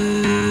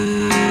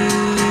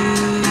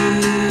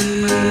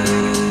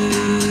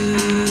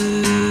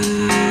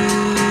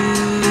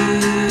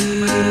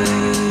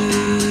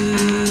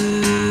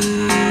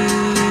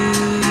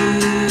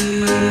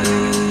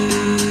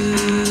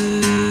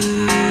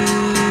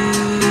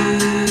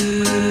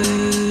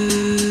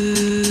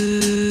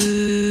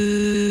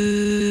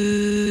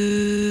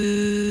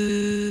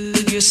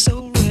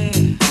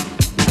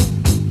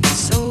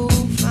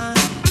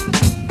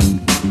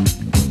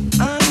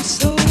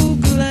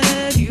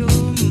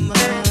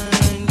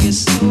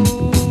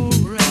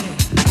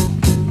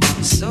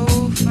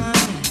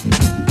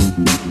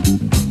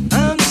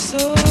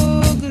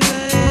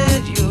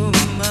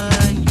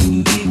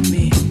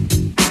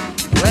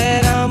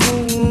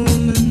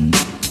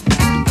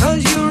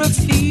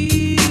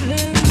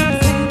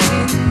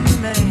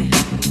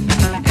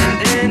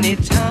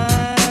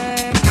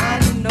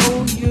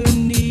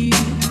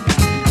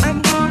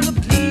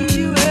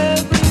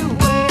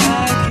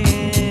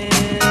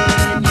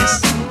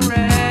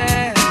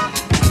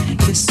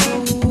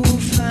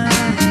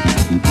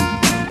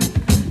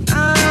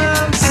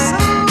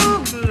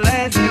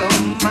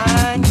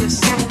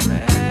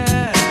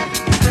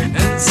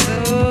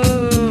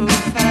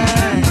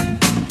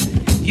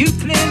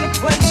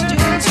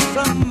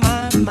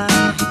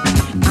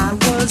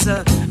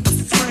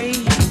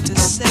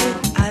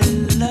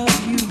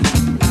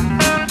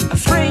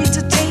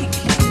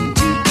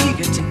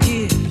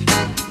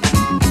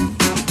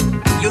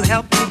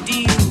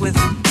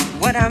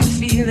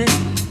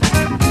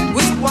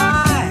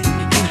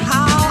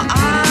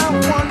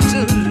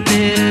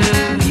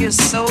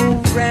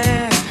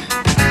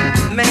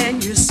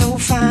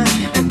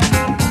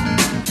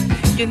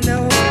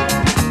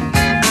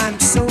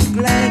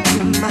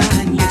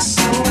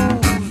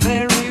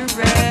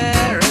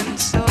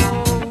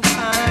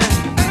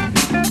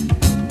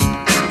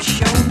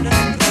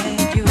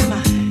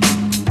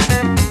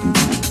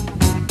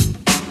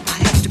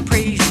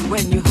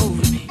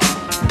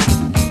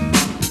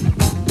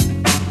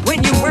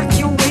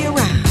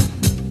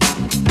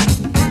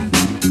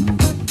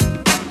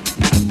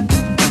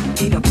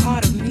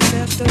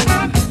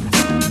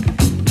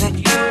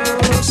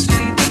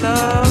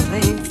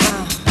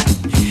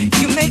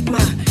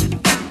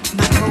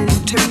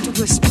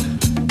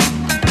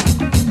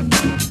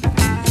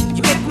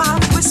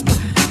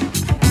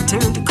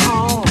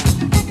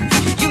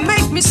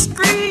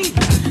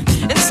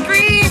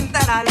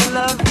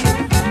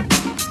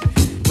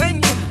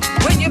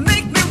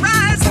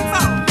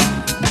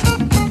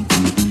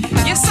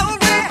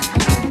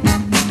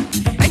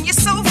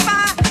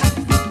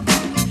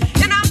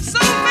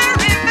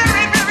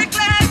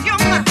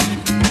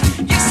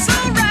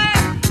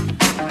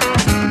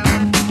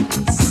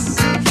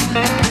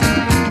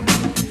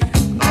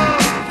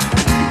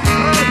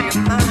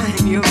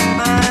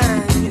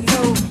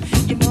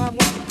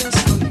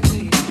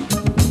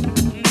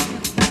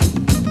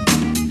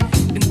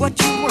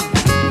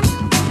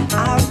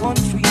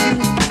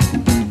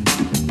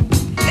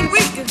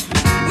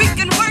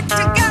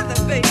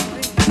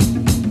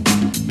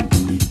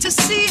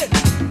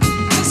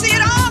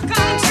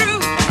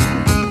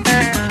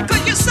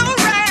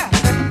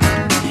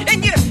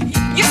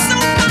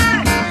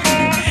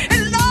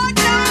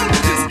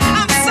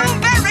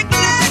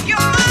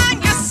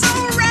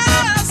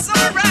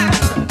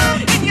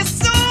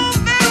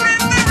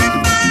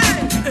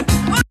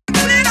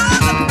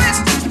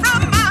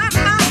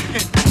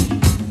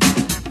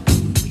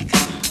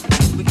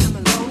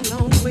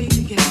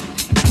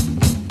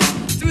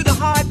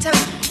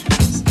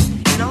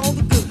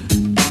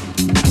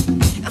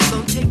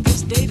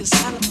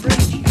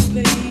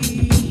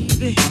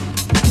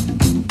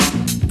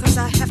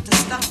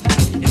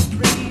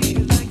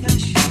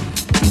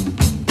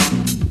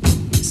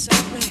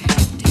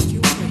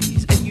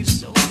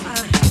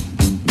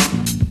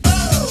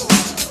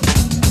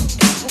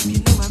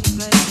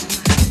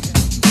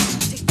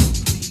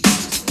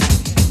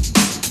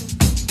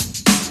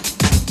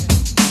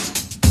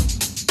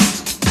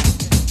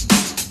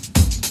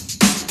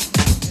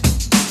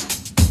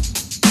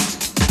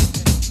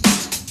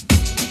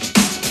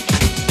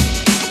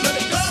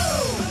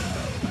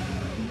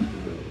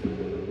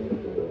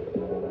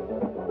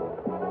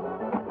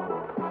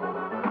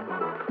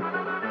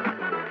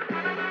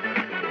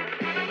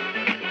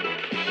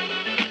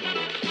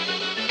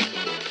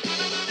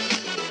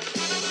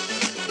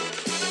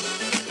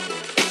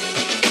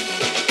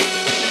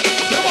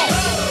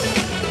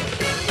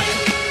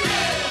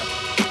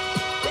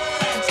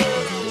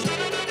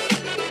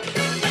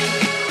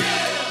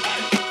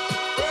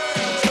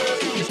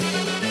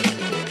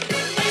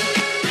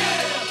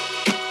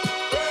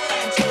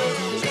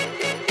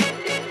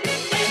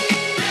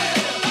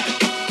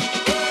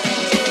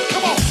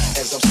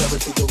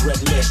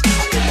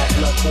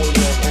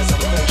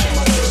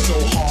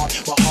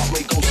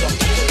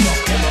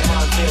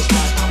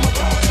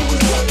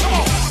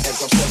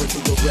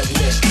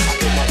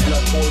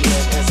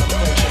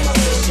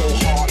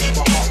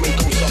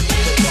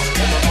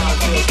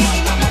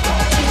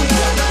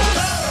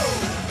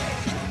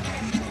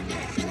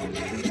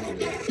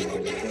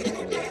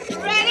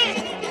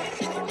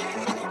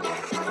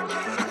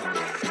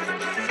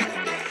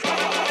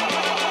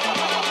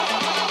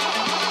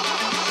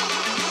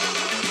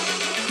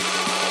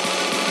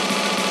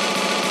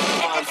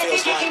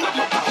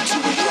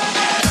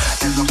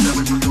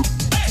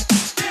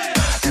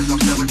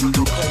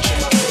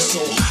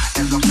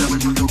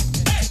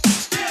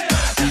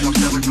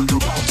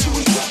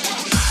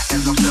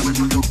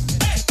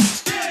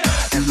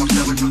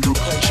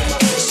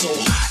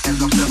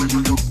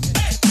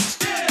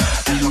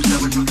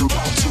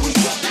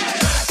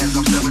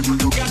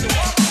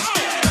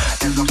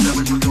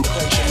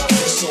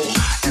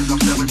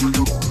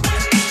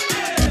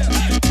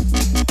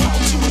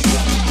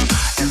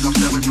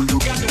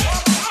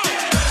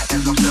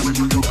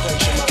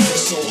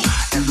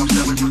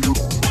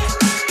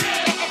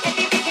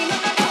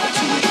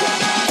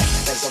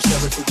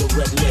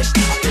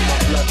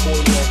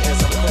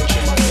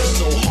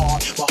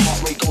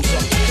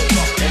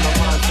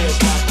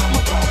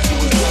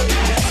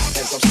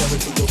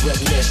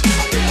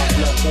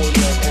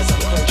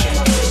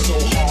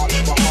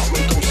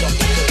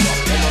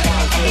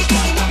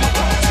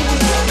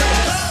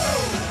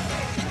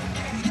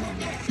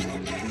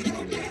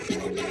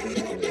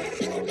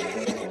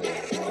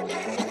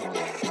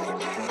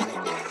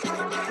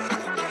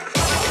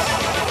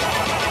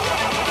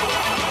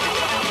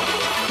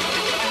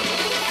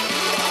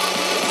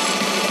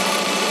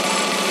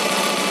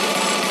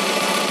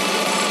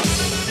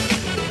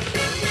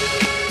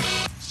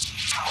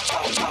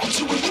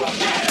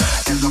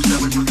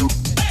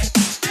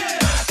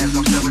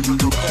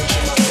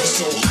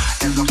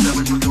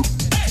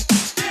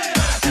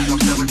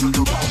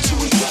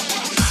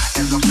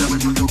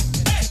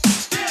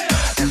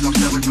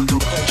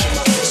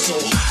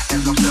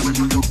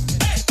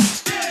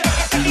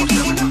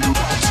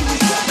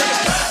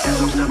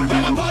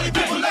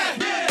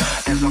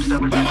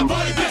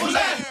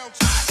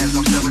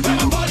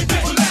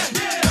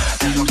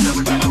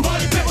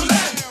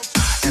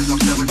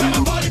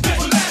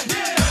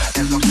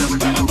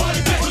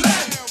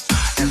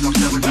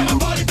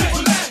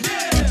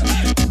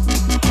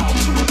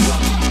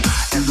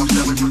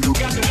 What I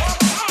do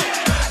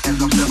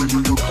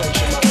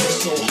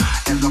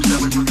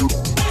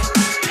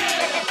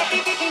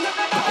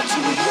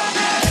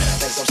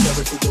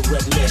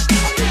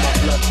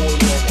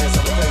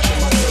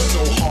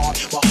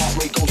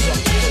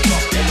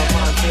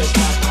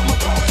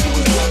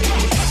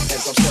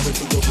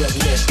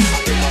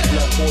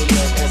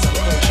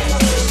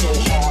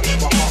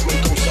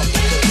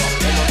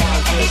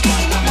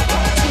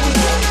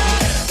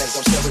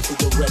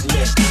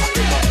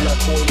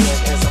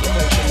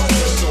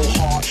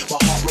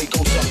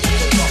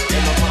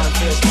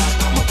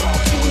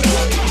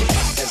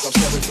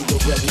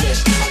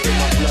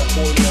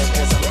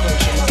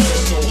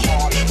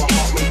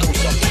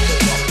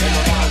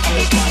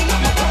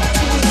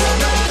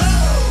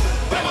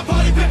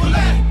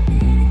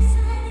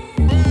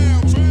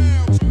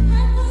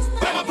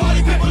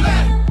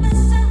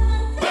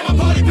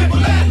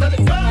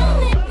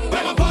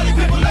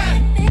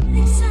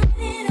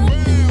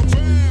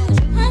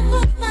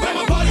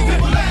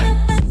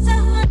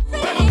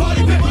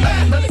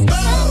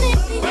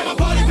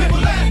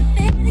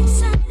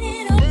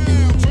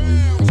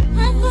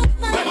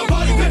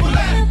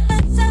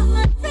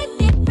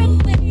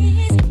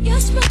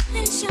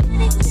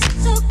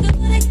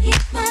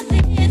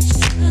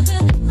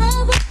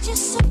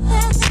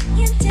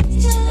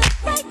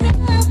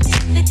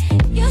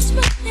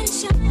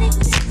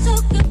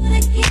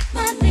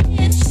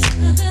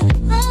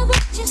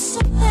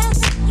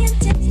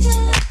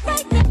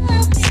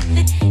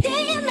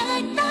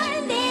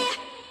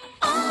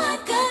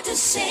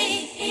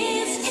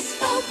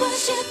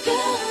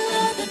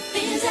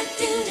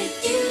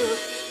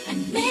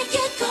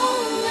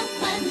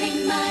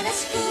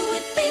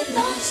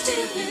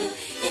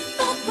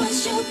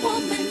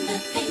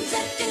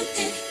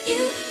to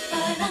you,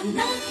 but I'm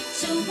not.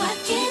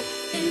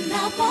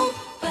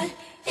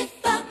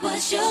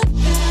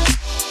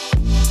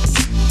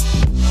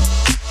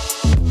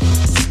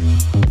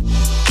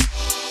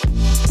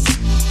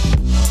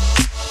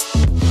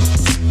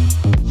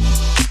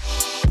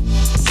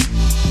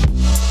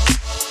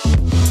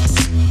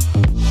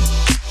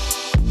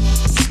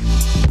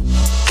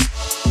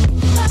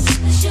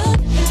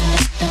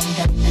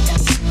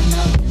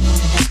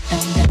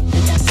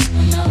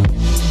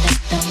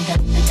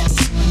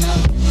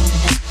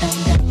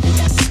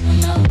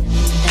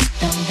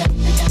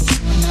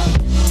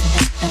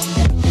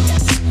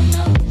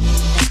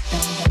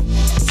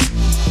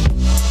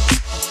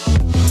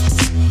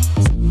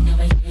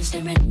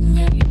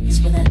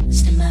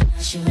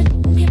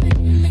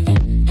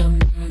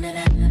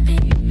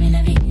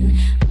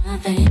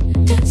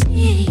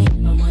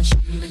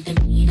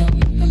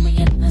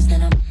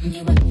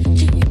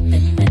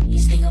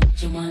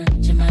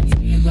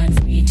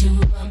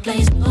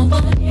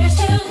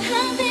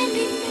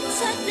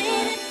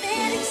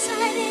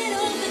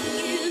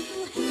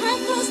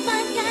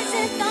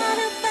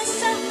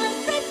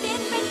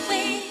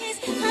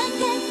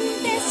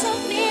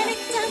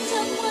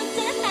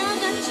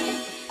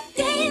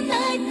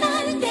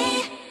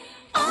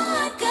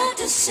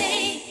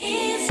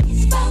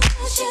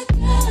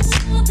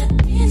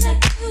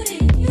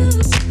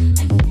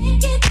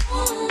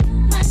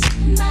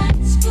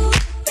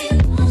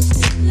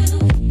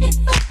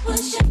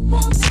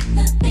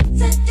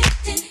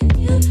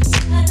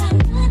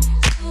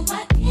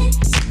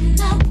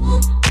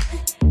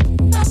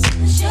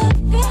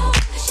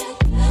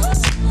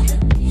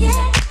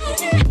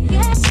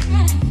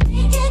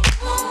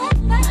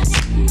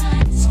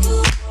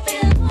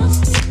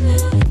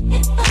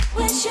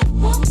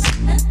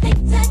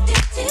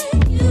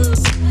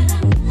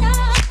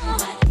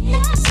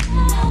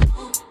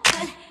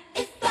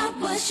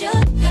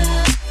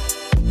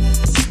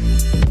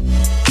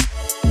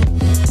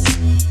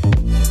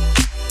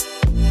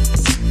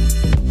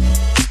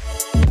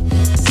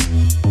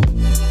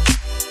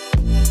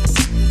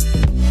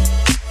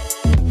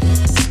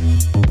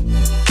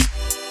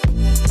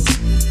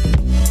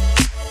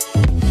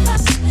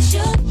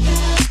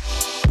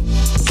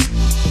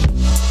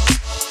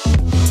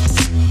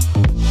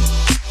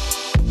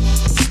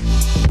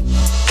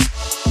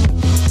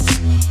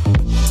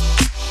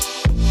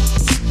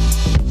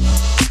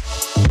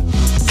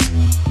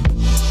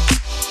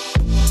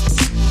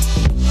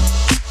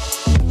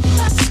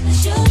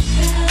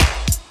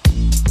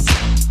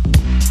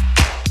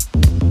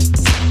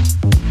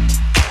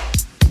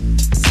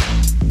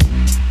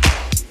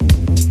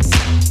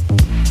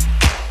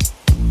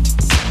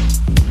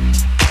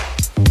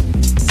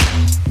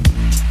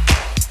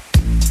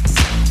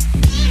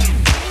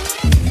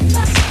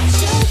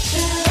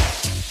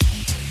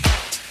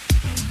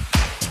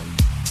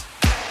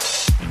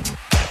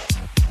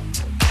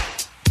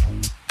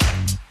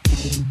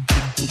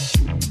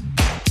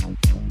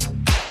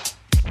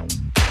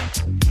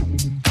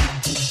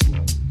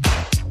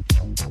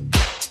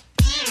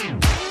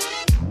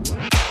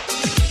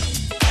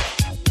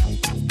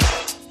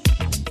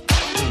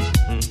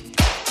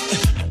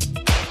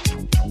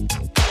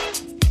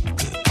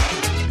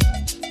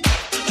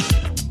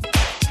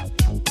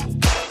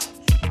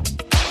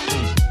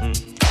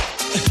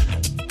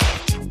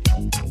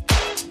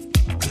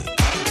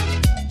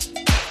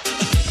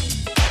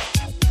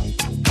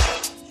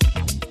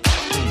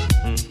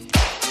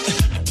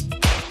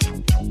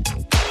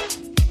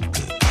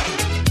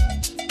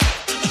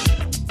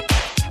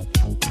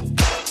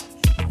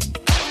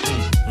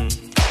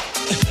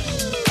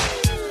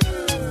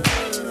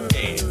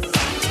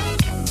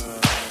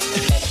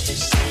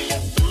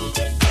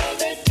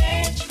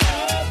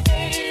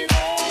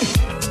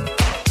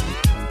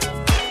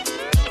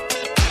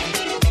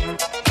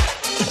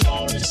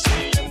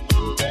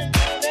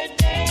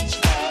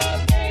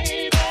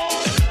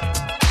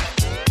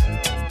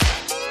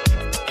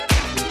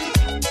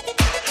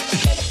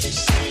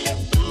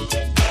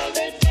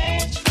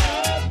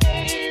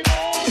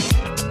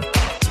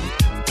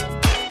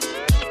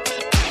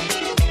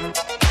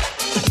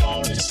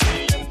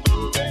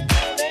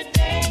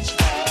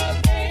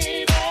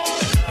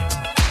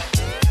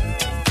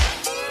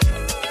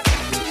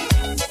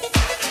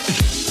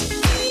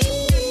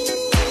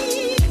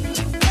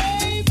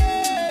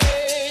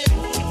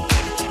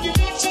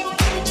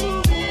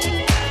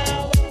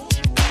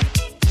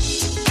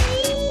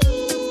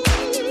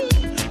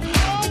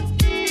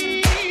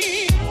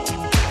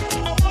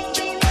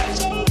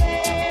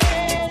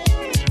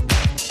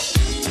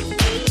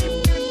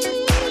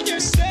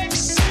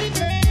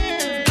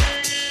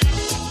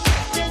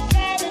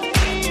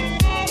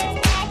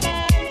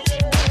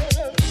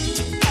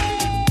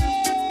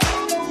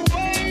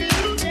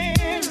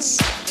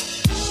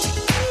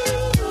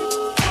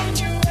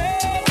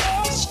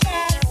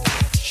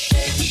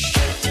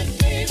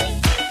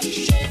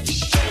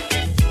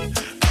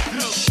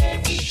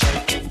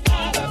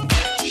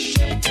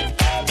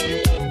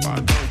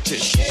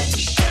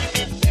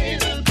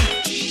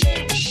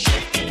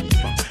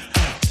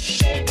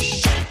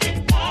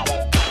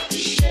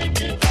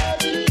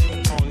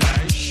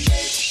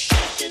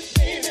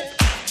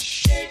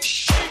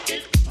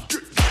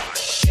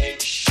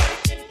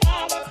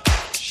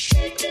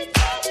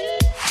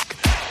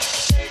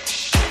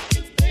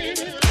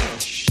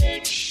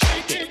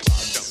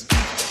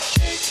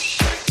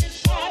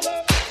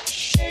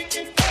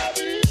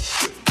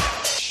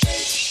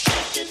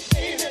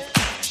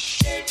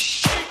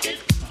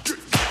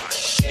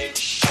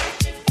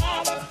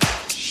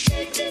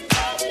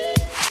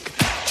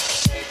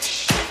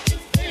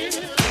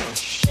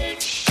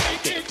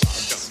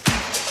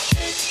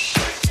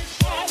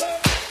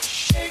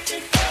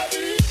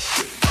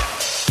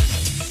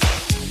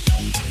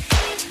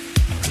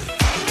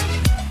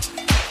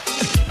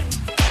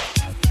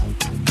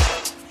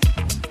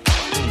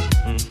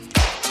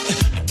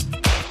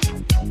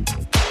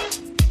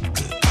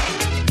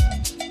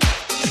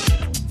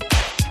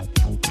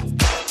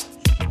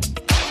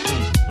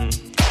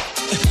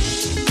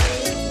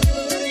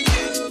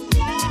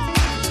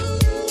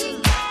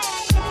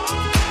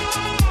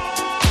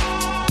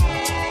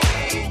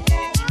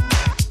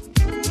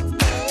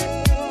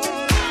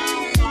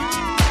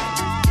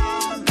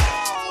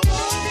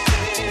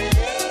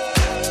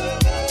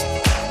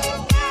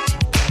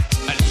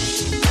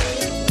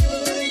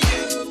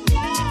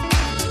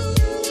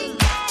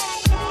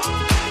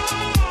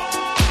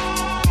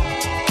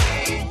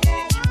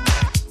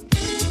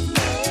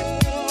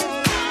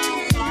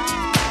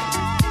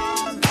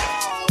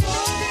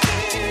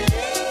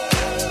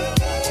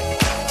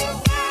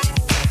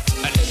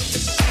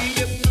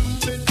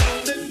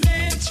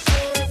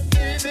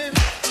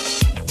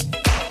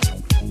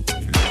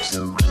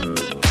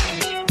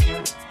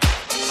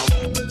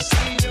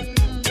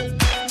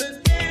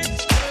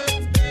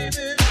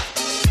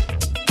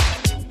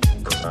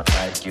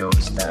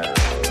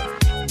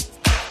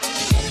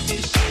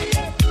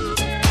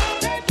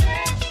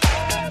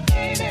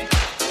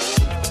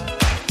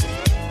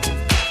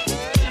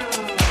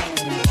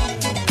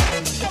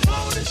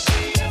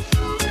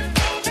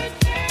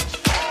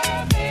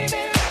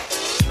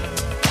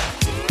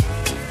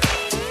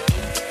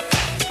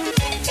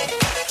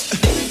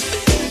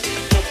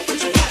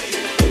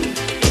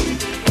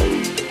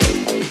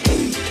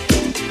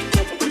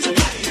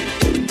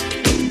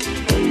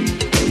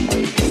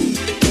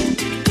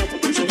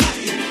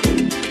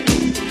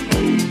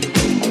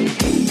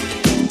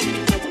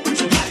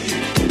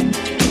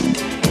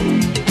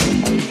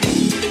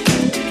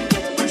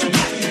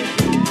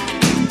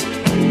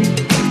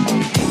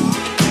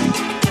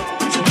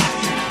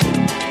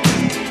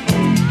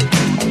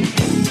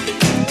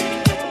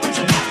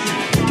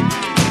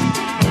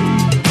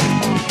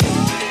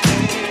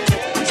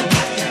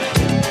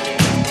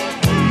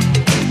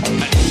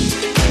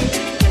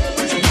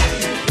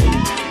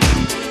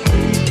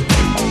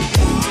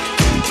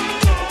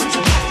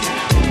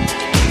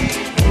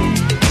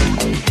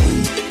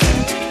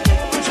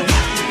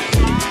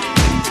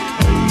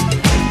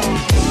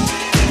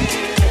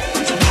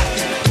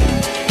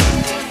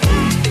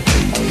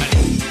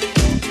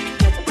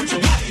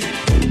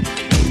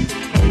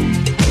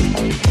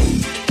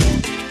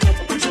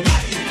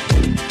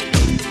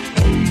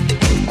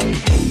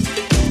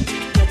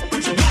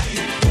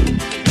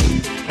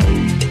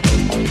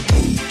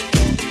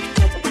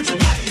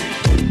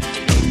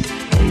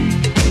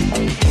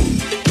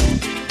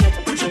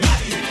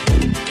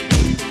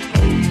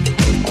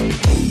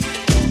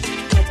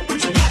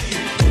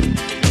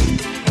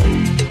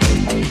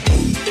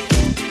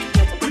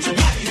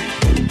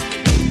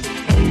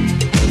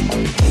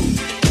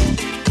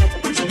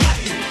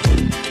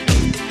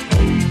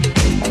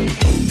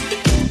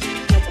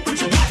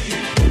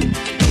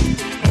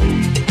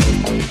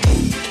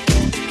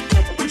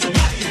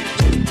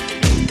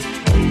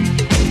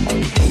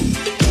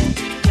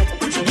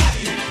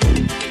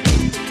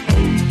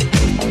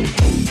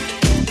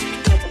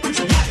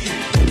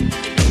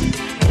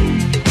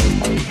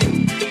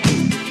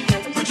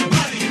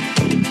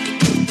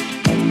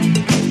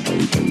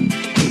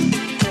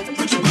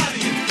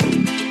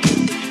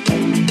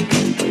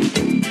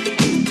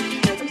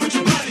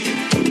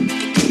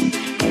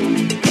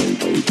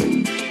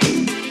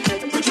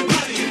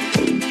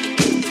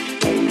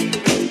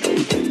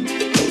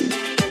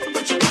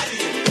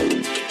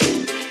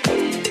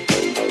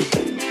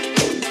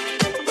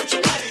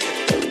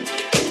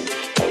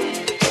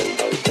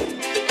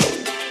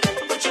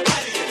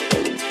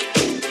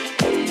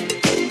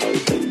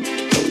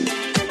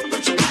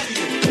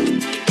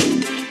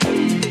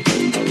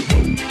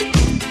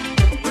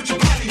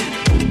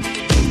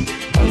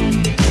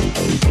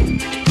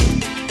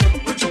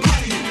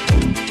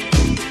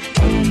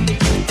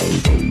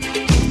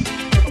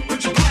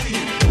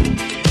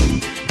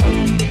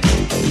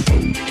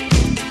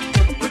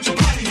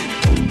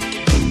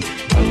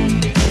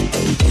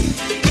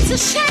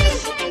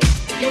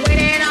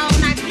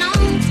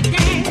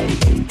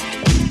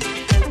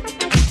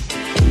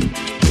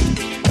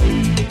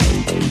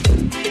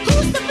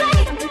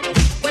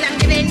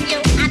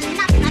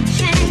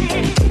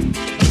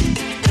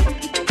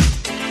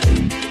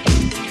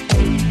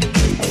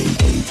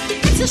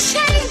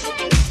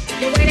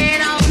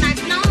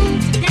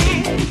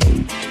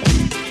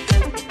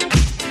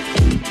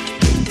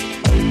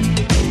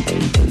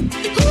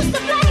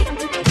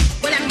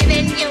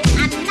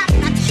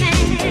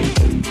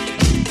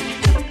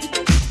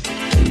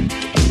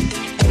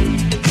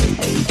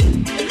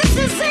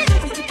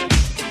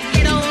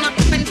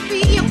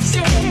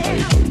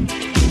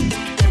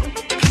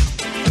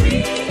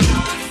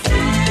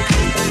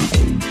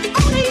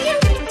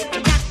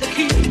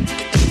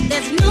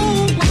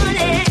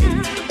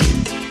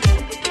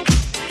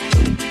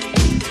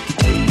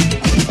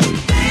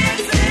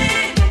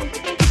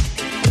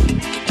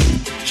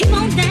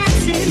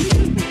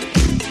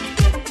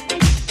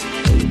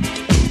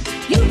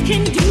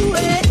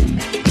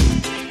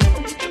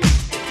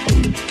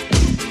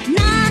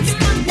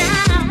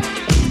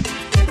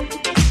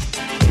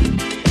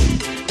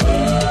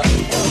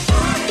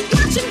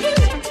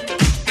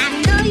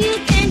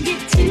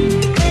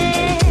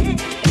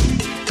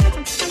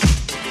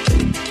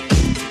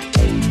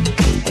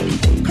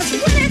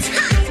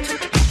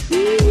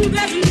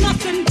 There's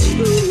nothing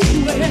to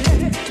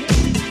it.